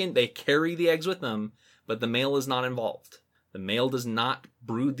have the skin, they carry the eggs with them, but the male is not involved. The male does not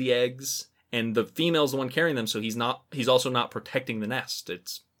brood the eggs, and the female's the one carrying them, so he's also not protecting the nest.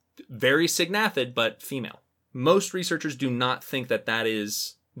 It's very sygnathid, but female. Most researchers do not think that that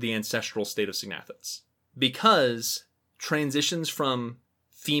is the ancestral state of sygnathids, because transitions from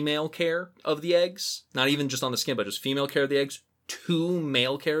female care of the eggs, not even just on the skin, but just female care of the eggs, to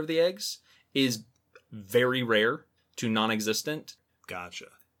male care of the eggs is very rare to non-existent. Gotcha.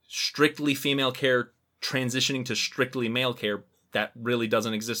 Strictly female care transitioning to strictly male care, that really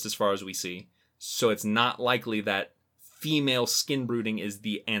doesn't exist as far as we see. So it's not likely that female skin brooding is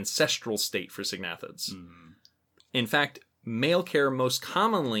the ancestral state for sygnathids. In fact, male care most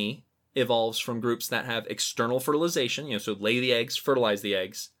commonly evolves from groups that have external fertilization, so lay the eggs, fertilize the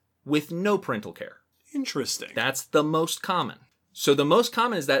eggs, with no parental care. Interesting. That's the most common. So the most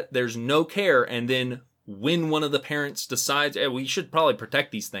common is that there's no care, and then when one of the parents decides, we should probably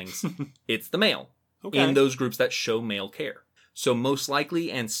protect these things, it's the male in those groups that show male care. So most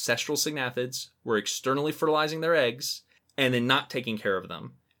likely ancestral sygnathids were externally fertilizing their eggs and then not taking care of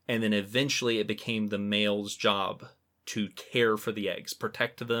them. And then eventually it became the male's job to care for the eggs,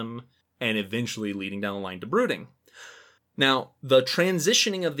 protect them, and eventually leading down the line to brooding. Now, the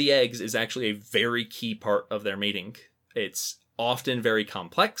transitioning of the eggs is actually a very key part of their mating. It's often very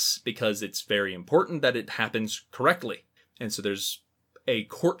complex because it's very important that it happens correctly. And so there's a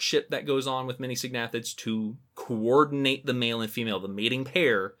courtship that goes on with many sygnathids to coordinate the male and female, the mating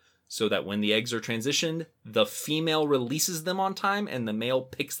pair, so that when the eggs are transitioned, the female releases them on time and the male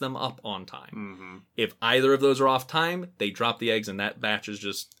picks them up on time. If either of those are off time, they drop the eggs and that batch is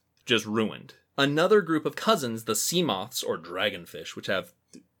just ruined. Another group of cousins, the sea moths or dragonfish, which have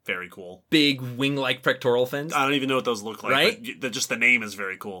very cool big wing-like pectoral fins. I don't even know what those look like, right? But just the name is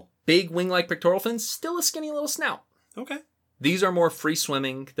very cool. Big wing-like pectoral fins, still a skinny little snout. Okay. These are more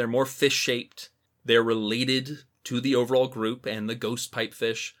free-swimming, they're more fish-shaped, they're related to the overall group and the ghost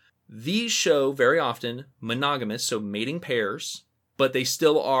pipefish. These show very often monogamous, so mating pairs, but they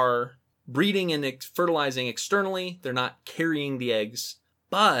still are breeding and fertilizing externally. They're not carrying the eggs.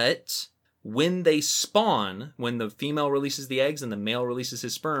 But when they spawn, when the female releases the eggs and the male releases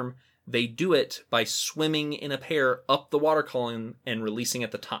his sperm, they do it by swimming in a pair up the water column and releasing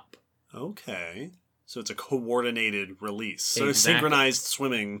at the top. Okay. So it's a coordinated release. So Exactly. synchronized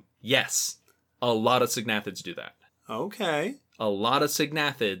swimming. Yes. A lot of sygnathids do that. Okay. A lot of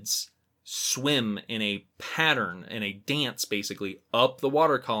sygnathids swim in a pattern, in a dance basically, up the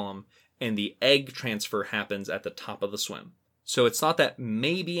water column, and the egg transfer happens at the top of the swim. So it's thought that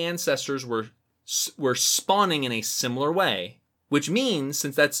maybe ancestors were spawning in a similar way, Which means,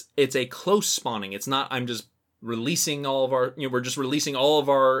 since it's a close spawning, it's not I'm just releasing all of our, we're just releasing all of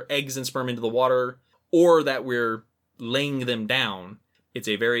our eggs and sperm into the water, or that we're laying them down. It's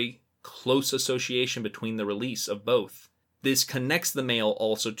a very close association between the release of both. This connects the male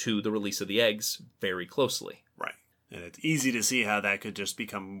also to the release of the eggs very closely. Right. And it's easy to see how that could just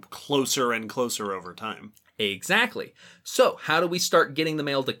become closer and closer over time. Exactly. So, how do we start getting the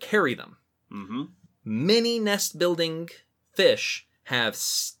male to carry them? Mm-hmm. Many nest-building fish have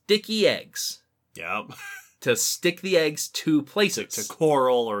sticky eggs. Yep. To stick the eggs to places. To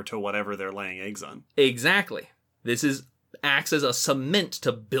coral or to whatever they're laying eggs on. Exactly. This acts as a cement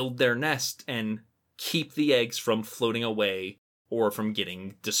to build their nest and keep the eggs from floating away or from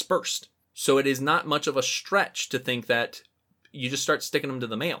getting dispersed. So it is not much of a stretch to think that you just start sticking them to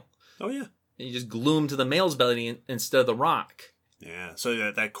the male. Oh, yeah. You just glue them to the male's belly instead of the rock. Yeah,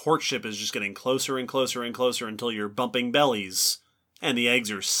 so that courtship is just getting closer and closer and closer until you're bumping bellies and the eggs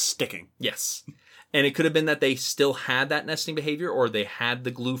are sticking. Yes. And it could have been that they still had that nesting behavior or they had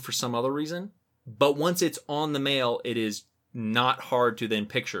the glue for some other reason. But once it's on the male, it is not hard to then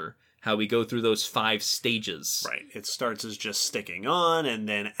picture how we go through those 5 stages. Right. It starts as just sticking on, and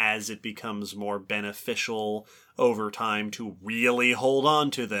then as it becomes more beneficial over time to really hold on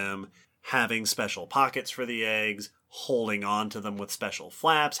to them, having special pockets for the eggs, holding on to them with special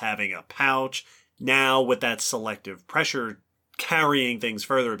flaps, having a pouch. Now, with that selective pressure carrying things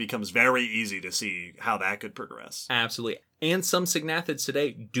further, it becomes very easy to see how that could progress. Absolutely. And some cygnathrids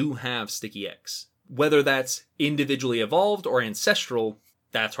today do have sticky eggs. Whether that's individually evolved or ancestral,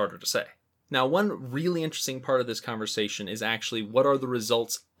 that's harder to say. Now, one really interesting part of this conversation is actually what are the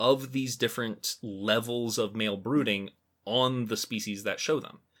results of these different levels of male brooding on the species that show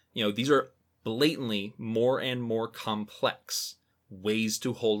them. These are blatantly more and more complex ways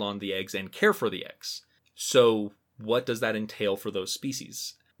to hold on the eggs and care for the eggs. So what does that entail for those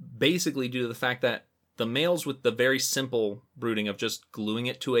species? Basically, due to the fact that the males with the very simple brooding of just gluing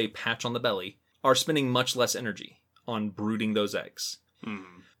it to a patch on the belly are spending much less energy on brooding those eggs.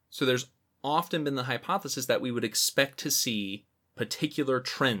 So there's often been the hypothesis that we would expect to see particular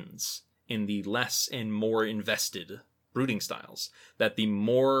trends in the less and more invested brooding styles. That the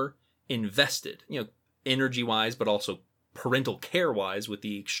more invested, energy-wise, but also parental care-wise with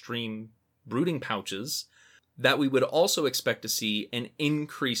the extreme brooding pouches, that we would also expect to see an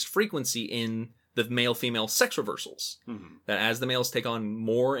increased frequency in the male-female sex reversals. That as the males take on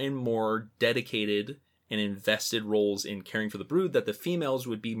more and more dedicated and invested roles in caring for the brood, that the females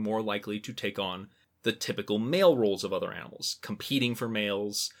would be more likely to take on the typical male roles of other animals, competing for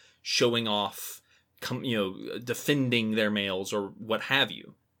males, showing off, defending their males or what have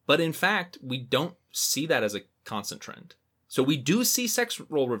you. But in fact, we don't see that as a constant trend. So we do see sex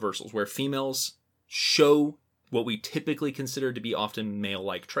role reversals where females show what we typically consider to be often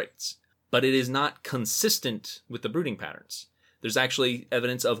male-like traits. But it is not consistent with the brooding patterns. There's actually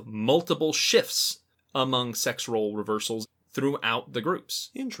evidence of multiple shifts among sex role reversals throughout the groups.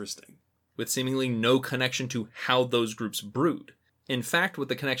 Interesting. With seemingly no connection to how those groups brood. In fact, what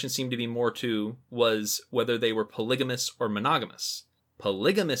the connection seemed to be more to was whether they were polygamous or monogamous.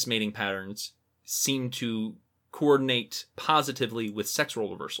 Polygamous mating patterns seem to coordinate positively with sex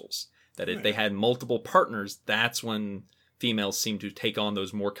role reversals. That if they had multiple partners, that's when females seem to take on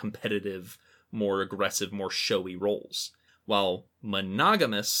those more competitive, more aggressive, more showy roles. While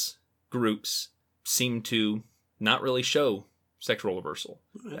monogamous groups seem to not really show sex role reversal.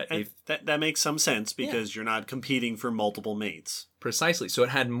 That makes some sense because you're not competing for multiple mates. Precisely. So it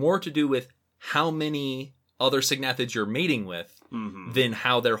had more to do with how many other cygnathrids you're mating with than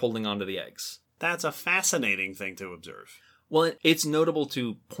how they're holding on to the eggs. That's a fascinating thing to observe. Well, it's notable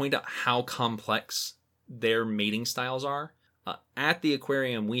to point out how complex their mating styles are. At the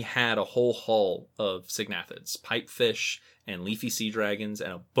aquarium, we had a whole haul of cygnathrids, pipefish and leafy sea dragons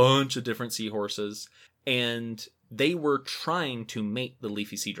and a bunch of different seahorses. And they were trying to mate the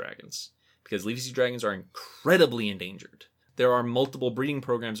leafy sea dragons because leafy sea dragons are incredibly endangered. There are multiple breeding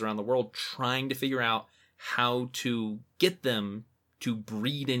programs around the world trying to figure out how to get them to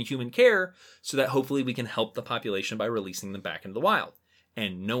breed in human care so that hopefully we can help the population by releasing them back into the wild.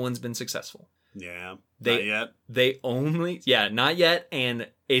 And no one's been successful. Yeah, not yet. Not yet. And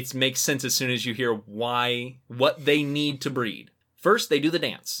it makes sense as soon as you hear what they need to breed. First, they do the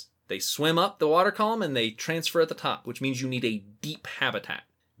dance. They swim up the water column and they transfer at the top, which means you need a deep habitat.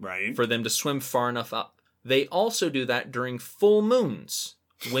 Right. For them to swim far enough up. They also do that during full moons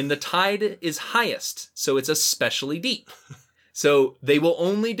when the tide is highest. So it's especially deep. So they will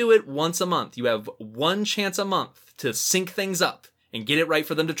only do it once a month. You have one chance a month to sync things up and get it right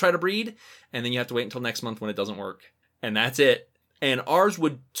for them to try to breed. And then you have to wait until next month when it doesn't work. And that's it. And ours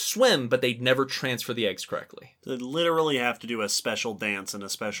would swim, but they'd never transfer the eggs correctly. They literally have to do a special dance and a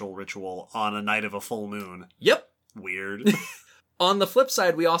special ritual on a night of a full moon. Yep. Weird. On the flip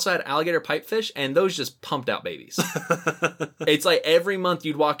side, we also had alligator pipefish, and those just pumped out babies. It's like every month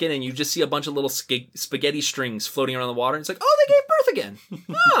you'd walk in and you just see a bunch of little spaghetti strings floating around the water. And it's like, oh, they gave birth again.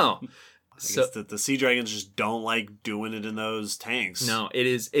 Oh. I guess that the sea dragons just don't like doing it in those tanks. No,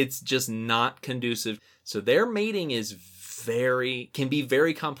 it's just not conducive. So their mating can be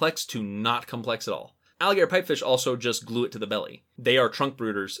very complex to not complex at all. Alligator pipefish also just glue it to the belly. They are trunk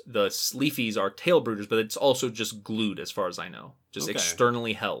brooders. The leafies are tail brooders, but it's also just glued as far as I know. Just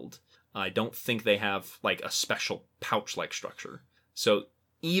externally held. I don't think they have like a special pouch-like structure. So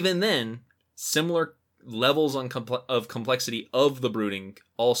even then, similar levels of complexity of the brooding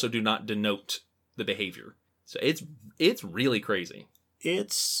also do not denote the behavior. So it's really crazy.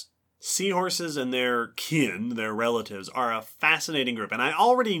 Seahorses and their kin, their relatives, are a fascinating group. And I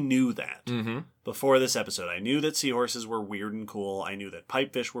already knew that before this episode. I knew that seahorses were weird and cool. I knew that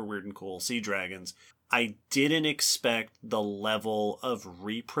pipefish were weird and cool. Sea dragons. I didn't expect the level of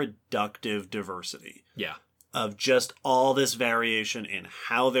reproductive diversity. Yeah. Of just all this variation in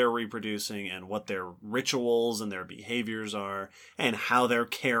how they're reproducing and what their rituals and their behaviors are and how they're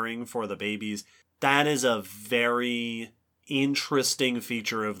caring for the babies. That is a very interesting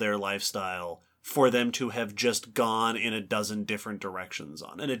feature of their lifestyle for them to have just gone in a dozen different directions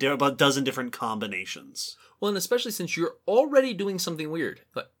on, and a dozen different combinations. Well, and especially since you're already doing something weird.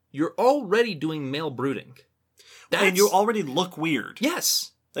 But you're already doing male brooding. And you already look weird.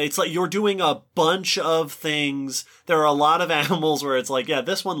 Yes. It's like you're doing a bunch of things. There are a lot of animals where it's like, yeah,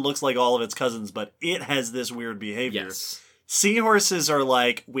 this one looks like all of its cousins, but it has this weird behavior. Yes. Seahorses are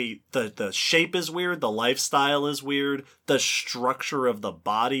like, the shape is weird, the lifestyle is weird, the structure of the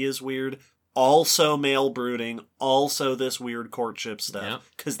body is weird, also male brooding, also this weird courtship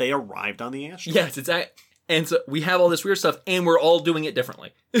stuff, because they arrived on the asteroid. Yes, and so we have all this weird stuff, and we're all doing it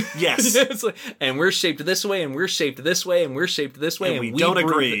differently. Yes. And we're shaped this way, and we're shaped this way, and we're shaped this way, and we don't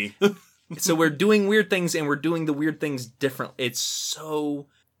agree. So we're doing weird things, and we're doing the weird things differently. It's so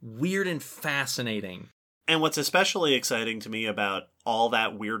weird and fascinating. And what's especially exciting to me about all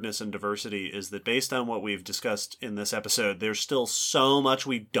that weirdness and diversity is that based on what we've discussed in this episode, there's still so much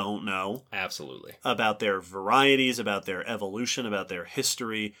we don't know. Absolutely. About their varieties, about their evolution, about their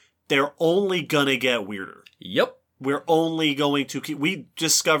history. They're only gonna get weirder. Yep. We're only going to keep... We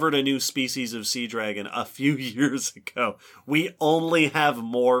discovered a new species of sea dragon a few years ago. We only have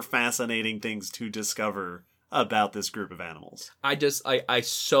more fascinating things to discover about this group of animals. I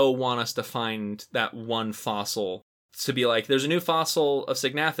so want us to find that one fossil to be like, there's a new fossil of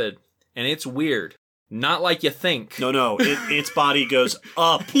Signathid, and it's weird. Not like you think. No. Its body goes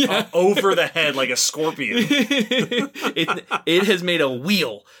up over the head like a scorpion. It has made a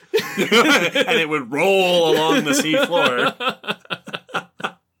wheel. And it would roll along the seafloor.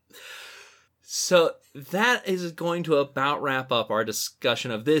 So that is going to about wrap up our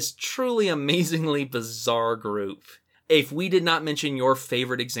discussion of this truly amazingly bizarre group. If we did not mention your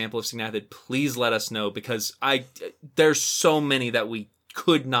favorite example of Signathid, please let us know, because there's so many that we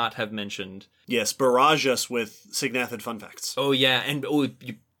could not have mentioned. Yes, barrage us with Signathid fun facts. Oh, yeah, and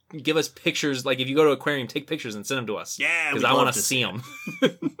you give us pictures. Like, if you go to an aquarium, take pictures and send them to us. Yeah, because I want to see them.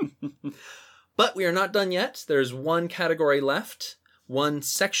 But we are not done yet. There's one category left. One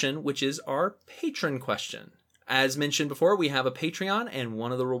section, which is our patron question. As mentioned before, we have a Patreon, and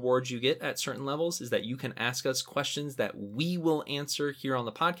one of the rewards you get at certain levels is that you can ask us questions that we will answer here on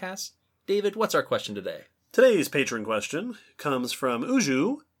the podcast. David, what's our question today? Today's patron question comes from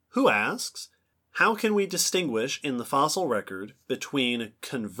Uju, who asks, how can we distinguish in the fossil record between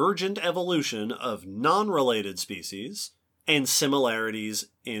convergent evolution of non-related species and similarities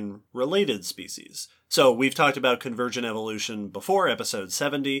in related species? So we've talked about convergent evolution before, episode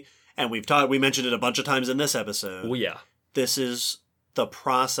 70, and we mentioned it a bunch of times in this episode. Oh, yeah. This is the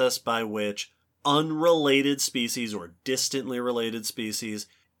process by which unrelated species or distantly related species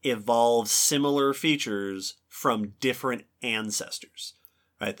evolve similar features from different ancestors.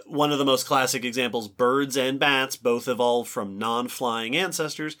 Right? One of the most classic examples, birds and bats both evolved from non-flying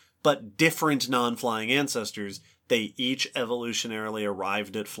ancestors, but different non-flying ancestors. They each evolutionarily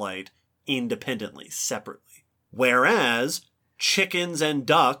arrived at flight independently, separately. Whereas chickens and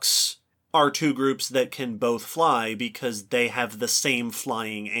ducks are two groups that can both fly because they have the same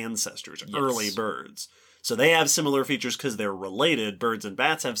flying ancestors, yes. Early birds. So they have similar features because they're related. Birds and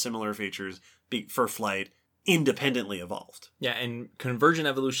bats have similar features for flight, independently evolved. Yeah, and convergent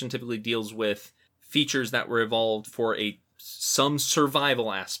evolution typically deals with features that were evolved for some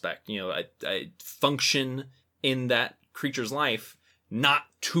survival aspect, a function in that creature's life not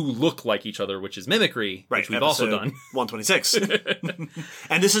to look like each other, which is mimicry, Right, which we've also done. 126.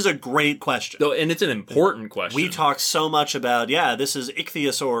 And this is a great question. And it's an important question. We talk so much about, this is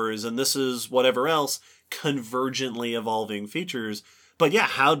ichthyosaurs and this is whatever else, convergently evolving features. But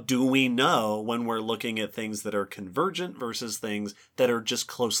how do we know when we're looking at things that are convergent versus things that are just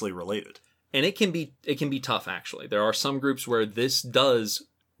closely related? And it can be tough, actually. There are some groups where this does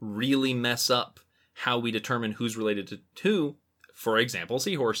really mess up how we determine who's related to who. For example,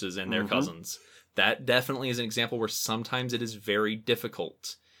 seahorses and their cousins. That definitely is an example where sometimes it is very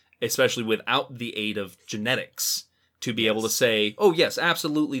difficult, especially without the aid of genetics, to be able to say, oh, yes,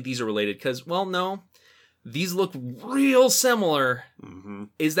 absolutely, these are related. Because, well, no, these look real similar.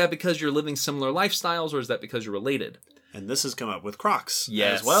 Is that because you're living similar lifestyles, or is that because you're related? And this has come up with crocs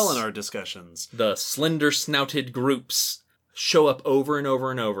as well in our discussions. The slender-snouted groups show up over and over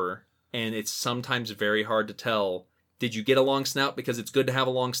and over, and it's sometimes very hard to tell. Did you get a long snout because it's good to have a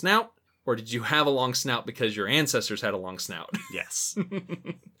long snout? Or did you have a long snout because your ancestors had a long snout? Yes.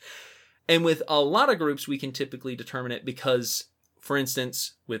 And with a lot of groups, we can typically determine it because, for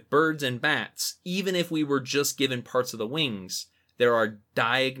instance, with birds and bats, even if we were just given parts of the wings, there are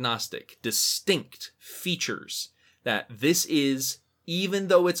diagnostic, distinct features that this is, even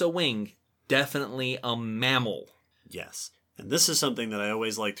though it's a wing, definitely a mammal. Yes. And this is something that I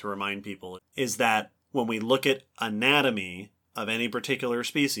always like to remind people, is that when we look at anatomy of any particular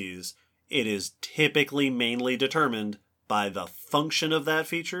species, it is typically mainly determined by the function of that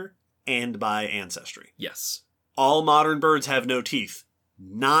feature and by ancestry. Yes. All modern birds have no teeth,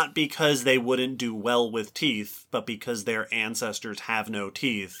 not because they wouldn't do well with teeth, but because their ancestors have no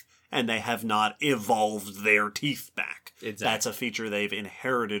teeth and they have not evolved their teeth back. Exactly. That's a feature they've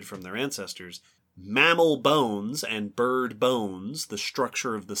inherited from their ancestors. Mammal bones and bird bones, the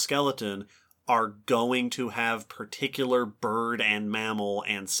structure of the skeleton, are going to have particular bird and mammal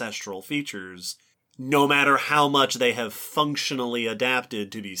ancestral features, no matter how much they have functionally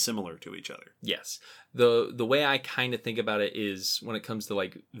adapted to be similar to each other. Yes. The way I kind of think about it is when it comes to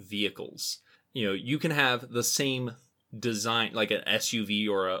like vehicles, you can have the same design, like an SUV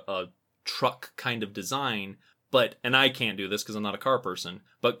or a truck kind of design, and I can't do this because I'm not a car person,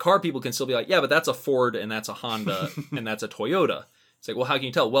 but car people can still be like, yeah, but that's a Ford and that's a Honda and that's a Toyota. It's like, well, how can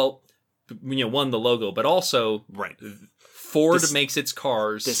you tell? Well, one, the logo, but also right. Ford makes its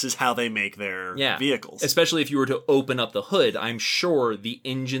cars. This is how they make their vehicles. Especially if you were to open up the hood, I'm sure the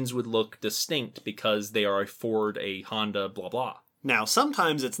engines would look distinct because they are a Ford, a Honda, blah, blah. Now,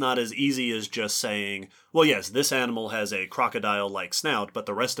 sometimes it's not as easy as just saying, well, yes, this animal has a crocodile-like snout, but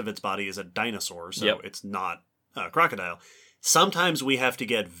the rest of its body is a dinosaur, so it's not a crocodile. Sometimes we have to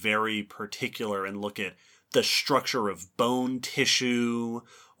get very particular and look at the structure of bone tissue,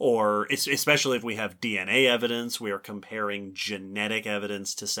 or especially if we have DNA evidence, we are comparing genetic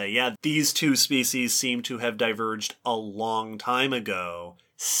evidence to say, these two species seem to have diverged a long time ago,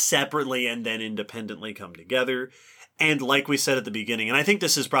 separately and then independently come together. And like we said at the beginning, and I think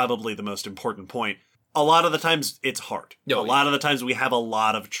this is probably the most important point, a lot of the times it's hard. A lot of the times we have a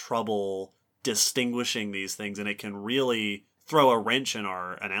lot of trouble distinguishing these things, and it can really throw a wrench in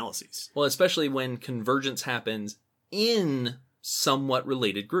our analyses. Well, especially when convergence happens in somewhat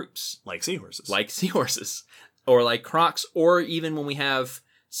related groups. Like seahorses. Or like crocs, or even when we have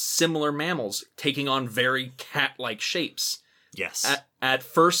similar mammals taking on very cat-like shapes. Yes. At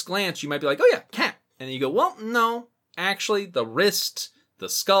first glance, you might be like, oh yeah, cat. And then you go, well, no. Actually, the wrist, the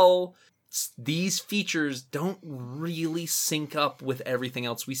skull, these features don't really sync up with everything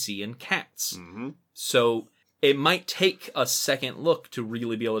else we see in cats. Mm-hmm. So it might take a second look to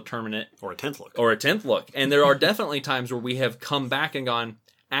really be able to determine it. Or a 10th look. And there are definitely times where we have come back and gone,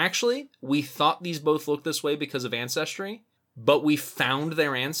 actually, we thought these both looked this way because of ancestry, but we found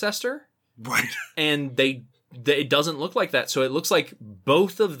their ancestor. Right. And it doesn't look like that. So it looks like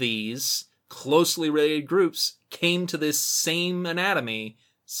both of these closely related groups came to this same anatomy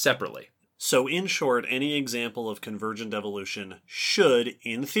separately. So in short, any example of convergent evolution should,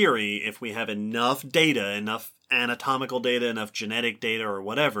 in theory, if we have enough data, enough anatomical data, enough genetic data or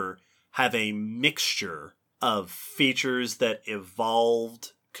whatever, have a mixture of features that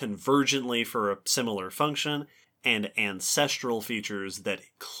evolved convergently for a similar function and ancestral features that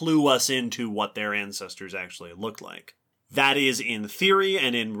clue us into what their ancestors actually looked like. That is in theory,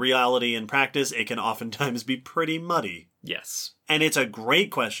 and in reality and practice, it can oftentimes be pretty muddy. Yes. And it's a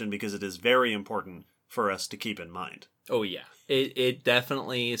great question because it is very important for us to keep in mind. Oh, yeah. It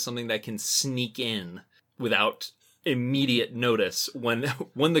definitely is something that can sneak in without immediate notice when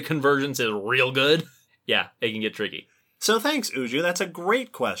the convergence is real good. Yeah, it can get tricky. So thanks, Uju. That's a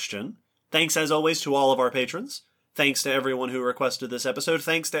great question. Thanks, as always, to all of our patrons. Thanks to everyone who requested this episode.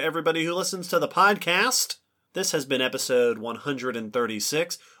 Thanks to everybody who listens to the podcast. This has been episode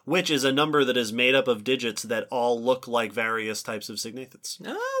 136, which is a number that is made up of digits that all look like various types of significance.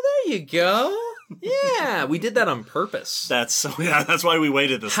 Oh, there you go. Yeah, we did that on purpose. That's why we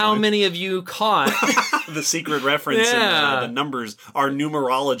waited this How long. many of you caught The secret reference Yeah. in the numbers, our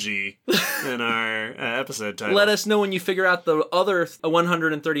numerology in our episode title. Let us know when you figure out the other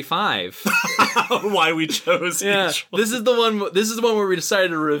 135. Why we chose Yeah, each one. this is the one. This is the one where we decided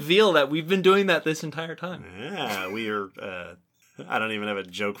to reveal that we've been doing that this entire time. Yeah, we are... I don't even have a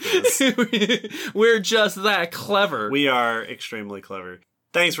joke for this. We're just that clever. We are extremely clever.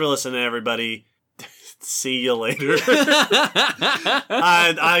 Thanks for listening, everybody. See you later.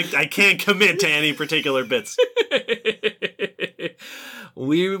 I can't commit to any particular bits.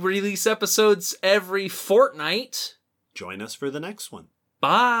 We release episodes every fortnight. Join us for the next one.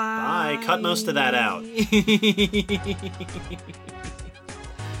 Bye. Bye. Cut most of that out.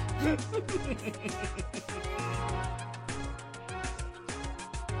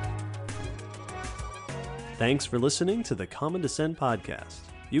 Thanks for listening to the Common Descent Podcast.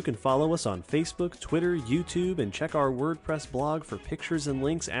 You can follow us on Facebook, Twitter, YouTube, and check our WordPress blog for pictures and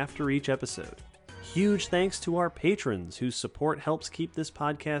links after each episode. Huge thanks to our patrons whose support helps keep this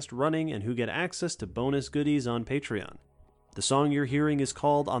podcast running and who get access to bonus goodies on Patreon. The song you're hearing is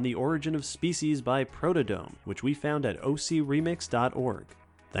called On the Origin of Species by Protodome, which we found at ocremix.org.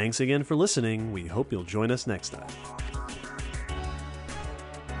 Thanks again for listening. We hope you'll join us next time.